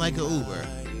ride him like an Uber.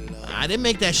 I didn't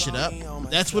make that shit up.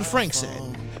 That's what Frank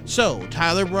said. So,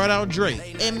 Tyler brought out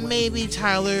Drake, and maybe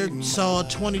Tyler saw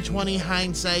 2020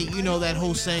 hindsight, you know that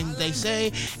whole saying they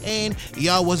say, and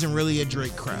y'all wasn't really a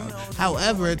Drake crowd.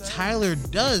 However, Tyler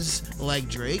does like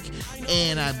Drake,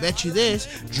 and I bet you this,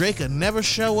 Drake will never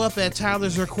show up at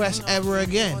Tyler's request ever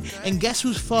again. And guess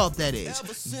whose fault that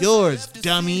is? Yours,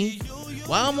 dummy.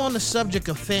 While I'm on the subject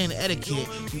of fan etiquette,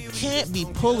 you can't be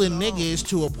pulling niggas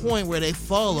to a point where they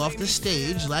fall off the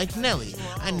stage like Nelly.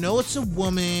 I know it's a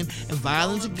woman and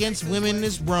violence against women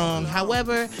is wrong.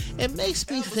 However, it makes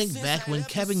me think back when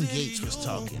Kevin Gates was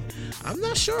talking. I'm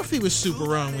not sure if he was super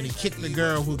wrong when he kicked the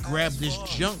girl who grabbed his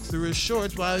junk through his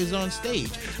shorts while he was on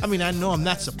stage. I mean, I know I'm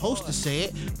not supposed to say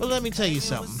it, but let me tell you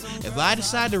something. If I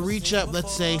decide to reach up,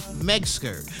 let's say, Meg's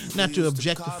skirt, not to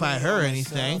objectify her or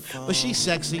anything, but she's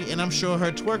sexy, and I'm sure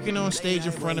her twerking on stage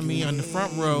in front of me on the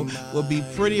front row will be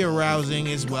pretty arousing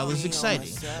as well as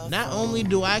exciting. Not only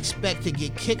do I expect to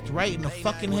get kicked right in the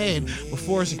fucking head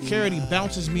before security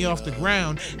bounces me off the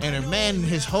ground and her man and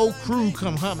his whole crew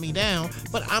come hunt me down,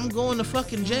 but I'm going to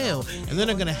fucking jail, and then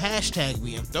they're gonna hashtag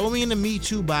me and throw me in the Me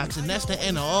Too box, and that's the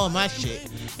end of all my shit.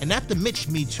 And not the Mitch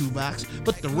Me Too box,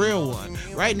 but the real one,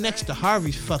 right next to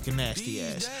Harvey's fucking nasty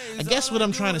ass. I guess what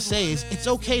I'm trying to say is, it's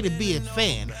okay to be a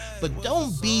fan, but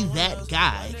don't be that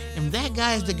guy. And that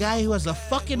guy is the guy who has a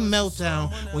fucking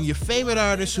meltdown when your favorite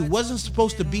artist who wasn't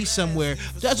supposed to be somewhere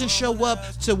doesn't show up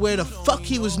to where the fuck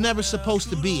he was never supposed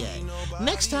to be at.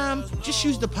 Next time, just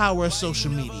use the power of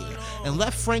social media and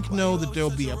let Frank know that there'll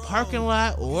be a parking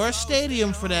lot, or a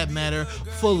stadium for that matter,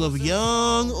 full of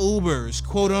young Ubers,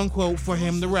 quote unquote, for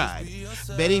him to ride.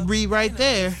 Betty Bree right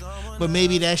there, but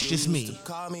maybe that's just me.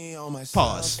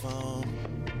 Pause.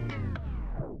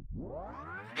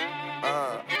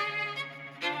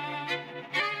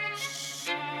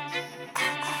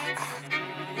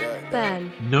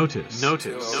 Ben. Notice.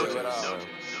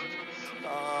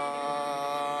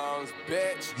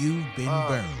 Bitch. You've been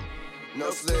burned. No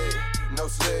sleep, no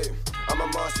sleep. I'm a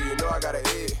monster, you know I gotta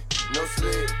eat. No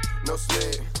sleep, no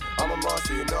sleep. I'm a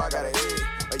monster, you know I gotta eat.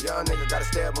 A young nigga gotta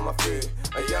stay up on my feet.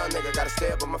 A young nigga gotta stay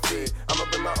up on my feet. I'ma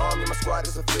bring my army, my squad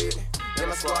is a fleet. Yeah,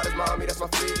 my squad is my army, that's my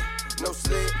fleet. No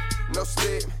sleep, no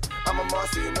sleep. I'm a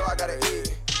monster, you know I gotta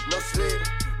eat. No sleep,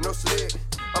 no sleep.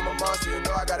 I'm a monster, you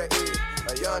know I gotta eat.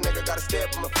 A young nigga gotta stay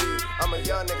up on my feet. I'm a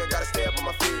young nigga gotta stay up on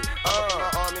my feet. My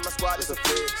army, my squad is a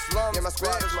fleet. Yeah, my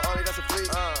squad is my army, that's a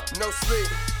fleet. No sleep,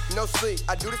 no sleep.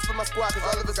 I do this for my squad cause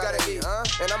all of us gotta eat.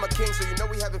 And I'm a king, so you know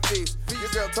we having feast. Your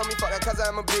girl told me fuck that cause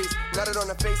I'm a beast. Nutted on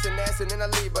her face and ass and then I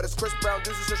leave. But it's Chris Brown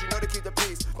deuces so she know to keep the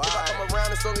peace. If I come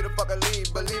around, it's only to fuck a lead.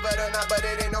 Believe it or not, but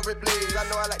it ain't no replays. I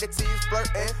know I like the tease,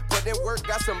 flirting, put in work.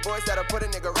 Got some boys that'll put a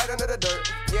nigga right under the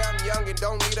dirt. Yeah, I'm young and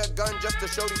don't need a gun just to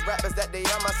show these rappers that they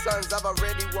are my sons. I've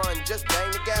already won, just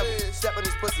bang the gavel. Step on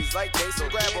these pussies like they some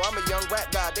gravel. I'm a young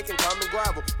rap guy, they can come and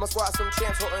grovel. My squad some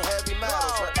champs holding heavy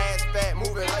models. Her ass fat,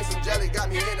 moving like some jelly. Got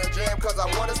me in a jam cause I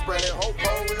wanna spread it. Hold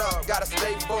up, gotta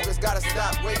stay focused, gotta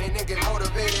stop waiting and get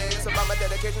motivated. It's about my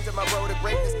dedication to my road to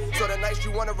greatness. So the nights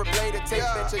you wanna replay the tape,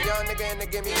 bitch. A young nigga and they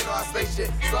give me, you know I slay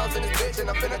shit. Slums in this bitch and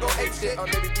I'm finna go ape shit. Or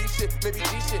maybe B shit, maybe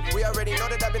G shit. We already know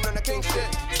that I've been on the king shit.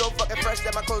 So fucking fresh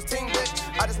that my clothes ting, bitch.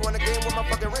 I just wanna game with my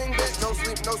fucking ring, bitch. No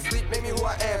sleep, make me who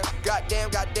I am.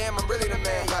 Goddamn, I'm really the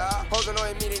man. Hoes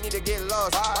annoying me, they need to get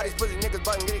lost. All these pussy niggas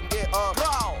button get off.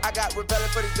 I got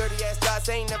repellent for these dirty ass guys.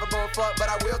 Ain't never going fuck, but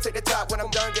I will take the top. When I'm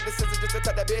done, get the scissors just to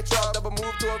cut that bitch off. Double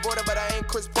move to avoid it, but I ain't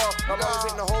Chris Paul. I'm always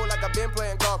hitting the hole like I've been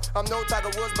playing golf. I'm no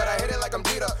Tiger Woods, but I hit it like I'm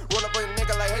Jada. Roll up on a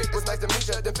nigga like, hey, it's nice to meet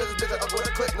ya. Then fill this bitch up with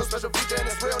a clip, no special feature, and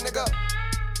it's real, nigga.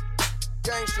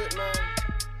 Gang shit, man.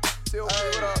 TLP,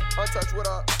 what up? Untouched, what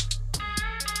up?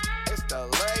 It's the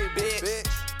lay, bitch.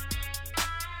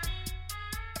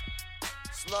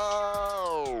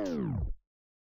 Slow.